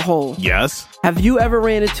podcast as a whole, yes. Have you ever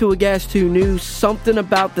ran into a guest who knew something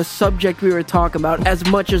about the subject we were talking about as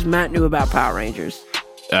much as Matt knew about Power Rangers?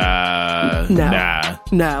 Nah.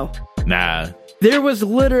 There was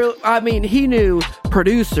literally, I mean, he knew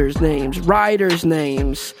producers' names, writers'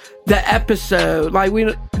 names, the episode.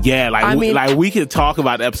 We could talk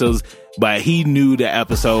about the episodes, but he knew the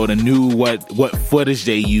episode and knew what footage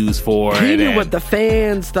they used for. He knew what the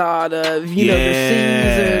fans thought of, the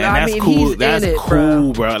season. I mean, cool. he's That's in it,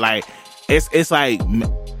 cool, bro. Like, it's like,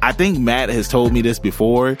 I think Matt has told me this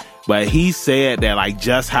before, but he said that, like,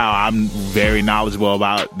 just how I'm very knowledgeable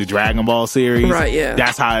about the Dragon Ball series. Right, yeah.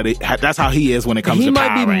 That's how he is when it comes to Power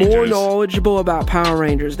Rangers. He might be more knowledgeable about Power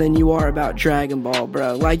Rangers than you are about Dragon Ball,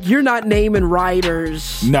 bro. Like, you're not naming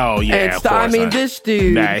writers. No, yeah, of course I mean, this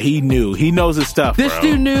dude... Nah, he knew. He knows his stuff, This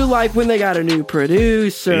dude knew, like, when they got a new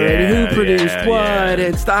producer and who produced what.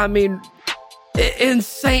 And I mean...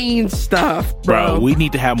 insane stuff, bro. We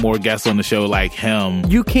need to have more guests on the show like him.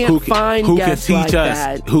 You can't find guests like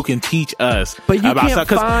that. Who can teach us but you about can't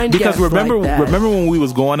stuff. Find because guests remember like that. remember when we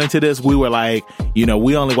was going into this, we were like, we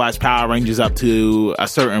only watch Power Rangers up to a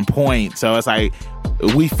certain point. So it's like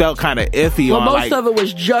we felt kind of iffy. Well, most of it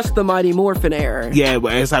was just the Mighty Morphin era. Yeah,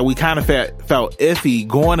 but it's like we kind of felt iffy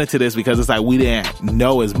going into this because it's like we didn't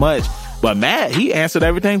know as much. But Matt, he answered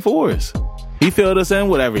everything for us. He filled us in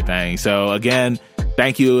with everything. So again,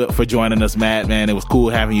 thank you for joining us, Matt, man. It was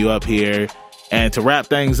cool having you up here. And to wrap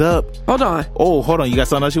things up... Hold on. You got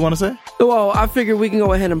something else you want to say? Well, I figured we can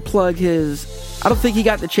go ahead and plug his... I don't think he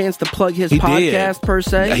got the chance to plug his podcast, per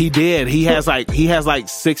se. He did. He has like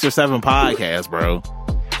 6 or 7 podcasts, bro.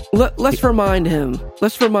 Let's remind him.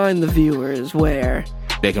 Let's remind the viewers where...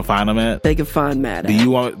 they can find him at? They can find Matt Do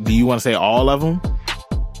you want to say all of them?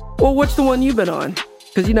 Well, what's the one you've been on?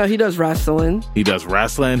 Because, he does wrestling. He does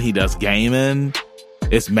wrestling. He does gaming.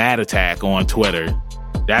 It's Matt Attack on Twitter.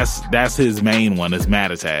 That's his main one. It's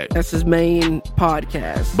Matt Attack. That's his main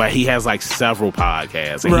podcast. But he has like several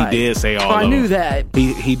podcasts, and he did say all of them. I knew that.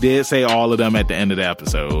 He did say all of them at the end of the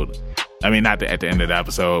episode. I mean, not at the end of the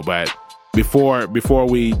episode, but before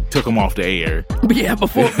we took him off the air. Yeah,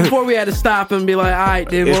 before we had to stop him and be like, all right,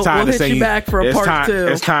 dude, we'll hit you back for a part 2.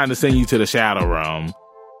 It's time to send you to the Shadow Realm.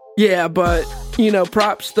 Yeah, but, you know,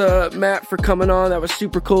 props to Matt for coming on. That was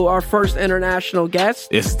super cool. Our first international guest.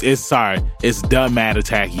 It's the Matt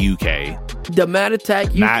Attack UK. The Matt Attack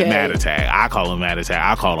UK. Not Matt Attack. I call him Matt Attack.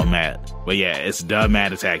 I call him Matt. But yeah, it's the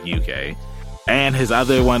Matt Attack UK. And his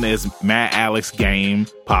other one is Matt Alex Game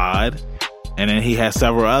Pod. And then he has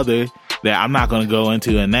several other that I'm not going to go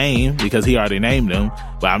into a name because he already named them.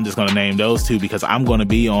 But I'm just going to name those 2 because I'm going to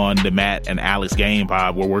be on the Matt and Alex Game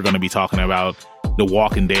Pod where we're going to be talking about the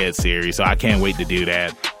Walking Dead series. So I can't wait to do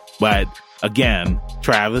that. But again,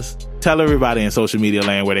 Travis, tell everybody in social media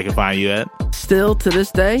land where they can find you at. Still to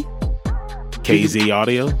this day, KZ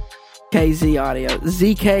Audio. KZ Audio.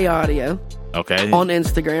 ZK Audio. Okay. On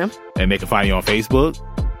Instagram. And they can find you on Facebook.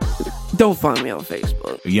 Don't find me on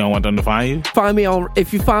Facebook. You don't want them to find you?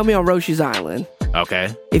 If you find me on Roshi's Island.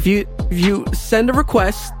 Okay. If you send a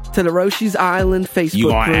request to the Roshi's Island Facebook you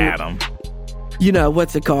gonna group, add them. You know,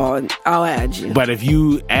 what's it called? I'll add you. But if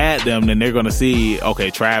you add them, then they're going to see, okay,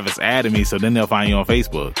 Travis added me, so then they'll find you on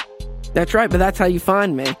Facebook. That's right, but that's how you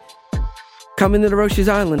find me. Come into the Roshi's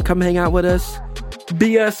Island. Come hang out with us.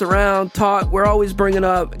 BS around, talk. We're always bringing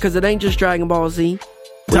up, because it ain't just Dragon Ball Z.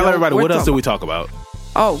 Tell everybody, what else do we talk about?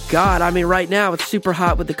 Oh, God. I mean, right now, it's super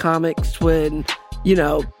hot with the comics when, you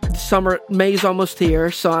know, May's almost here.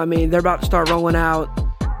 So, I mean, they're about to start rolling out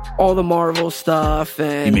all the Marvel stuff.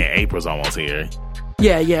 And you mean April's almost here?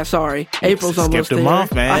 Yeah, sorry. April's almost here. Skipped a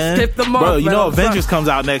month, man. I skipped the month. Bro, you know Avengers comes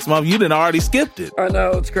out next month. You done already skipped it. I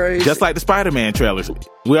know, it's crazy. Just like the Spider-Man trailers.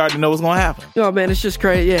 We already know what's going to happen. Oh, man, it's just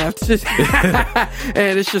crazy. Yeah, it's just...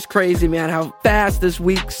 and it's just crazy, man, how fast this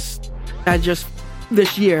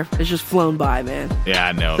year has just flown by, man. Yeah,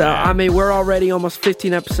 I know, so, man. I mean, we're already almost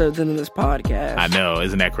 15 episodes into this podcast. I know.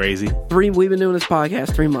 Isn't that crazy? We've been doing this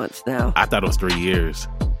podcast 3 months now. I thought it was 3 years.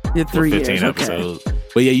 Yeah, 3 years. 15 episodes. Okay.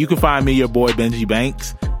 But yeah, you can find me, your boy Benji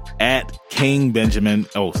Banks, at King Benjamin.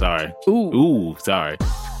 Oh, sorry. Ooh, sorry.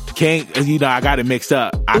 King, you know, I got it mixed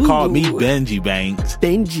up. I called me Benji Banks.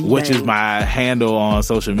 Which is my handle on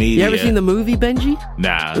social media. You ever seen the movie Benji?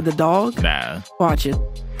 Nah. With the dog? Nah. Watch it.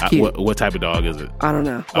 What type of dog is it? I don't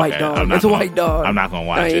know. White dog. It's a white dog. I'm not going to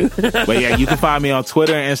watch it. But yeah, you can find me on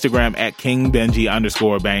Twitter and Instagram at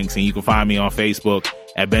KingBenji_Banks. And you can find me on Facebook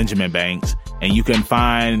at Benjamin Banks. And you can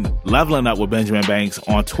find Leveling Up with Benjamin Banks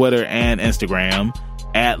on Twitter and Instagram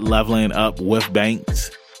at Leveling Up with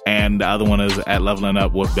Banks. And the other one is at Leveling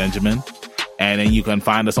Up with Benjamin. And then you can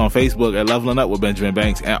find us on Facebook at Leveling Up with Benjamin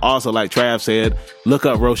Banks. And also, like Trav said, look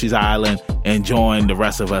up Roshi's Island and join the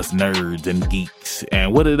rest of us nerds and geeks.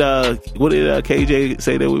 And what did KJ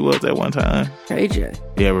say that we was at one time? KJ?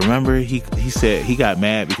 Yeah, remember he said he got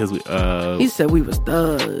mad because he said we was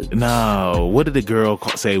thugs. No, what did the girl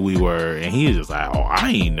say we were? And he was just like, oh,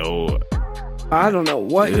 I ain't know. I don't know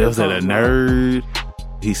what. It was a nerd.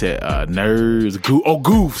 He said, nerds,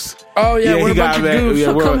 goofs. Oh, yeah, we're a bunch of goofs. Yeah,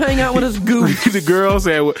 so come hang out with us, goofs. The girl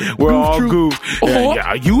said, we're all goofs.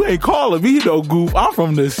 Yeah, you ain't calling me no goof. I'm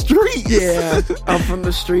from the streets. Yeah, I'm from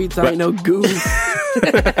the streets. I ain't no goof.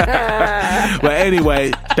 But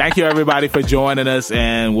anyway, thank you, everybody, for joining us,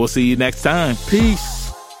 and we'll see you next time. Peace.